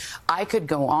Blume. I could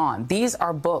go on. These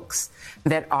are books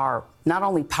that are not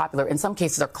only popular, in some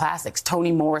cases are classics.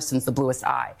 Toni Morrison's The Bluest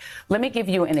Eye. Let me give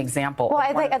you an example. Well,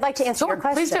 I'd like to answer your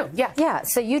question. Please do. Yeah.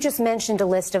 So you just mentioned a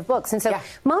list of books. And so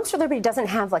Moms for Liberty doesn't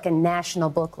have like a national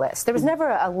book list. There was never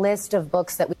a list of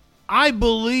books that we... I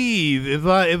believe, if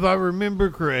I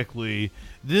remember correctly,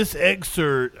 this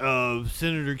excerpt of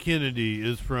Senator Kennedy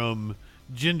is from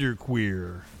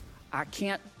Genderqueer. I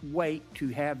can't wait to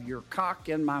have your cock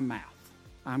in my mouth.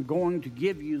 I'm going to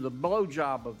give you the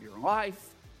blowjob of your life.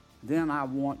 Then I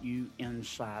want you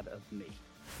inside of me.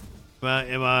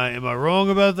 Am I wrong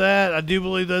about that? I do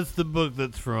believe that's the book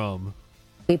that's from.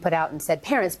 We put out and said,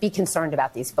 parents, be concerned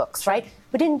about these books, right?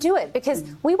 We didn't do it because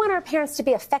we want our parents to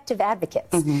be effective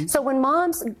advocates. So when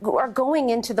moms are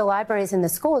going into the libraries in the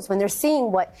schools, when they're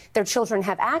seeing what their children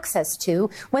have access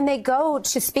to, when they go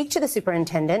to speak to the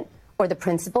superintendent or the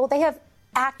principal, they have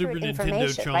accurate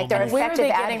information, right? They're Where are they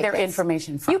getting their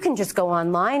information from? You can just go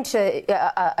online to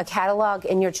a catalog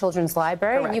in your children's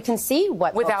library, and you can see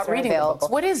what without books are reading available. the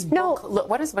books.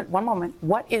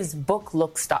 What is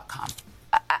Booklooks.com?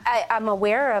 I I'm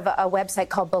aware of a website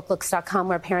called booklooks.com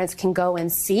where parents can go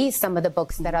and see some of the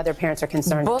books that other parents are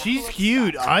concerned with. She's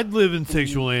cute. I'd live in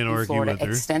sexual anarchy Florida with her.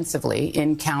 extensively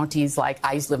in counties like,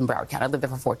 I used to live in Broward County. I lived there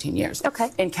for 14 years. Okay.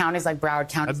 In counties like Broward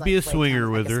County, I'd be a swinger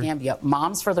with her. Escambia,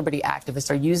 Moms for Liberty activists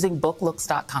are using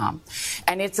booklooks.com,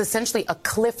 and it's essentially a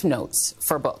cliff notes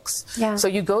for books. Yeah. So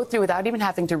you go through without even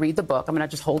having to read the book. I'm going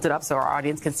to just hold it up so our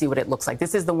audience can see what it looks like.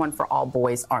 This is the one for All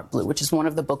Boys Aren't Blue, which is one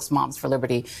of the books Moms for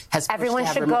Liberty has pushed Everyone to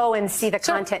have should go and see the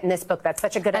content in this book. That's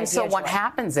such a good idea. And so what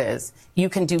happens is you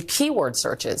can do keyword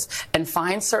searches and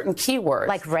find certain keywords.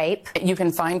 Like rape. You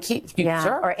can find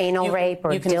sure. Or anal rape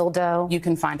or dildo. You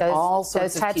can find all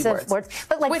sorts those types of keywords. Of words.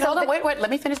 But like, wait, hold on. Wait. Let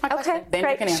me finish my question. Then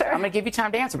you can answer. I'm going to give you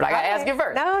time to answer, but I got to ask you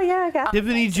first. No, yeah, I got it.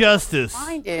 Tiffany Justice. What you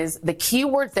find is the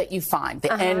keywords that you find,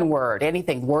 the N-word,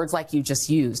 anything, words like you just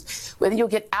used, whether you'll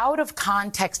get out of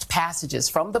context passages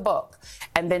from the book,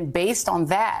 and then based on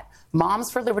that,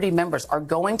 Moms for Liberty members are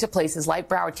going to places like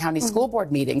Broward County School Board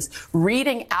meetings,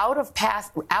 reading out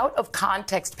of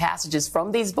context passages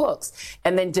from these books,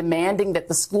 and then demanding that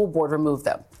the school board remove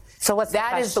them. So what's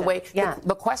that is the way. Yeah.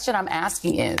 The question I'm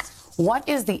asking is, what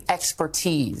is the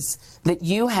expertise that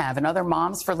you have and other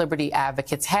Moms for Liberty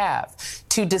advocates have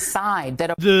to decide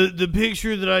that the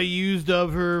picture that I used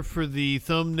of her for the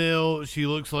thumbnail, she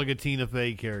looks like a Tina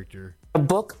Fey character. a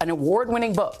book, an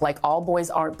award-winning book like All Boys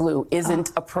Aren't Blue,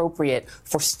 isn't appropriate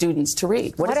for students to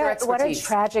read? What is your expertise? What a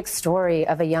tragic story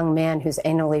of a young man who's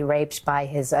anally raped by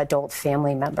his adult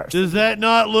family members. Does that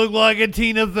not look like a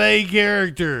Tina Fey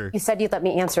character? You said you'd let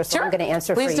me answer, so Sure. I'm going to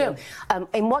answer Please for you.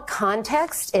 In what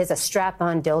context is a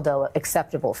strap-on dildo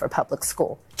acceptable for public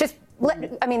school?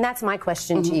 That's my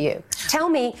question to you. Tell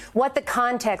me what the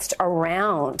context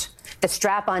around the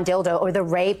strap-on dildo or the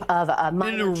rape of a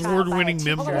minor child. An award-winning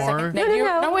memoir.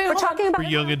 No, we're talking about for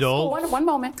young adults. One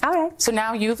moment. All right. So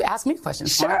now you've asked me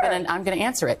questions. Sure. I'm going to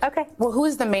answer it. Okay. Well, who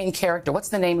is the main character? What's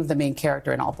the name of the main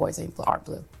character in All Boys Aren't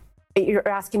Blue? You're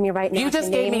asking me right now. You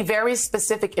just gave me very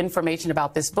specific information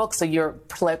about this book, so you're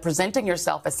presenting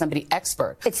yourself as somebody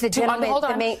expert. It's the gentleman. Hold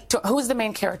on. Who's the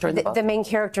main character in the book? The main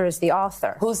character is the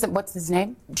author. What's his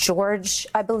name? George,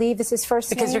 I believe, is his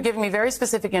first name. Because you're giving me very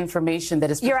specific information that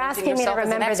is. You're asking me to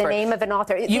remember the name of an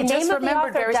author. You just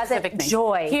remembered very specific names.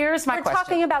 Joy. Here's my question. We're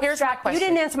talking about Here's my question. You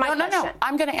didn't answer my question. No.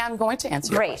 I'm going to answer your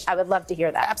question. Great. I would love to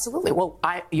hear that. Absolutely. Well,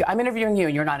 I'm interviewing you,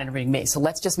 and you're not interviewing me. So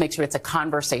let's just make sure it's a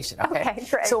conversation. Okay.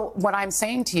 Great. So what I'm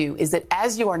saying to you is that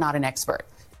as you are not an expert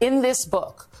in this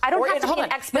book, I don't have to be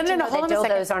an expert to know that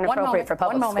dildos aren't appropriate for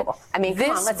public school. I mean,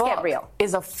 come on, let's get real. This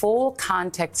is a full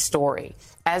context story,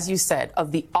 as you said,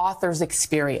 of the author's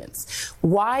experience.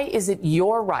 Why is it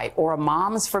your right or a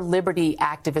Moms for Liberty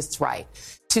activist's right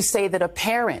to say that a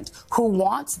parent who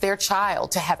wants their child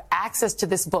to have access to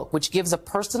this book, which gives a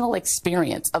personal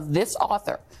experience of this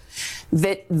author,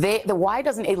 why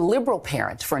doesn't a liberal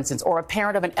parent, for instance, or a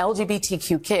parent of an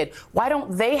LGBTQ kid, why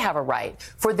don't they have a right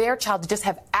for their child to just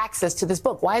have access to this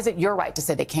book? Why is it your right to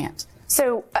say they can't?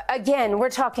 So, again, we're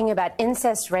talking about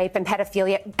incest, rape, and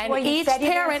pedophilia. And each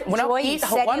parent,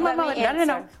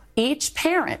 each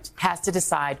parent has to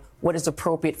decide what is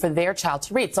appropriate for their child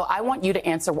to read. So I want you to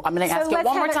answer. I'm going to ask you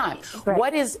one more time. Right.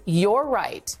 What is your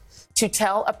right to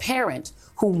tell a parent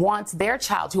who wants their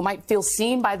child, who might feel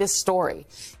seen by this story,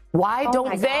 why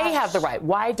don't they have the right?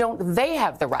 Why don't they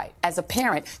have the right as a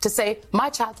parent to say, my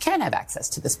child can have access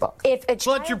to this book? If a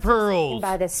child is seen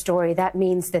by this story, that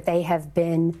means that they have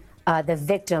been the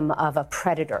victim of a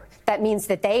predator. That means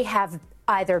that they have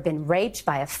either been raped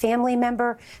by a family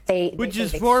member, which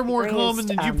is far more common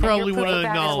than you probably want to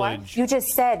acknowledge. You just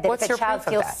said that if a child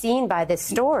feels seen by this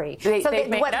story.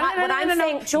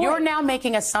 You're now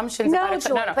making assumptions about it.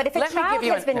 No, but if a child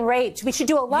has been raped, we should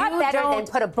do a lot better than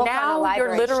put a book on the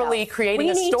library shelf. Now you're literally creating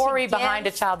a story behind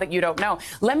a child that you don't know.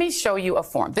 Let me show you a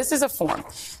form. This is a form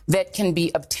that can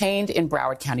be obtained in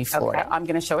Broward County, Florida. I'm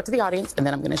going to show it to the audience, and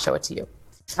then I'm going to show it to you.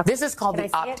 Okay. This is called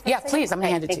the opt. Yeah, please. I'm going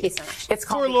to hand it to you. Thank you so much. It's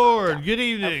called. Poor Lord. Good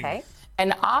evening. Okay.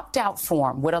 An opt-out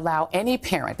form would allow any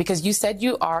parent, because you said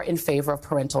you are in favor of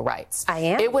parental rights. I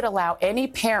am. It would allow any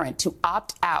parent to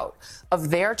opt out of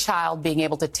their child being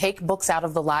able to take books out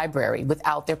of the library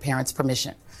without their parents'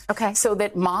 permission. Okay. So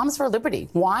that Moms for Liberty,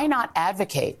 why not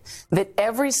advocate that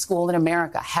every school in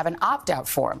America have an opt-out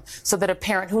form so that a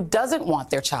parent who doesn't want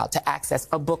their child to access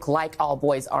a book like All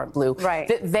Boys Aren't Blue,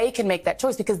 that they can make that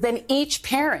choice? Because then each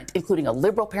parent, including a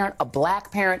liberal parent, a black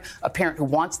parent, a parent who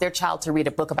wants their child to read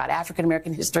a book about African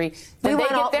American history, We then they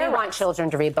want, get their we want rights. children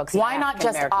to read books. Why about not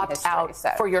just African-American opt history, out so.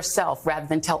 for yourself rather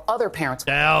than tell other parents?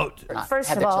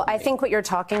 First of all, I think what you're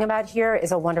talking about here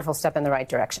is a wonderful step in the right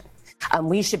direction.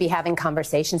 We should be having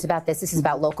conversations about this. This is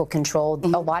about local control. A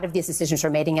lot of these decisions are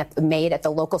made at the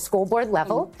local school board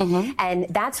level, and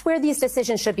that's where these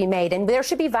decisions should be made. And there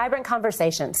should be vibrant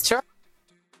conversations. Sure.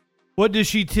 What does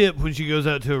she tip when she goes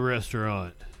out to a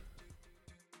restaurant?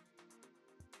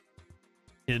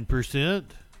 10%?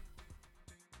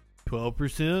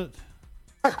 12%?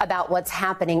 About what's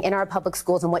happening in our public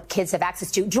schools and what kids have access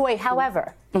to. Joy,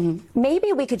 however,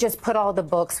 maybe we could just put all the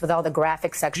books with all the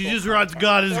graphic sexual. She just writes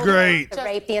God is great. The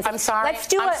rape, the I'm sorry. Let's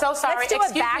do I'm so sorry.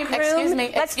 Let's do a back room.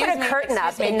 Let's put a curtain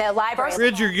up in the library.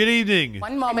 Richard, good evening.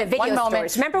 One moment. Video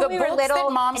stores. Remember when we were little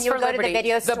and you would go to the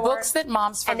video store? The books that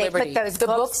Moms for and they Liberty. put those The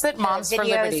books that Moms for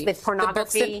Liberty. With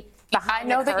pornography. I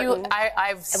know that you.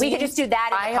 I've seen. We could just do that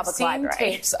in I the have public seen library.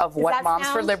 tapes of what Moms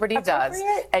for Liberty does,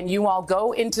 and you all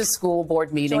go into school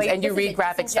board meetings and you read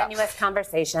graphic stuff. Disingenuous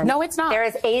conversation. No, it's not.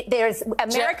 There's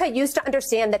America used to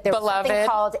understand that there's something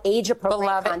called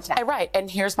age-appropriate content. Right, and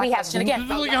here's my question again.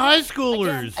 Like high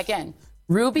schoolers. Again.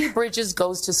 Ruby Bridges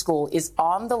Goes to School is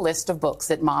on the list of books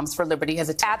that Moms for Liberty has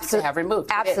attempted to have removed.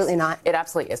 Absolutely not. It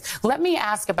absolutely is. Let me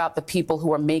ask about the people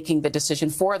who are making the decision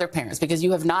for their parents, because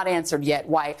you have not answered yet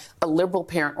why a liberal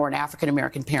parent or an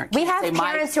African-American parent can't We have say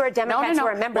parents who are Democrats who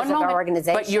are members of our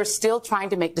organization. But you're still trying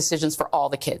to make decisions for all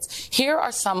the kids. Here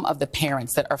are some of the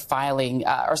parents that are filing,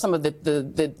 or some of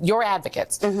your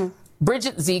advocates.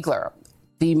 Bridget Ziegler,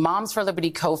 the Moms for Liberty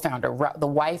co-founder, the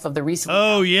wife of the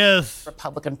recently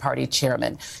Republican Party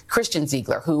chairman, Christian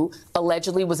Ziegler, who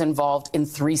allegedly was involved in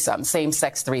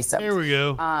same-sex threesomes. There we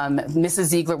go. Mrs.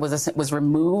 Ziegler was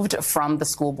removed from the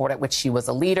school board at which she was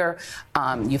a leader.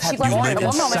 You have Lauren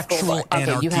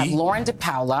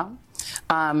DePaula.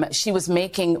 She was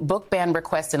making book ban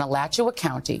requests in Alachua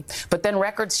County, but then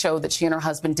records show that she and her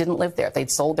husband didn't live there. They'd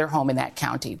sold their home in that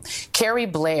county. Carrie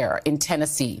Blair in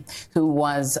Tennessee, who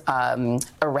was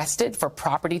arrested for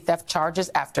property theft charges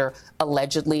after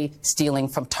allegedly stealing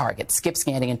from Target, skip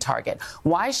scanning in Target.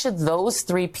 Why should those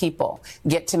three people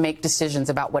get to make decisions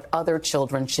about what other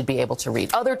children should be able to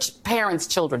read? Other parents'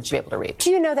 children should be able to read.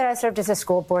 Do you know that I served as a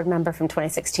school board member from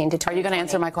 2016 to 2020? Are you going to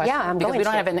answer my question? Yeah, I'm because going we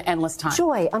don't to. have an endless time.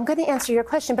 Joy, I'm going to answer your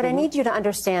question, but I need you to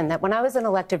understand that when I was an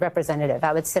elected representative,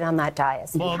 I would sit on that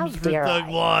dais. And how dare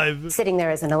I, sitting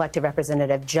there as an elected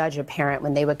representative, judge a parent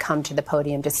when they would come to the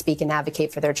podium to speak and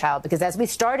advocate for their child? Because as we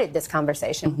started this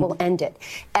conversation, we'll end it.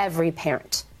 Every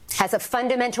parent has a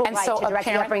fundamental right to direct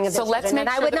the upbringing of their children.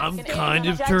 I'm kind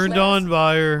of turned on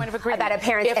by her. About a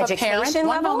parent's education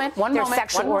level, their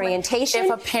sexual orientation,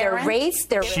 their race,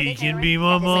 their She can be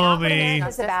my mommy.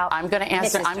 I'm going to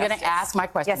answer. I'm going to ask my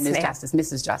question, Yes, Ms. ma'am. Justice.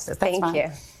 Mrs. Justice. That's Thank fine.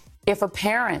 you. If a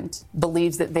parent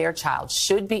believes that their child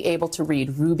should be able to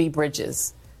read Ruby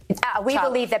Bridges, we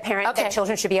believe that that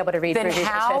children should be able to read. Then Ruby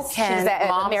how Bridges. She's can an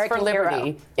Moms American for Liberty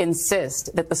hero.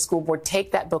 insist that the school board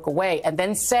take that book away and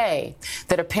then say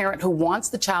that a parent who wants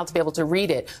the child to be able to read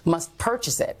it must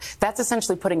purchase it? That's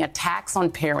essentially putting a tax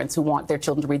on parents who want their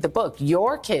children to read the book.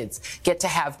 Your kids get to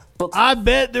have books. I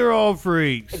bet they're all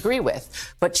freaks. Agree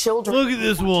with, but children. Look at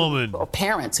this woman. Or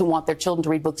parents who want their children to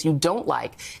read books you don't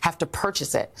like have to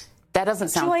purchase it. That doesn't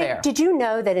sound Joy, fair. did you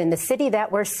know that in the city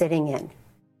that we're sitting in,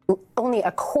 only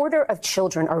a quarter of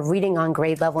children are reading on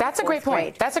grade level? That's a great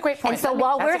point. That's a great point. And so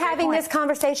while we're having this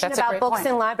conversation about books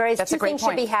in libraries, two things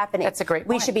should be happening. That's a great point.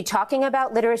 We should be talking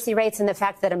about literacy rates and the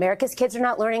fact that America's kids are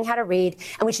not learning how to read,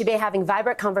 and we should be having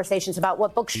vibrant conversations about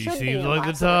what books She should be seems in like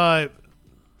the type.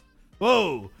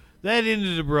 Whoa, that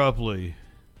ended abruptly.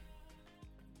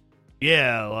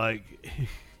 Yeah, like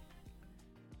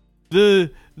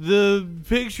the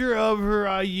picture of her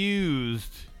I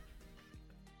used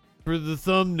for the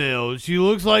thumbnail, she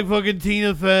looks like fucking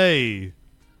Tina Fey. And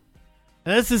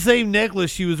that's the same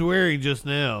necklace she was wearing just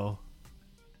now.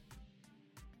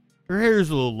 Her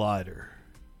hair's a little lighter.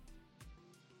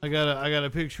 I got a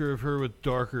picture of her with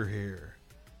darker hair.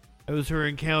 That was her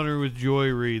encounter with Joy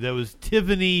Reid. That was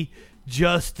Tiffany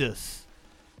Justice,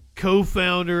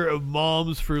 co-founder of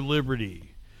Moms for Liberty.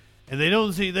 And they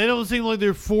don't seem like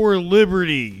they're for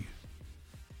liberty.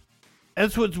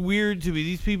 That's what's weird to me.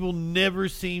 These people never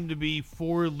seem to be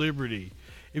for liberty.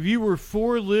 If you were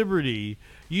for liberty,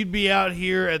 you'd be out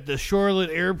here at the Charlotte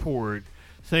airport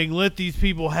saying, let these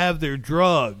people have their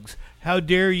drugs. How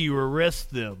dare you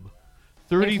arrest them?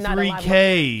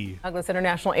 $33K. Douglas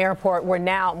International Airport, where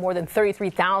now more than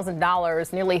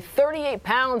 $33,000, nearly 38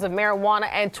 pounds of marijuana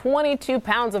and 22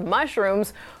 pounds of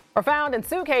mushrooms were found in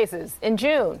suitcases in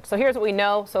June. So here's what we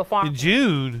know so far. In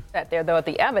June? That there, though, at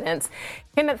the evidence,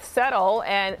 Kenneth Settle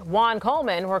and Juan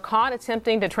Coleman were caught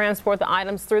attempting to transport the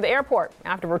items through the airport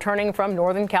after returning from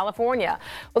Northern California.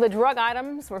 Well, the drug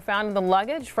items were found in the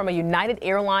luggage from a United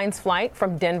Airlines flight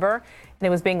from Denver, and it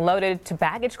was being loaded to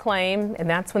baggage claim, and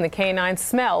that's when the canines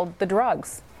smelled the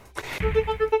drugs.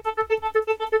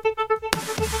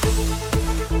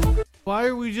 Why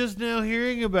are we just now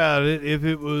hearing about it if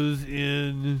it was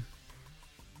in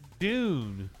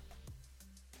June?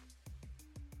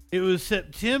 It was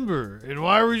September. And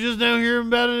why are we just now hearing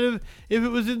about it if it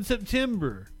was in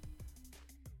September?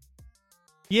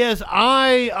 Yes,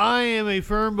 I am a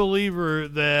firm believer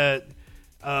that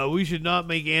we should not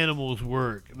make animals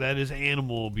work. That is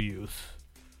animal abuse.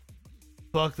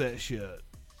 Fuck that shit.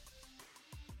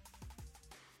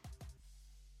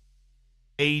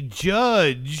 A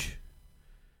judge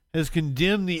has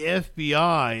condemned the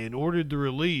FBI and ordered the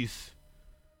release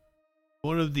of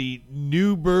one of the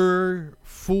Newburgh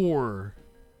 4.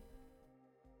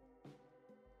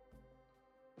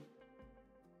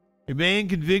 A man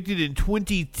convicted in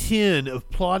 2010 of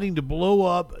plotting to blow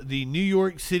up the New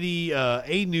York City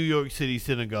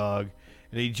synagogue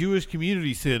and a Jewish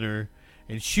community center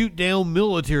and shoot down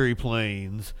military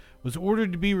planes was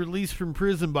ordered to be released from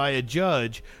prison by a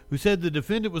judge who said the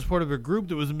defendant was part of a group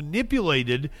that was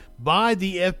manipulated by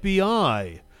the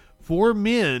FBI. 4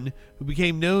 men who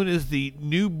became known as the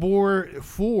Newburgh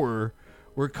 4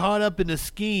 were caught up in a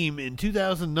scheme in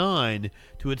 2009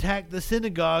 to attack the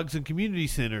synagogues and community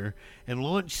center and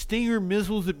launch Stinger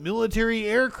missiles at military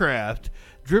aircraft,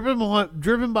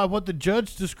 driven by what the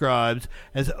judge describes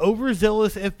as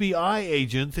overzealous FBI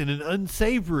agents and an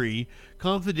unsavory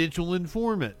confidential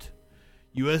informant.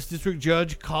 U.S. District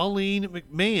Judge Colleen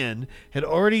McMahon had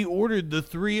already ordered the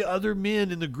 3 other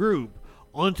men in the group,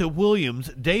 Onta Williams,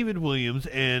 David Williams,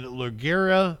 and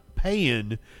Laguerra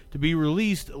Payan, to be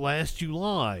released last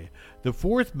July. The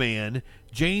 4th man,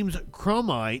 James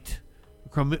Cromity,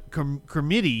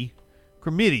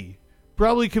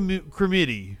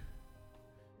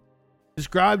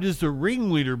 described as the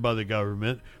ringleader by the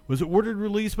government, was ordered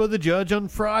released by the judge on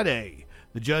Friday.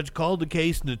 The judge called the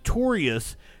case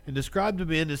notorious and described the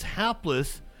men as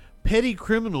hapless, petty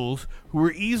criminals who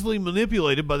were easily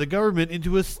manipulated by the government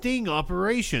into a sting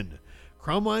operation.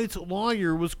 Cromite's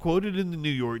lawyer was quoted in the New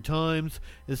York Times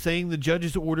as saying the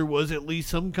judge's order was at least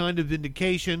some kind of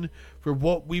vindication for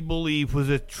what we believe was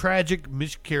a tragic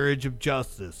miscarriage of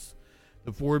justice.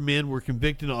 The 4 men were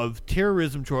convicted of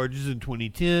terrorism charges in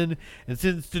 2010 and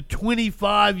sentenced to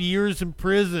 25 years in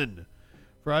prison.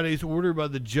 Friday's order by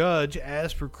the judge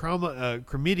asked for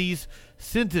Cromitty's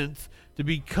sentence to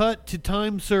be cut to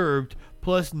time served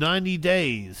plus 90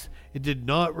 days. It did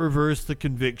not reverse the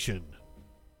conviction.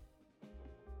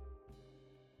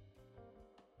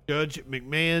 Judge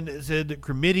McMahon said that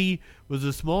Cromitty was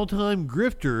a small-time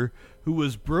grifter who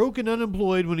was broke and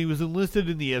unemployed when he was enlisted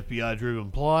in the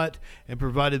FBI-driven plot and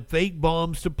provided fake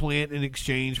bombs to plant in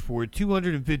exchange for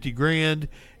 $250,000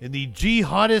 in the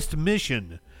jihadist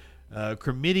mission.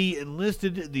 Cromitty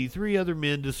enlisted the 3 other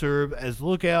men to serve as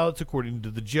lookouts, according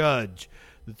to the judge.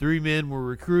 The 3 men were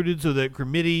recruited so that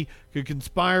Cromitty could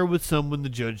conspire with someone, the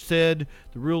judge said.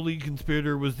 The real lead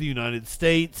conspirator was the United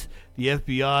States. The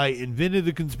FBI invented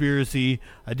the conspiracy,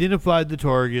 identified the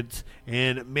targets,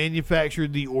 and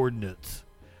manufactured the ordnance.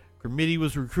 Cromitty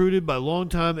was recruited by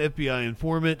longtime FBI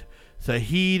informant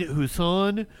Saeed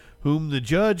Hussain, whom the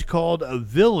judge called a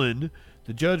villain.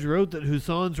 The judge wrote that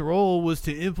Hussein's role was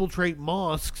to infiltrate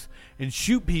mosques and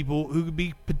shoot people who could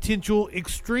be potential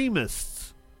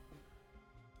extremists.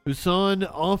 Hussain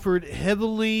offered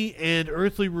heavenly and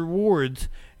earthly rewards,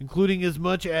 including as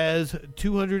much as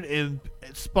 200 and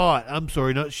spot. I'm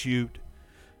sorry, not shoot.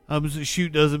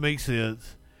 Shoot doesn't make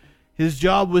sense. His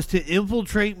job was to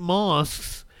infiltrate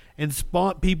mosques and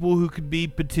spot people who could be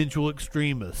potential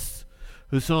extremists.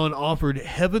 Hussain offered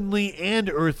heavenly and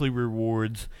earthly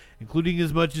rewards, including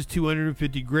as much as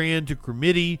 $250,000 to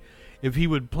Cromitty if he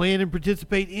would plan and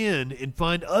participate in and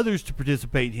find others to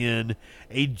participate in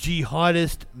a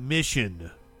jihadist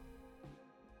mission.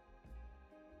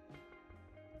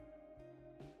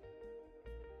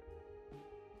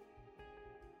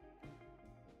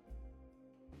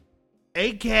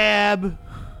 ACAB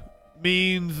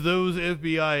means those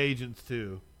FBI agents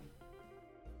too.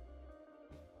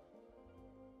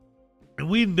 And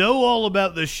we know all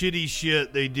about the shitty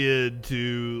shit they did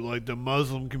to, like, the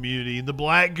Muslim community and the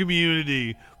black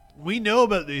community. We know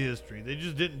about the history. They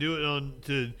just didn't do it on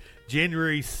to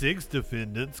January 6th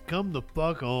defendants. Come the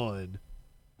fuck on.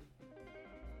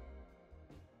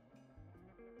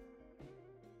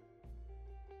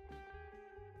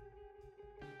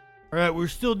 All right, we're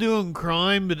still doing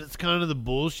crime, but it's kind of the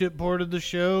bullshit part of the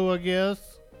show, I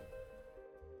guess.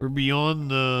 We're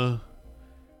beyond the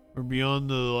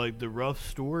like the rough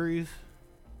stories.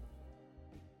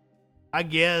 I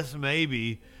guess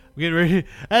maybe. I'm getting ready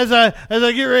as I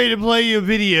get ready to play you a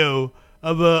video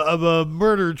of a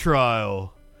murder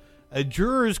trial. A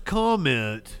juror's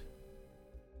comment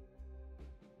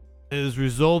has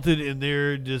resulted in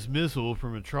their dismissal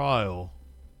from a trial.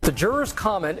 The juror's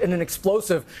comment in an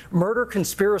explosive murder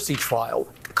conspiracy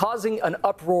trial, causing an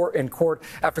uproar in court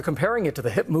after comparing it to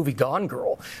the hit movie Gone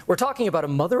Girl. We're talking about a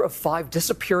mother of 5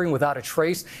 disappearing without a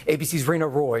trace. ABC's Rena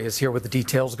Roy is here with the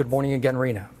details. Good morning again,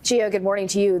 Rena. Gio, good morning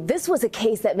to you. This was a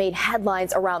case that made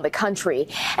headlines around the country.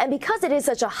 And because it is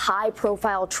such a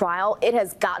high-profile trial, it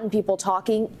has gotten people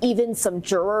talking, even some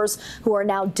jurors who are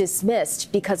now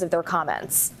dismissed because of their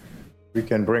comments. We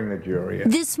can bring the jury in.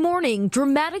 This morning,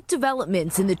 dramatic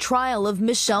developments in the trial of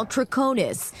Michelle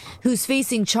Troconis, who's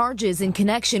facing charges in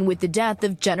connection with the death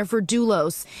of Jennifer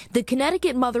Dulos, the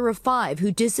Connecticut mother of 5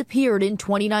 who disappeared in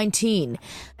 2019.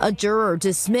 A juror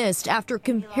dismissed after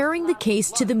comparing the case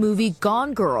to the movie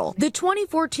Gone Girl. The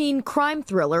 2014 crime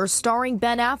thriller starring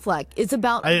Ben Affleck is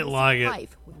about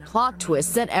life with plot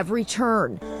twists at every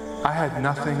turn. I had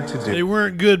nothing to do. They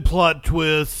weren't good plot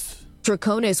twists.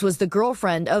 Troconis was the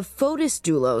girlfriend of Fotis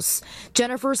Dulos,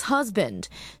 Jennifer's husband.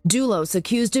 Dulos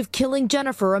accused of killing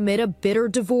Jennifer amid a bitter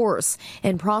divorce,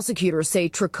 and prosecutors say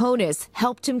Troconis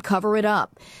helped him cover it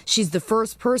up. She's the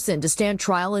first person to stand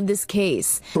trial in this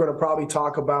case. We're going to probably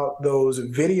talk about those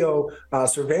video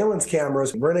surveillance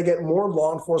cameras. We're going to get more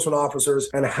law enforcement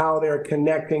officers and how they're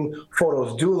connecting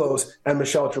Fotis Dulos and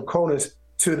Michelle Troconis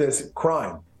to this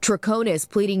crime. Troconis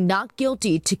pleading not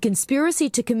guilty to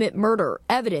conspiracy to commit murder,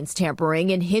 evidence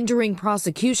tampering, and hindering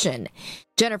prosecution.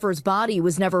 Jennifer's body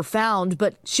was never found,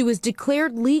 but she was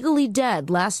declared legally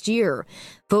dead last year.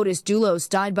 Fotis Dulos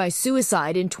died by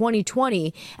suicide in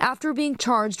 2020 after being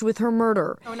charged with her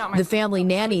murder. The family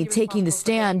nanny taking the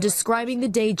stand, describing the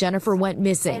day Jennifer went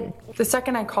missing. The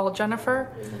second I called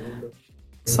Jennifer,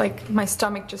 it's like my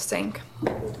stomach just sank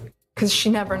because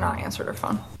she never not answered her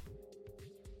phone.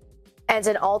 And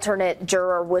an alternate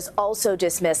juror was also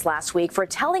dismissed last week for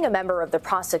telling a member of the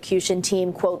prosecution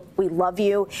team, quote, "We love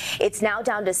you." It's now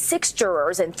down to 6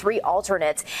 jurors and 3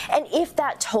 alternates. And if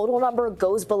that total number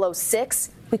goes below 6,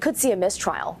 we could see a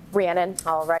mistrial. Rhiannon,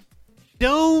 all right.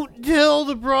 Don't tell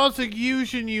the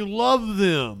prosecution you love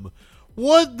them.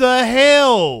 What the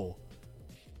hell?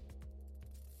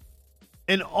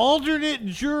 An alternate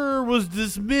juror was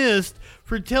dismissed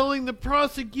for telling the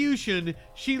prosecution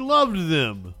she loved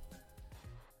them.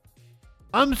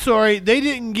 I'm sorry, they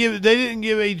didn't give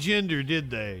a gender,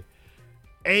 did they?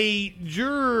 A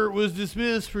juror was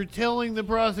dismissed for telling the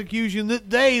prosecution that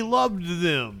they loved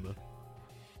them.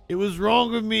 It was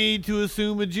wrong of me to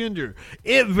assume a gender.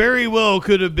 It very well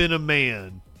could have been a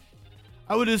man.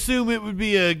 I would assume it would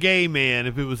be a gay man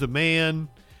if it was a man.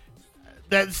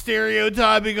 That's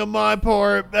stereotyping on my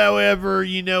part, however,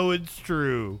 you know it's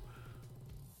true.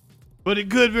 But it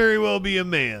could very well be a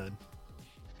man.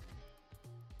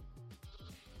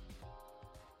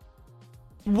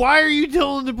 Why are you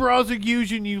telling the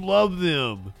prosecution you love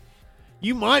them?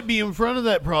 You might be in front of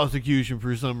that prosecution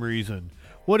for some reason.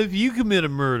 What if you commit a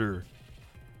murder?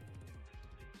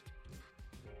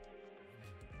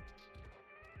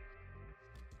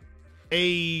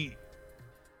 A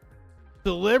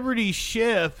celebrity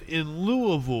chef in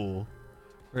Louisville,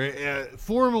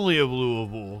 formerly of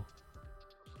Louisville,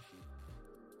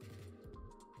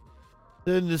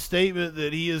 said in a statement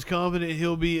that he is confident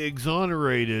he'll be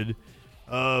exonerated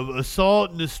of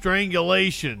assault and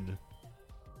strangulation.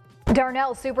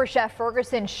 Darnell Super Chef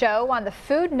Ferguson's show on the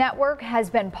Food Network has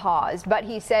been paused, but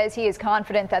he says he is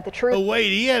confident that the truth... Oh, wait,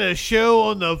 he had a show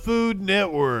on the Food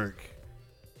Network.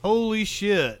 Holy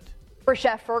shit. Super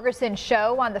Chef Ferguson's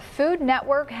show on the Food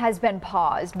Network has been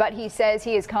paused, but he says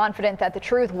he is confident that the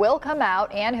truth will come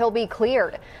out and he'll be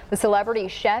cleared. The celebrity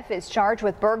chef is charged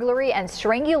with burglary and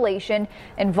strangulation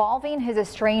involving his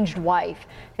estranged wife.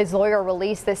 His lawyer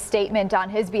released this statement on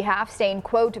his behalf, saying,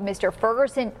 quote, Mr.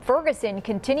 Ferguson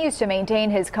continues to maintain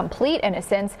his complete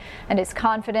innocence and is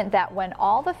confident that when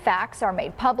all the facts are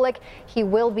made public, he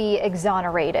will be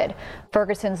exonerated.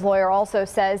 Ferguson's lawyer also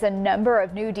says a number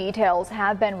of new details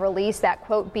have been released that,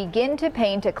 quote, begin to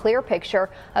paint a clear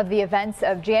picture of the events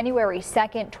of January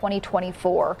 2nd,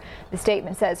 2024. The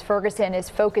statement says Ferguson is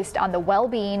focused on the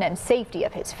well-being and safety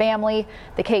of his family.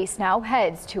 The case now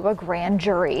heads to a grand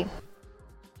jury.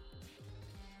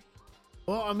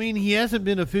 Well, I mean, he hasn't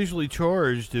been officially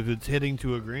charged if it's heading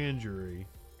to a grand jury.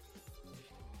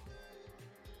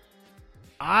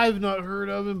 I've not heard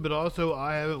of him, but also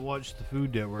I haven't watched the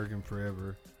Food Network in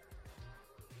forever.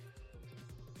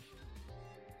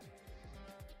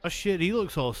 Oh shit, he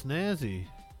looks all snazzy.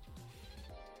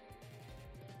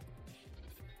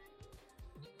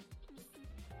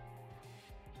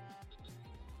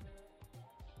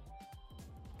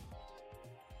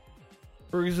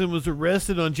 Ferguson was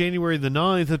arrested on January the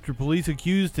 9th after police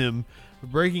accused him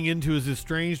of breaking into his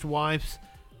estranged wife's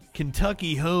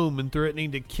Kentucky home and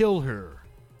threatening to kill her.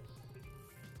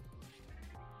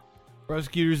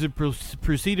 Prosecutors have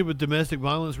proceeded with domestic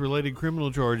violence-related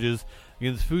criminal charges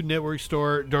against Food Network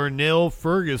star Darnell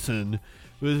Ferguson,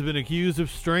 who has been accused of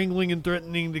strangling and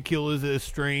threatening to kill his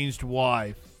estranged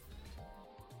wife.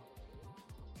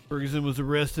 Ferguson was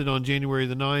arrested on January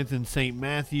the 9th in St.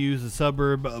 Matthews, a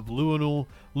suburb of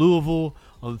Louisville,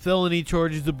 on felony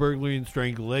charges of burglary and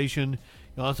strangulation.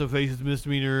 He also faces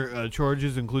misdemeanor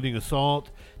charges including assault,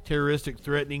 terroristic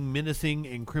threatening, menacing,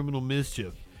 and criminal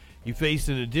mischief. He faced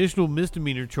an additional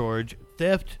misdemeanor charge,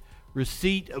 theft,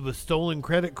 receipt of a stolen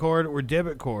credit card or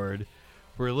debit card,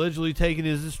 for allegedly taking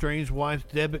his estranged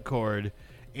wife's debit card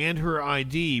and her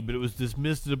ID, but it was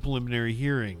dismissed at a preliminary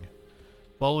hearing.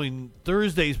 Following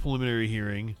Thursday's preliminary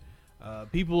hearing,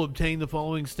 people obtained the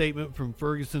following statement from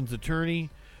Ferguson's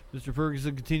attorney. Mr.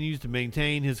 Ferguson continues to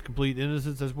maintain his complete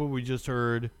innocence. That's what we just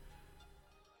heard.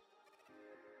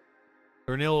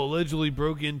 Darnell allegedly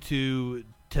broke into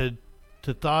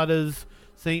Tathada's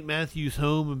St. Matthew's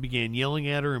home and began yelling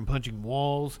at her and punching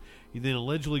walls. He then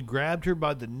allegedly grabbed her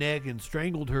by the neck and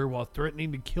strangled her while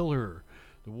threatening to kill her.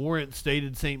 The warrant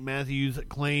stated St. Matthews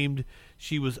claimed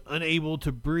she was unable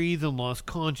to breathe and lost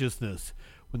consciousness.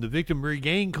 When the victim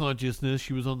regained consciousness,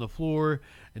 she was on the floor,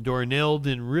 and Darnell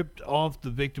then ripped off the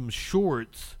victim's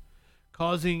shorts,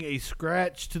 causing a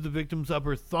scratch to the victim's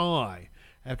upper thigh.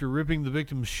 After ripping the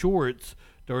victim's shorts,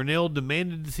 Darnell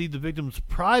demanded to see the victim's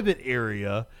private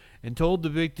area and told the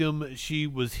victim she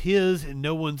was his and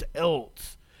no one's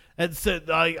else. That's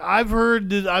I've heard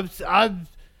this.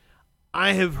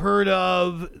 I have heard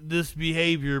of this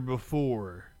behavior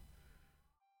before.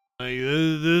 Like,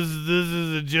 this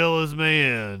is a jealous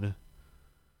man.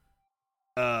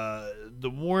 The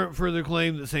warrant further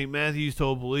claimed that St. Matthews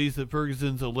told police that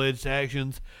Ferguson's alleged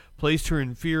actions placed her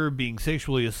in fear of being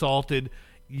sexually assaulted.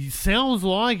 Sounds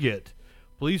like it.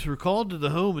 Police were called to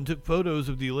the home and took photos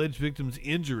of the alleged victim's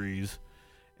injuries,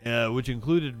 which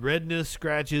included redness,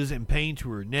 scratches, and pain to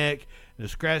her neck, and a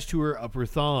scratch to her upper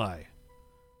thigh.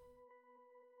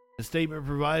 A statement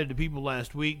provided to People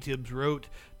last week, Tibbs wrote,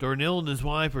 Darnell and his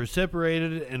wife are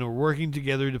separated and are working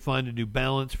together to find a new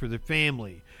balance for their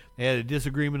family. They had a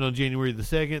disagreement on January the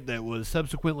 2nd that was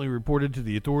subsequently reported to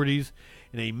the authorities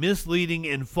in a misleading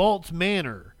and false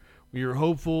manner. We are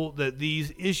hopeful that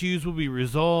these issues will be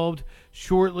resolved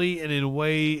shortly and in a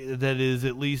way that is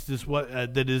at least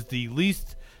that is the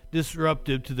least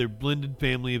disruptive to their blended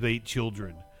family of 8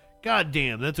 children. God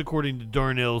damn, that's according to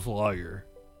Darnell's lawyer.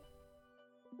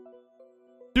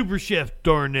 Super Chef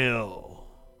Darnell.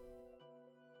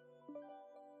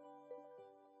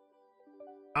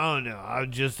 I don't know.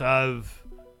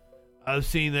 I've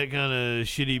seen that kind of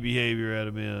shitty behavior out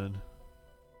of men.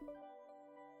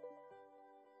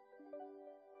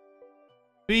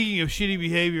 Speaking of shitty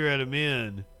behavior out of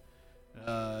men,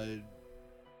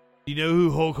 you know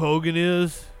who Hulk Hogan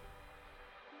is?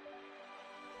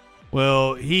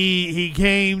 Well, he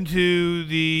came to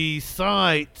the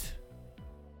site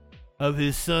of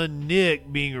his son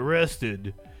Nick being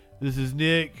arrested. This is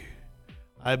Nick,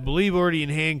 I believe, already in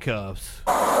handcuffs.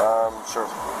 Sure.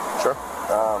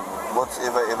 What's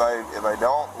if I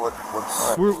don't?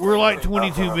 What's? We're like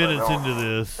 22 minutes into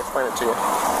this. Explain it to you.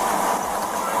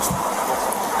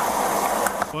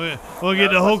 We'll get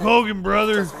to Hulk Hogan,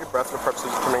 brother. Your breath for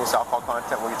purposes of determining alcohol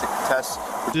content when you take the test.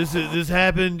 This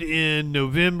happened in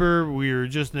November. We are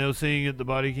just now seeing it. The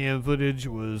body cam footage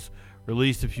was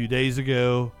released a few days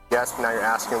ago. Yes, now you're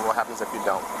asking what happens if you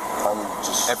don't.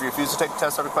 If you refuse to take the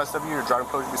test I request of you, your driving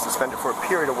privilege will be suspended for a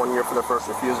period of 1 year for the first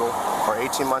refusal, or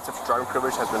 18 months if your driving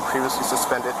privilege has been previously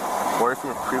suspended, or if you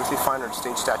were previously fined under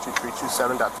State Statute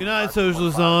 327. Good night,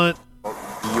 Socialist Aunt.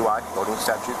 DUI, voting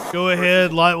statute. Go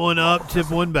ahead, light one up, tip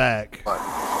one back.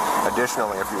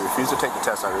 Additionally, if you refuse to take the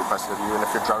test I requested of you, and if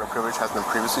your driving privilege has been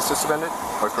previously suspended,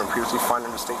 or if you've been previously fined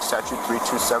under State Statute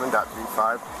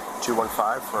 327.35215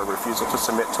 for a refusal to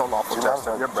submit to a lawful test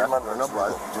of your breath or no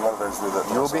blood, you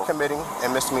will be committing a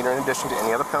misdemeanor in addition to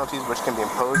any other penalties which can be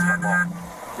imposed by law.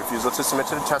 Refusal to submit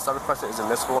to the test I requested is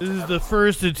admissible. This is the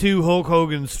first of 2 Hulk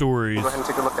Hogan stories. Go ahead and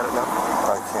take a look at it now.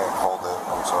 I can't hold it.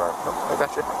 I'm sorry. I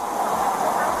got you.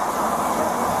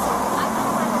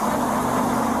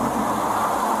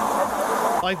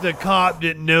 like the cop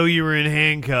didn't know you were in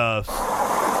handcuffs.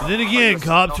 But then again,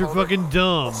 cops are fucking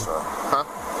dumb. Huh?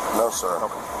 No, sir.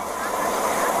 Okay.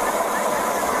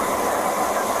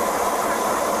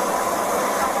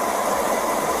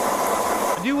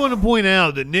 I do want to point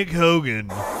out that Nick Hogan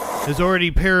has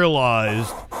already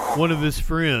paralyzed one of his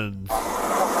friends.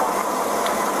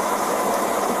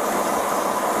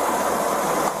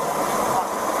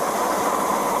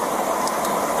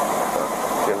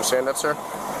 You understand that, sir?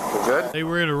 You good? They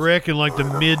were in a wreck in like the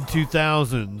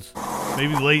mid-2000s,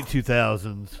 maybe late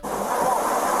 2000s.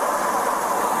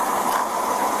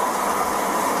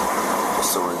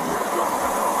 Still reading you.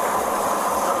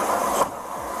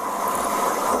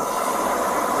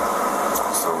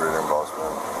 Still reading, boss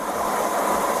man.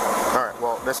 All right.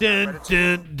 Well, this. Dun,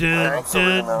 dun, dun, So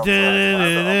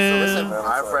listen,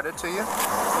 I've read it to you.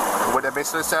 What it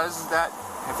basically says is that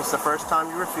if it's the first time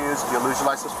you refuse, you'll lose your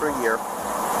license for a year.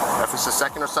 If it's the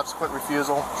second or subsequent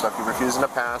refusal, so if you refuse in the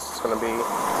past, it's going to be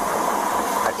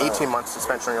an 18-month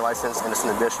suspension on your license, and it's an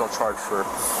additional charge for it,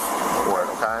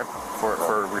 okay? For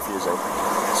refusing.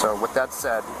 So with that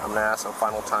said, I'm going to ask a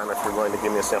final time if you're willing to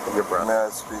give me a sample of your breath. May I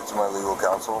speak to my legal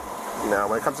counsel? No,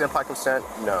 when it comes to implied consent,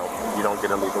 no. You don't get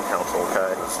a legal counsel,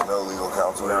 okay? There's no legal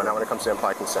counsel No, here? not when it comes to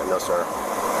implied consent, no, sir.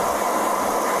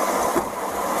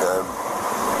 Okay.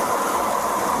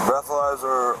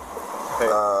 Breathalyzer.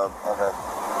 Okay.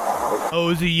 Oh,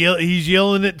 is he he's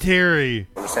yelling at Terry.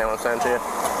 Understand what I'm saying to you?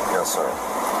 Yes, sir.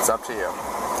 It's up to you.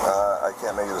 I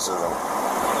can't make a decision.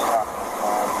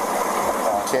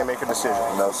 Can't make a decision?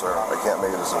 No, sir. I can't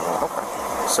make a decision. Okay.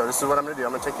 So this is what I'm going to do.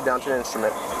 I'm going to take you down to the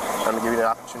instrument. I'm going to give you the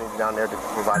opportunity down there to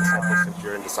provide a sample since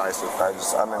you're indecisive. I'm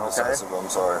indecisive. Okay? I'm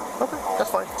sorry. Okay,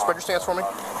 that's fine. Spread your stance for me.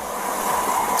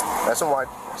 Nice and wide.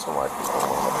 Nice and wide.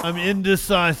 I'm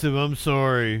indecisive. I'm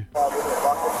sorry.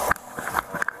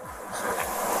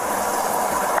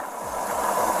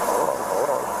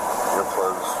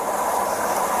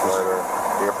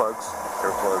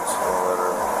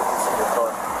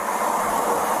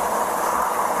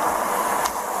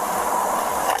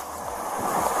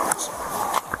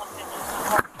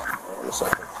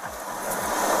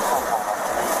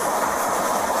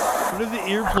 What are the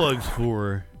earplugs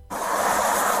for?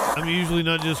 I'm usually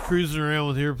not just cruising around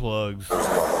with earplugs. I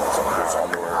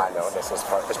know, this is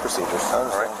part of procedures.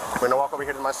 Alright. We're going to walk over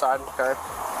here to my side, okay?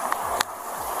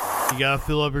 You gotta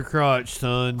fill up your crotch,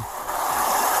 son.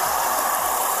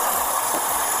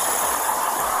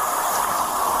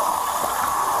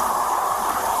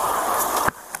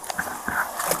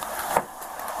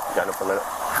 Got it for a minute?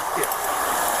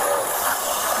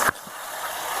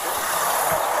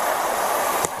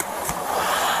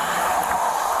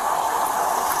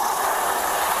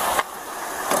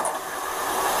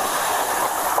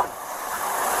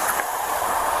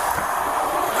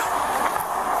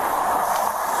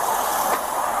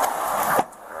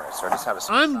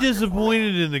 I'm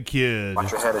disappointed in the kid.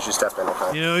 Watch your head as you step in,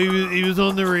 okay? You know, he was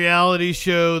on the reality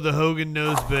show, The Hogan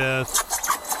Knows Best.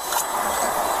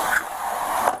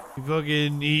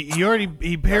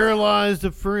 He paralyzed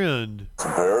a friend.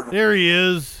 There he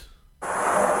is. He's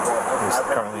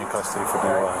currently in custody for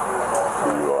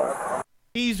DUI.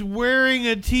 He's wearing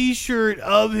a t-shirt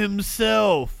of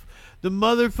himself. The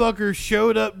motherfucker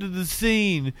showed up to the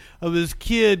scene of his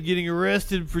kid getting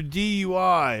arrested for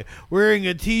DUI wearing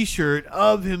a t-shirt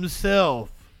of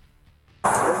himself. Did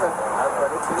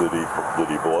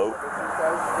he blow? Okay.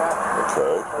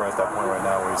 We're at that point right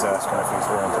now where he's asking if he's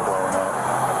willing to blow or not.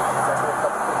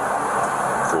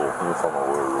 Cool. Let me call my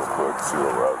lawyer real quick, see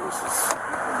where we're at. This is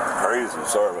crazy.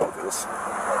 Sorry about this.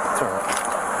 It's all right.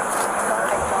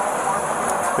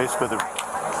 Basically,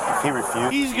 if he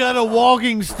refused... He's got a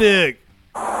walking stick.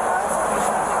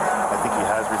 I think he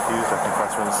has refused. I think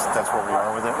that's where we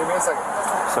are with it. Give me a second.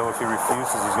 So if he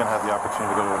refuses, he's going to have the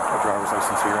opportunity to go to a driver's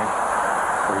license hearing,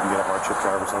 or he can get a hardship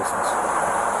driver's license.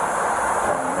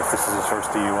 If this is his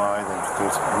first DUI, then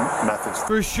there's methods.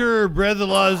 For sure,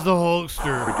 breathalyze the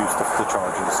Hulkster. Reduce the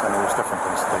charges. I mean, there's different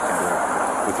things that they can do.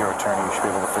 With your attorney, you should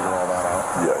be able to figure all that out.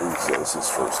 Yeah, he says his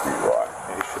first DUI.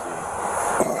 Yeah, he should be.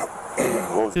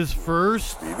 His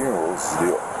first? Speeding? What was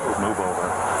the deal? Move over.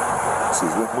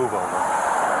 Excuse me? Move over.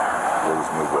 What does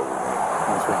move over mean?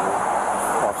 Means when the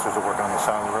officers are working on the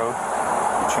side of the road,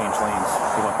 you change lanes.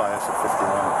 He went by us at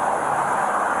 51.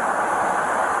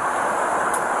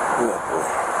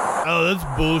 Oh, that's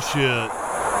bullshit.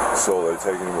 So they're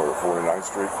taking him over to 49th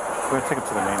Street? We're going to take him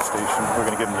to the main station. We're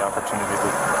going to give him the opportunity to...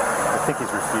 I think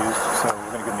he's refused, so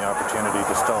we're going to give him the opportunity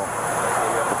to still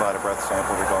provide a breath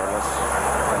sample regardless.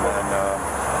 And then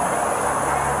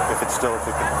if he still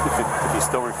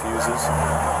refuses,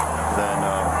 then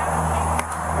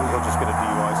he'll just get a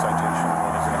DUI citation.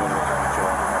 And his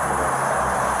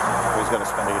got to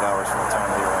spend 8 hours from the time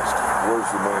of the arrest. Where's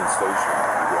the main station?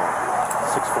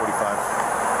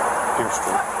 645 Pierce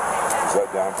Street. Is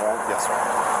that downtown? Yes, sir.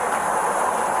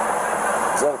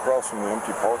 Is that across from the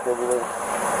empty park over there?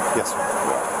 Yes, sir.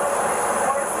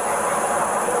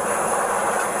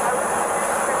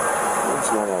 What's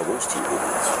going on with those two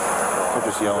idiots? They're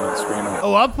just yelling and screaming.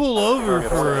 Oh, I pull over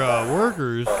for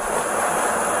workers.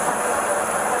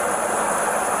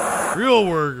 Real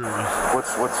workers.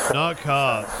 What's not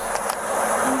cops. He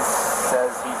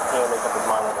says he can't make up his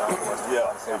mind right now.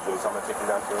 Yeah. So I'm going to take him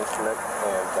down to the instrument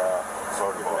and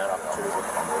so give him that opportunity.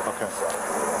 Okay.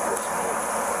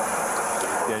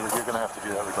 Yeah, you're going to have to do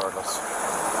that regardless.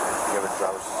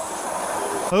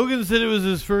 Hogan said it was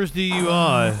his first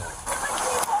DUI.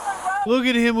 Look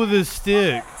at him with his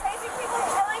stick.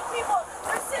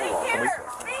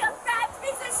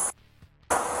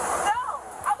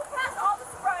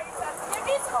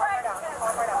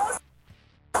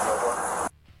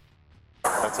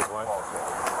 That's his wife?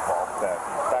 That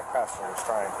back passenger was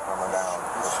trying to calm her down.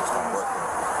 It's just not working.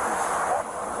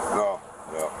 No,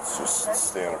 it's just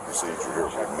standard procedure here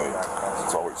with me.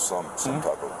 It's always some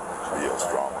type of BS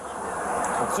drama.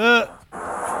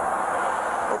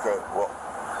 Okay, well,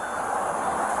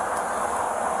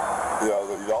 yeah,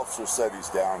 the officer said he's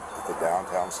down at the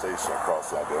downtown station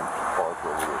across that empty park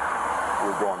over there.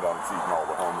 We're going down and feeding all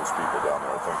the homeless people down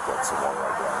there. I think that's the one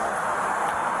right down there.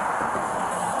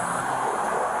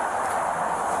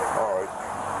 All right.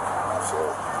 So.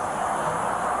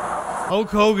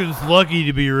 Hulk Hogan's lucky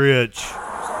to be rich.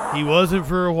 He wasn't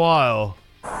for a while.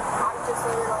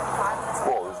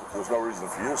 Well, there's no reason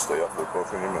for you to stay up there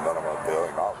booking him, and then I'm going to bail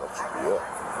him out. That should be it.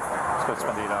 He's got to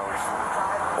spend 8 hours.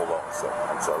 Hold on a second.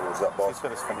 I'm sorry, what was that, boss? He's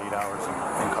got to spend 8 hours in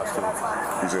custody.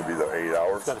 He's going to be there 8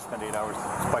 hours? He's got to spend 8 hours.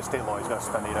 By state law, he's got to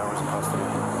spend 8 hours in custody.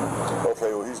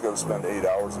 Okay, well, he's going to spend 8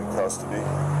 hours in custody.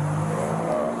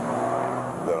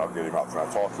 And then I'll get him out. Can I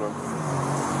talk to him?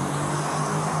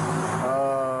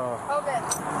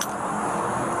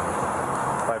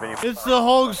 It's the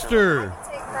Hulkster.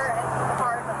 Take her in the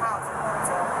car of the house if you want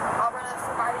to. I'll run a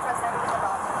sobriety test and everything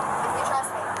about it. If you trust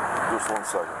me. Just 1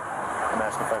 second. I'm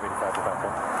asking 585 to back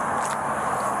up.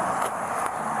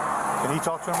 Can you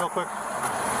talk to him real quick?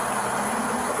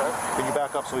 Okay. Can you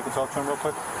back up so we can talk to him real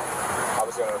quick? I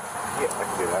was gonna, yeah, I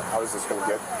can do that. I was just gonna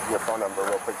get your phone number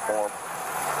real quick for him.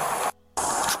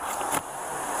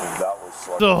 And that was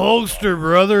like The Hulkster,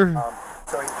 brother.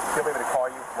 So he'll be able to call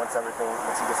you once he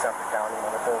gets down to the county and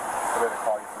everything. He'll be able to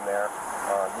call you from there.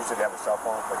 Usually they have a cell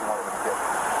phone, but you want him to get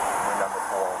your number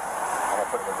for him. I'm gonna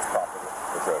put it in his property.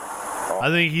 Okay. I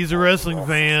think he's a wrestling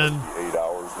fan. 8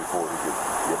 hours before he gets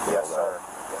Yes, sir.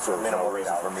 So there's no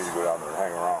reason for me to go down there and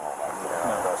hang around all night.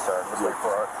 No, sir. Just wait for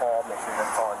our call. Make sure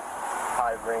that's on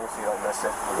high ring so you don't miss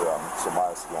it. Yeah, so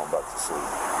Miles going back to sleep.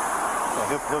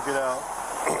 Yeah, he'll get out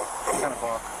 10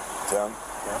 o'clock. 10?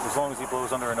 Yeah, as long as he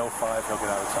blows under an 05, he'll get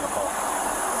out at 10 o'clock.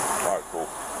 All right, cool.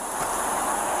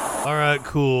 All right,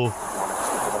 cool.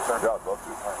 Yeah, I'd love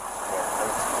to.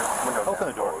 Open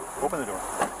the door. Open the door.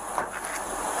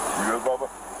 You good, Bubba?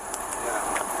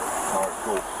 Yeah. All right,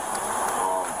 cool.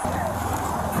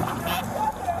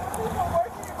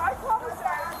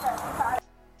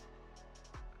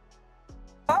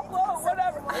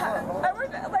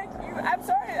 I'm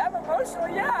sorry, I'm emotional.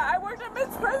 Yeah, I worked at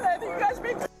Men's Prison. I think you guys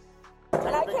make.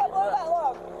 And I can't blow that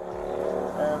long.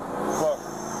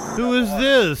 Who is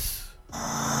this?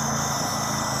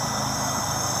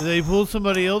 Did they pull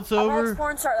somebody else I'm an over?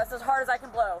 ex-porn star. That's as hard as I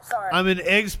can blow. Sorry. I'm an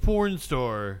ex-porn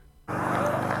star.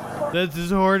 That's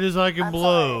as hard as I can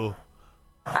blow.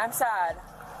 I'm sad.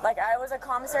 Like, I was a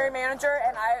commissary manager,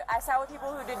 and I sat with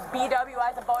people who did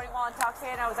BWIs, the boating while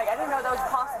intoxicated, and I was like, I didn't know that was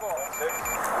possible.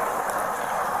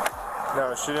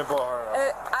 No, she didn't blow hard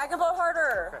enough. I can blow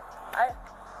harder. I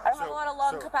don't have a lot of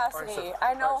lung capacity.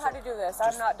 I know how to do this.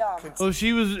 I'm not dumb. Well, if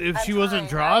she wasn't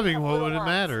driving, what would it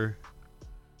matter?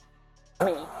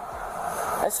 Me.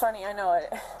 It's funny, I know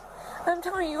it. I'm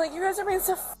telling you, like, you guys are being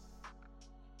so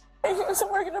I used to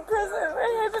work in a prison.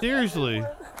 Seriously.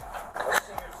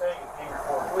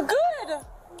 Good!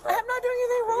 I'm not doing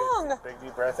anything wrong. Big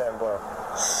deep breath and blow.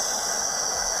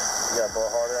 You gotta blow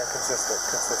harder and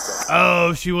consistent.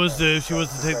 Oh, she wants to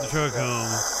take the truck home.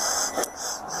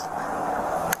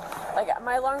 Like,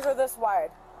 my lungs are this wide.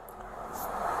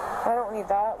 I don't need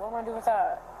that. What am I gonna do with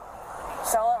that?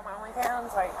 Sell it on my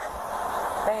OnlyFans? Like,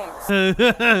 thanks.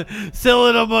 Sell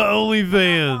it on my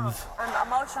OnlyFans. I'm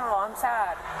emotional. I'm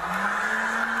sad.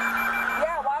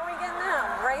 Yeah, why are we getting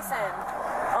them? Racing.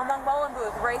 On the bowling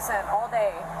booth, racing all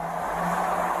day.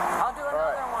 I'll do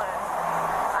another one.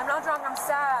 I'm not drunk. I'm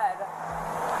sad.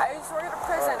 I I used to work at a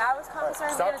prison. I was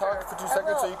commissary Stop manager. talking for 2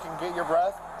 seconds so you can get your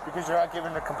breath, because you're not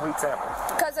giving a complete sample.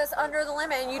 Because it's under the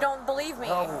limit and you don't believe me.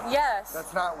 No, yes.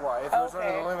 That's not why. If it was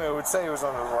under the limit, it would say it was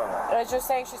under the limit. It's just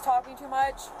saying she's talking too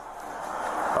much.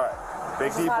 All right.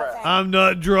 Big deep breath. I'm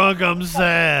not drunk. I'm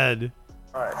sad.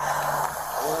 All right.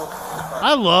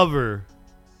 I love her.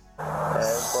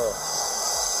 And blow.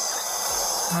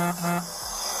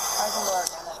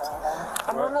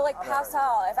 I'm gonna like pass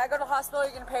out. If I go to the hospital,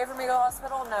 you're gonna pay for me to go to the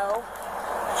hospital? No.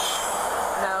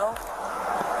 No.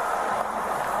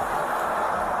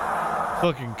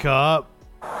 Fucking cop.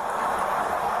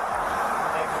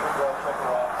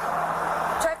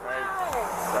 Check my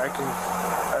eyes. I can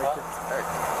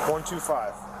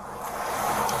 125.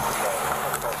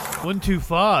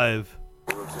 125.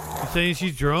 You saying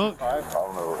she's drunk? I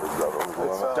don't know. Is that over the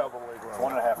limit? Double legal.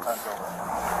 1.5 times over.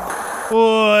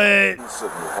 What? He was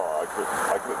sitting in the car.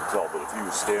 I couldn't tell, but if he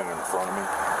was standing in front of me,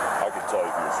 I could tell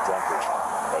if he was drunk or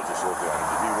not by just looking at him.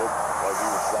 Did he look like he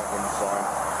was drunk when you saw him?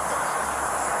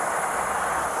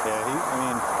 Yeah,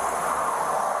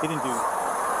 he didn't do.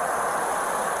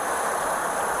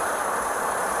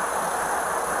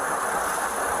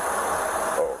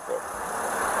 Oh,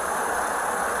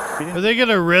 okay. Are they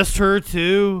gonna arrest her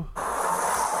too?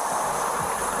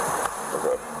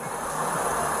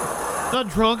 Not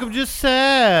drunk. I'm just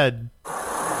sad.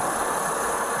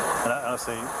 And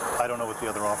honestly, I don't know what the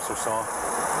other officer saw.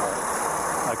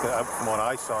 From what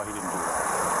I saw, he didn't do that.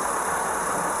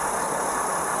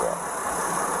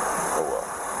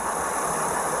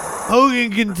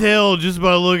 Hogan can tell just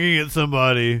by looking at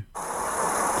somebody.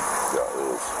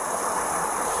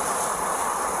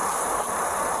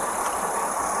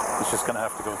 He's just going to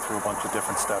have to go through a bunch of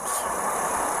different steps.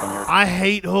 I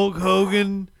hate Hulk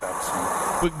Hogan,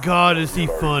 but God, is he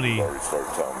funny. He already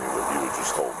started telling me what you had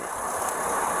just told me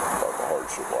about the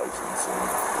hardship license and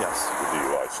the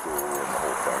DUI school and the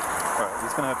whole thing. Right,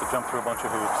 he's going to have to jump through a bunch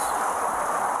of hoops.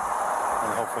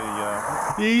 And hopefully...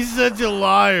 He's such a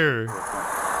liar.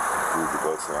 Dude, the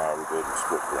best thing I ever did was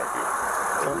quit drinking.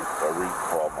 Every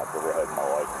problem I've ever had in my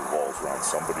life revolves around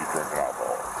somebody drinking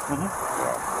alcohol. Mm-hmm. You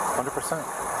know? 100%.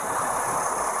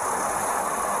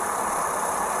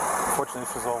 Unfortunately,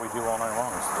 this is all we do all night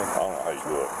long. Is take I don't know how you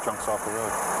do it. Junks off the road.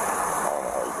 I don't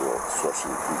know how you do it,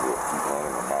 especially with people that keep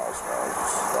running their mouths, man.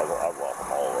 I love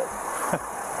them all up.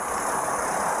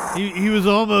 He was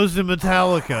almost in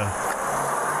Metallica.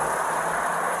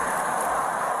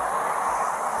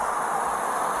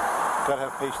 Gotta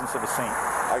have patience of a saint.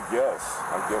 I guess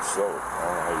so. I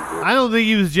don't know how you do it. I don't think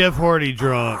he was Jeff Hardy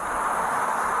drunk.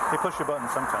 They push your button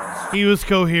sometimes. He was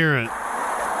coherent.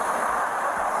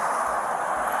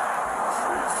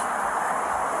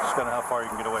 Just gotta know how far you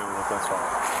can get away with it, that's all.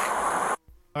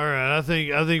 All right, I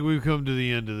think we've come to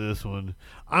the end of this one.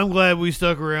 I'm glad we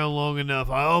stuck around long enough.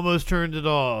 I almost turned it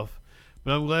off,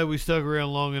 but I'm glad we stuck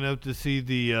around long enough to see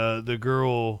the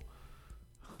girl.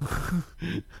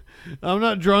 I'm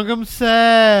not drunk. I'm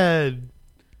sad.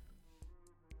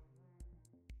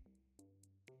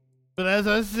 But as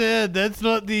I said, that's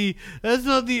not the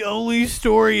only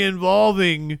story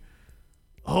involving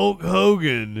Hulk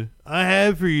Hogan I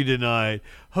have for you tonight.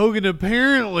 Hogan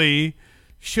apparently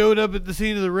showed up at the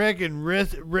scene of the wreck and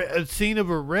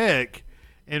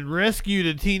rescued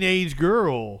a teenage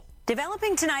girl.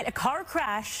 Developing tonight, a car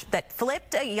crash that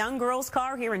flipped a young girl's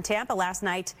car here in Tampa last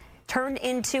night turned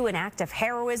into an act of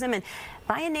heroism, and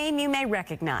by a name you may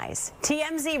recognize.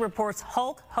 TMZ reports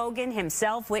Hulk Hogan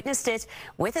himself witnessed it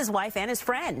with his wife and his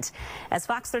friend. As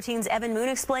Fox 13's Evan Moon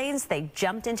explains, they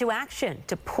jumped into action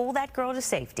to pull that girl to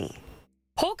safety.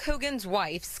 Hulk Hogan's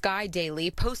wife, Sky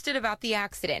Daly, posted about the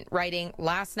accident, writing,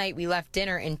 "Last night we left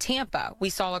dinner in Tampa. We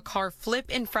saw a car flip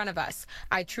in front of us.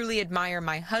 I truly admire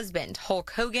my husband,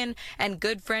 Hulk Hogan, and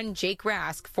good friend Jake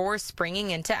Rask for springing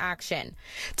into action."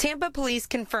 Tampa police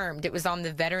confirmed it was on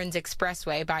the Veterans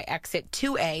Expressway by exit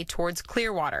 2A towards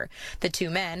Clearwater. The two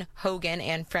men, Hogan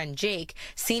and friend Jake,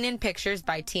 seen in pictures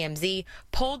by TMZ,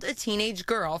 pulled a teenage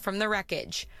girl from the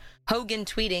wreckage. Hogan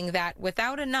tweeting that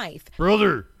without a knife,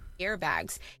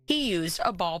 airbags, he used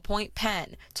a ballpoint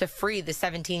pen to free the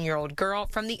 17-year-old girl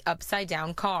from the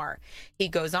upside-down car. He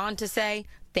goes on to say,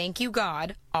 "Thank you,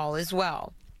 God, all is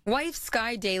well." Wife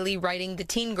Sky Daly writing the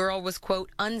teen girl was, quote,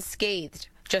 unscathed,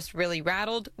 just really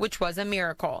rattled, which was a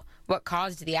miracle. What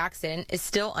caused the accident is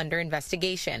still under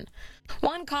investigation.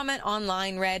 One comment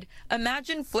online read,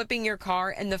 "Imagine flipping your car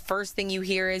and the first thing you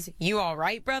hear is, 'You all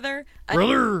right, brother?' A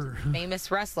famous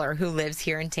wrestler who lives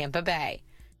here in Tampa Bay."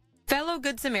 Fellow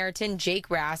Good Samaritan Jake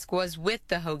Rask was with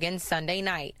the Hogans Sunday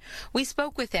night. We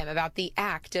spoke with him about the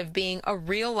act of being a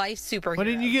real-life superhero. Why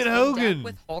didn't you get teamed Hogan? up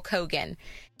with Hulk Hogan.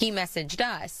 He messaged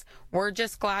us, "We're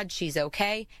just glad she's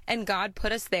okay, and God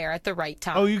put us there at the right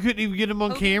time." Oh, you couldn't even get him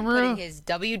on Hogan camera? putting his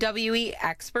WWE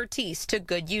expertise to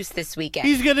good use this weekend.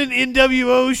 He's got an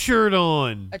NWO shirt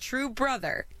on. A true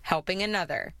brother helping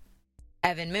another.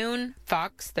 Evan Moon,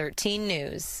 Fox 13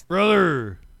 News.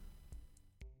 Brother.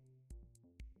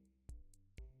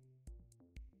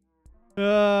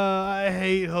 I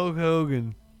hate Hulk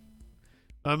Hogan.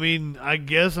 I mean, I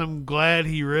guess I'm glad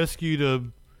he rescued a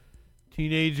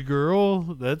teenage girl.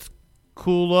 That's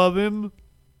cool of him.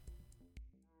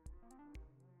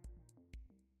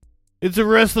 It's a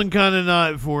wrestling kind of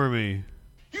night for me.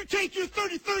 You take your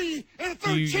 33 and a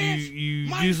third You chance.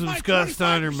 do some Scott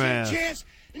Steiner math. Chance,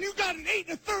 and you got an 8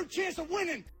 and a third chance of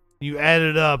winning. You add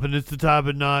it up, and it's the type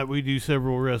of night we do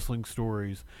several wrestling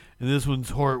stories. And this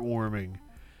one's heartwarming.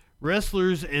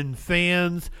 Wrestlers and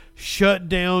fans shut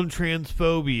down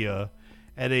transphobia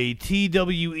at a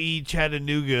TWE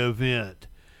Chattanooga event.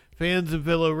 Fans and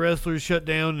fellow wrestlers shut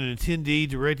down an attendee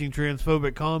directing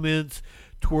transphobic comments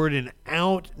toward an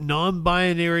out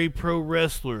non-binary pro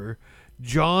wrestler,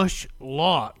 Josh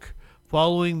Locke,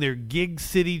 following their Gig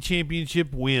City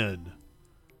Championship win.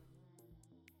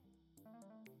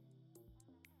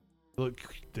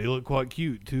 They look quite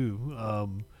cute, too.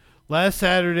 Last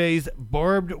Saturday's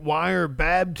barbed wire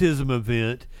baptism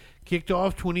event kicked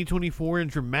off 2024 in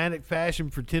dramatic fashion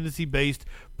for Tennessee-based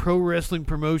pro wrestling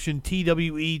promotion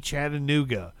TWE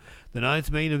Chattanooga. The night's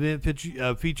main event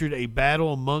featured a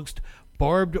battle amongst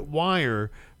barbed wire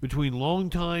between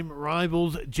longtime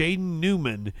rivals Jaden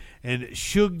Newman and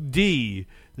Suge D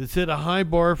that set a high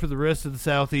bar for the rest of the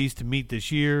Southeast to meet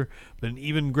this year, but an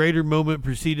even greater moment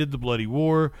preceded the bloody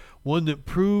war, one that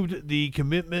proved the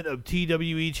commitment of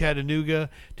TWE Chattanooga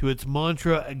to its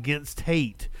mantra against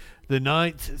hate. The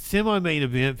night's semi-main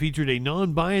event featured a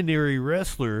non-binary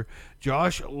wrestler,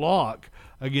 Josh Locke,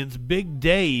 against Big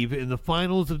Dave in the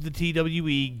finals of the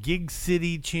TWE Gig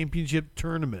City Championship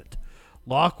Tournament.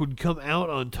 Locke would come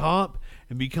out on top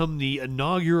and become the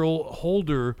inaugural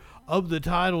holder of the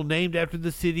title named after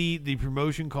the city the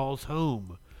promotion calls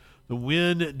home. The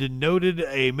win denoted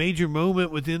a major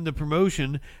moment within the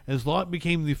promotion as Locke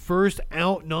became the first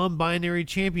out non-binary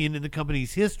champion in the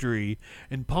company's history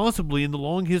and possibly in the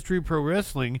long history of pro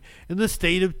wrestling in the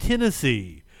state of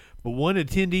Tennessee. But one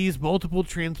attendee's multiple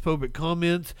transphobic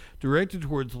comments directed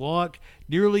towards Locke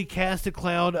nearly cast a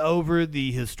cloud over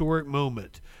the historic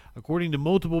moment. According to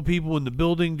multiple people in the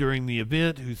building during the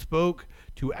event who spoke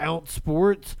to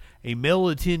Outsports, a male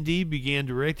attendee began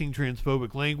directing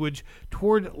transphobic language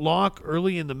toward Locke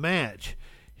early in the match.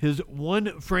 His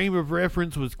one frame of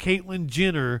reference was Caitlyn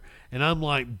Jenner, and I'm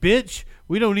like, bitch,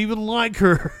 we don't even like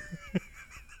her.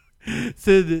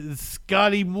 Said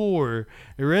Scotty Moore,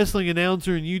 a wrestling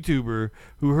announcer and YouTuber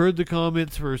who heard the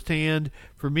comments firsthand.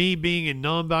 For me, being a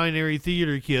non-binary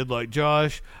theater kid like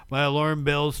Josh, my alarm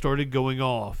bells started going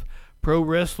off. Pro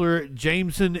wrestler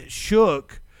Jameson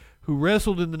Shook, who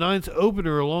wrestled in the night's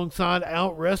opener alongside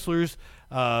out wrestlers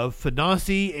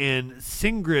Fanasi and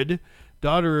Singrid,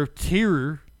 daughter of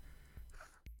Tyr,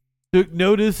 took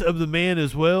notice of the man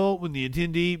as well when the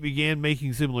attendee began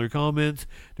making similar comments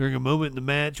during a moment in the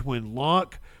match when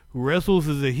Locke, who wrestles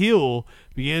as a heel,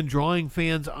 began drawing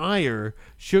fans' ire.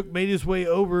 Shook made his way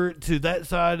over to that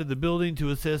side of the building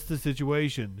to assess the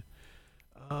situation.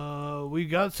 We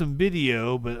got some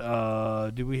video,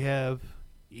 but do we have...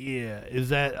 Yeah, is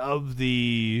that of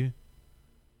the...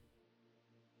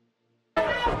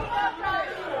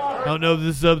 I don't know if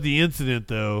this is of the incident,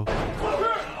 though.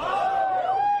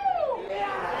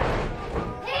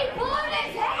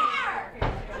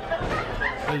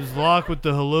 There's Locke with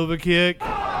the Helluva Kick,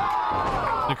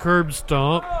 the curb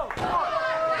stomp.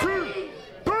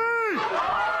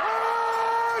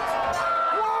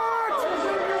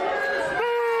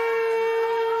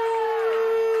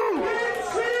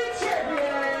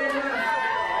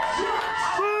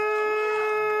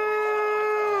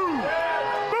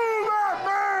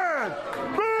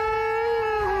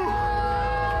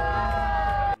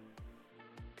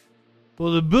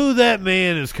 Well, the boo that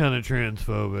man is kind of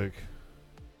transphobic.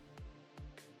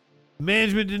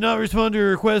 Management did not respond to a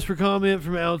request for comment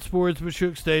from Outsports, but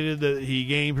Shook stated that he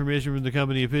gained permission from the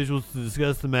company officials to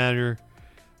discuss the matter.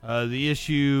 The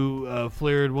issue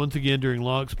flared once again during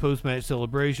Locke's post-match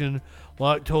celebration.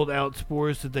 Locke told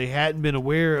Outsports that they hadn't been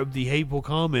aware of the hateful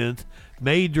comments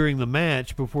made during the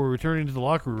match before returning to the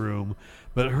locker room,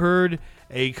 but heard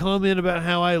a comment about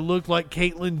how I looked like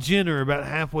Caitlyn Jenner about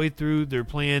halfway through their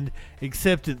planned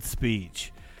acceptance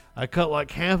speech. I cut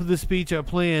like half of the speech I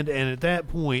planned, and at that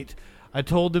point, I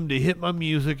told them to hit my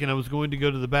music, and I was going to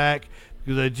go to the back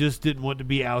because I just didn't want to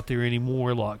be out there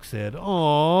anymore, Locke said.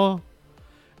 Aww.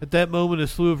 At that moment, a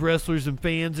slew of wrestlers and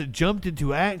fans jumped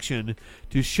into action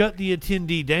to shut the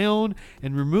attendee down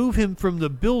and remove him from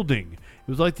the building. It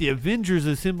was like the Avengers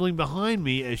assembling behind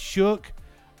me as Shook,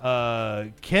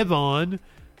 Kevin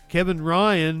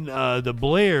Ryan, the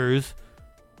Blairs,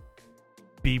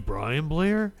 B. Brian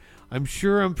Blair? I'm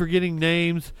sure I'm forgetting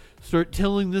names. Start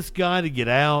telling this guy to get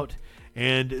out.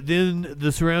 And then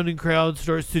the surrounding crowd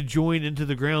starts to join into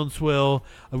the groundswell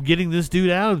of getting this dude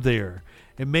out of there.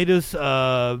 It made us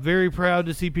very proud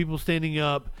to see people standing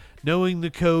up, knowing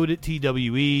the code at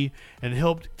TWE, and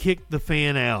helped kick the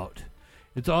fan out.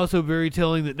 It's also very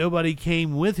telling that nobody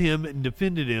came with him and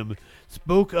defended him,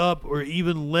 spoke up, or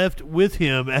even left with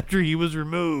him after he was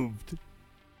removed.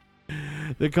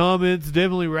 The comments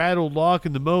definitely rattled Locke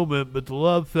in the moment, but the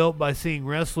love felt by seeing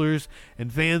wrestlers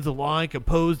and fans alike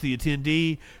oppose the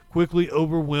attendee quickly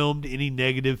overwhelmed any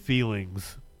negative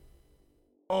feelings.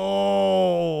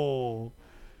 Oh!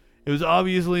 It was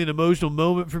obviously an emotional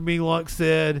moment for me, Locke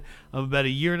said. I'm about a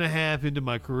year and a half into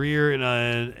my career, and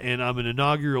I'm an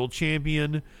inaugural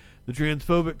champion. The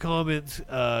transphobic comments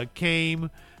came,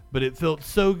 but it felt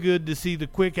so good to see the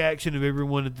quick action of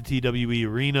everyone at the TWE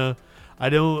arena. I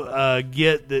don't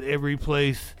get that every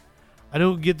place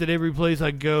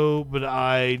I go, but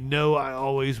I know I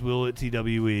always will at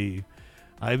TWE.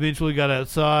 I eventually got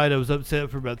outside. I was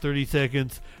upset for about 30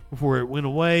 seconds before it went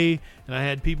away, and I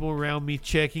had people around me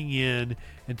checking in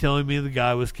and telling me the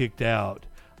guy was kicked out.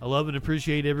 I love and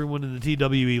appreciate everyone in the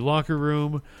TWE locker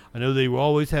room. I know they will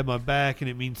always have my back, and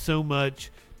it means so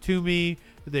much to me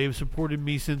that they have supported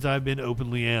me since I've been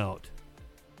openly out.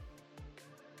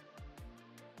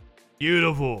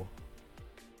 Beautiful.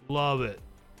 Love it.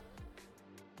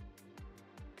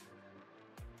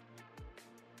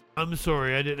 I'm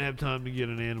sorry, I didn't have time to get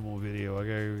an animal video. I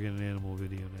gotta go get an animal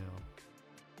video now.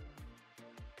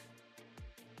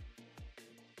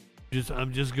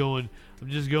 I'm just going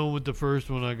with the first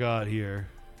one I got here.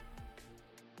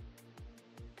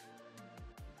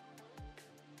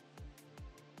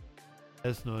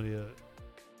 That's not it.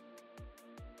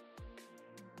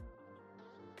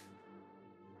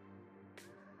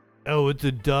 Oh, it's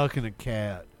a duck and a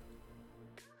cat.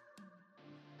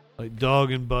 Like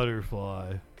dog and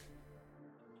butterfly.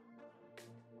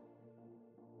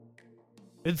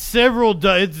 It's several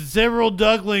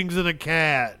ducklings and a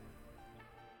cat.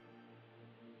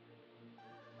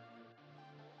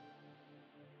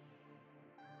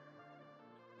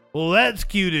 Well, that's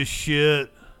cute as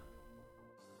shit.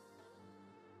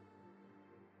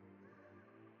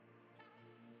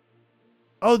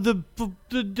 Oh, the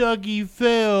ducky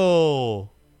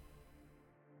fell.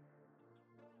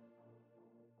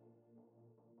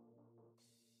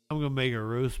 I'm gonna make a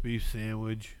roast beef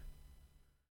sandwich.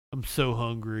 I'm so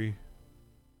hungry.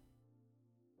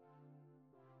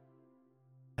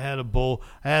 I had a bowl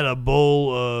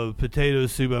of potato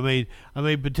soup. I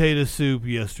made potato soup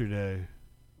yesterday.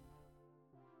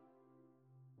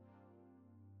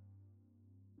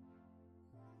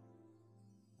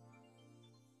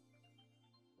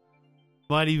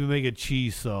 Might even make a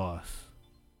cheese sauce.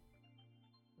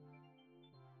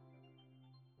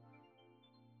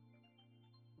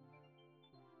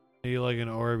 Maybe like an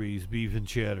Arby's beef and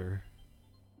cheddar.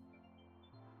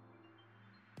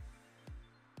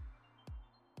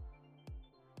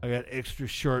 I got extra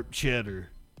sharp cheddar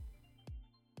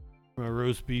for my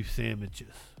roast beef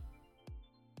sandwiches.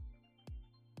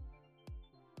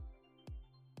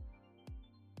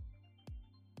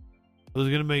 I was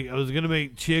gonna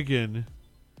make chicken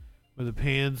with a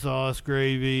pan sauce,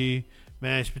 gravy,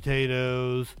 mashed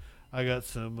potatoes. I got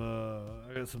some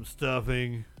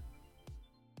stuffing.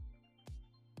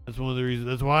 That's one of the reasons.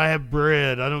 That's why I have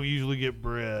bread. I don't usually get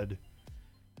bread.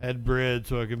 I had bread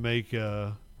so I could make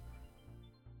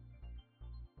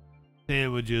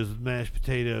sandwiches with mashed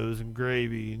potatoes and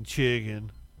gravy and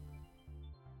chicken.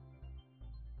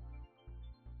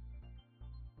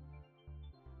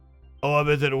 Oh, I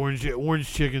bet that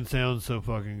orange chicken sounds so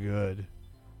fucking good.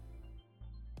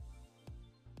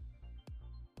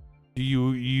 Do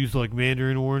you use like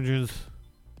mandarin oranges?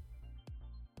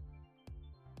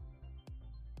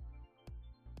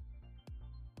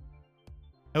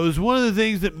 That was one of the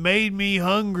things that made me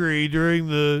hungry during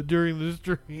the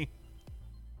stream.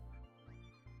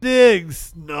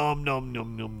 Diggs! Nom nom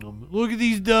nom nom nom. Look at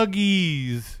these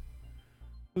duggies.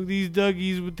 Look at these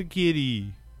duggies with the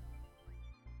kitty.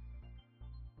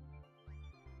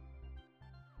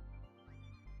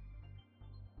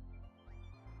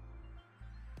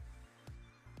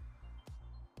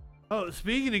 Oh,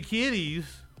 speaking of kitties.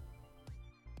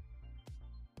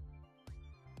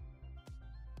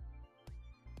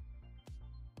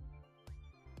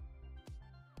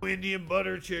 Indian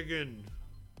butter chicken.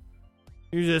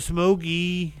 Here's a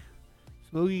Smokey.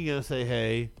 Smokey gonna say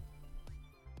hey.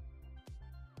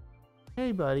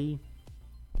 Hey, buddy.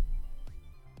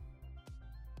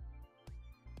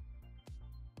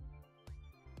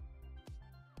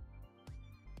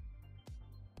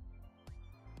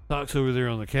 Doc's over there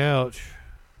on the couch.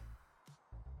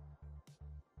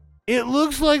 It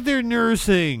looks like they're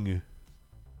nursing.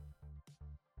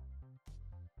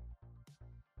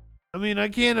 I mean, I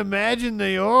can't imagine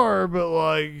they are, but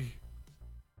like,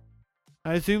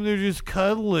 I assume they're just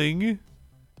cuddling.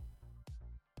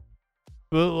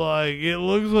 But like, it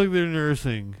looks like they're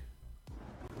nursing.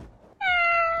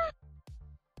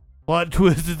 Plot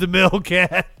twist is the male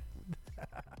cat.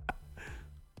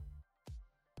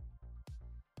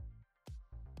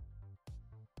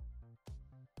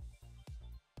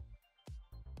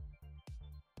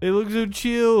 They look so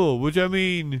chill, which I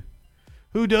mean,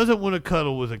 who doesn't want to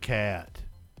cuddle with a cat?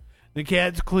 The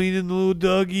cat's cleaning the little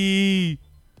doggy.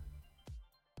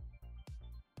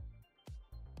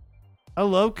 I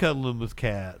love cuddling with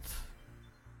cats.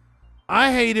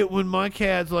 I hate it when my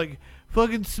cat's like,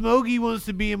 fucking Smokey wants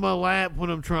to be in my lap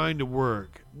when I'm trying to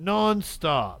work.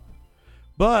 Non-stop.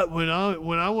 But when I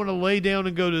want to lay down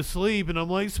and go to sleep and I'm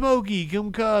like, Smokey,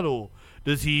 come cuddle.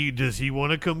 Does he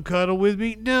want to come cuddle with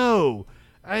me? No.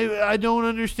 I don't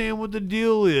understand what the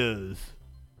deal is.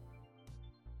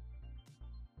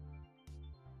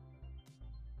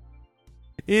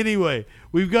 Anyway,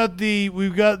 we've got the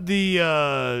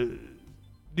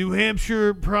New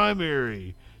Hampshire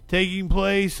primary taking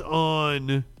place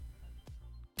on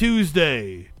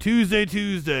Tuesday.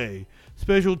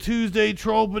 Special Tuesday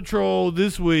Troll Patrol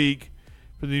this week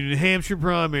for the New Hampshire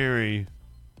primary.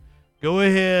 Go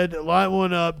ahead, light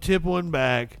one up, tip one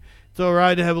back. It's all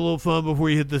right to have a little fun before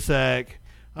you hit the sack.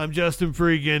 I'm Justin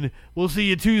Freakin. We'll see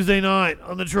you Tuesday night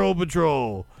on the Troll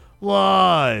Patrol.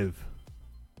 Live.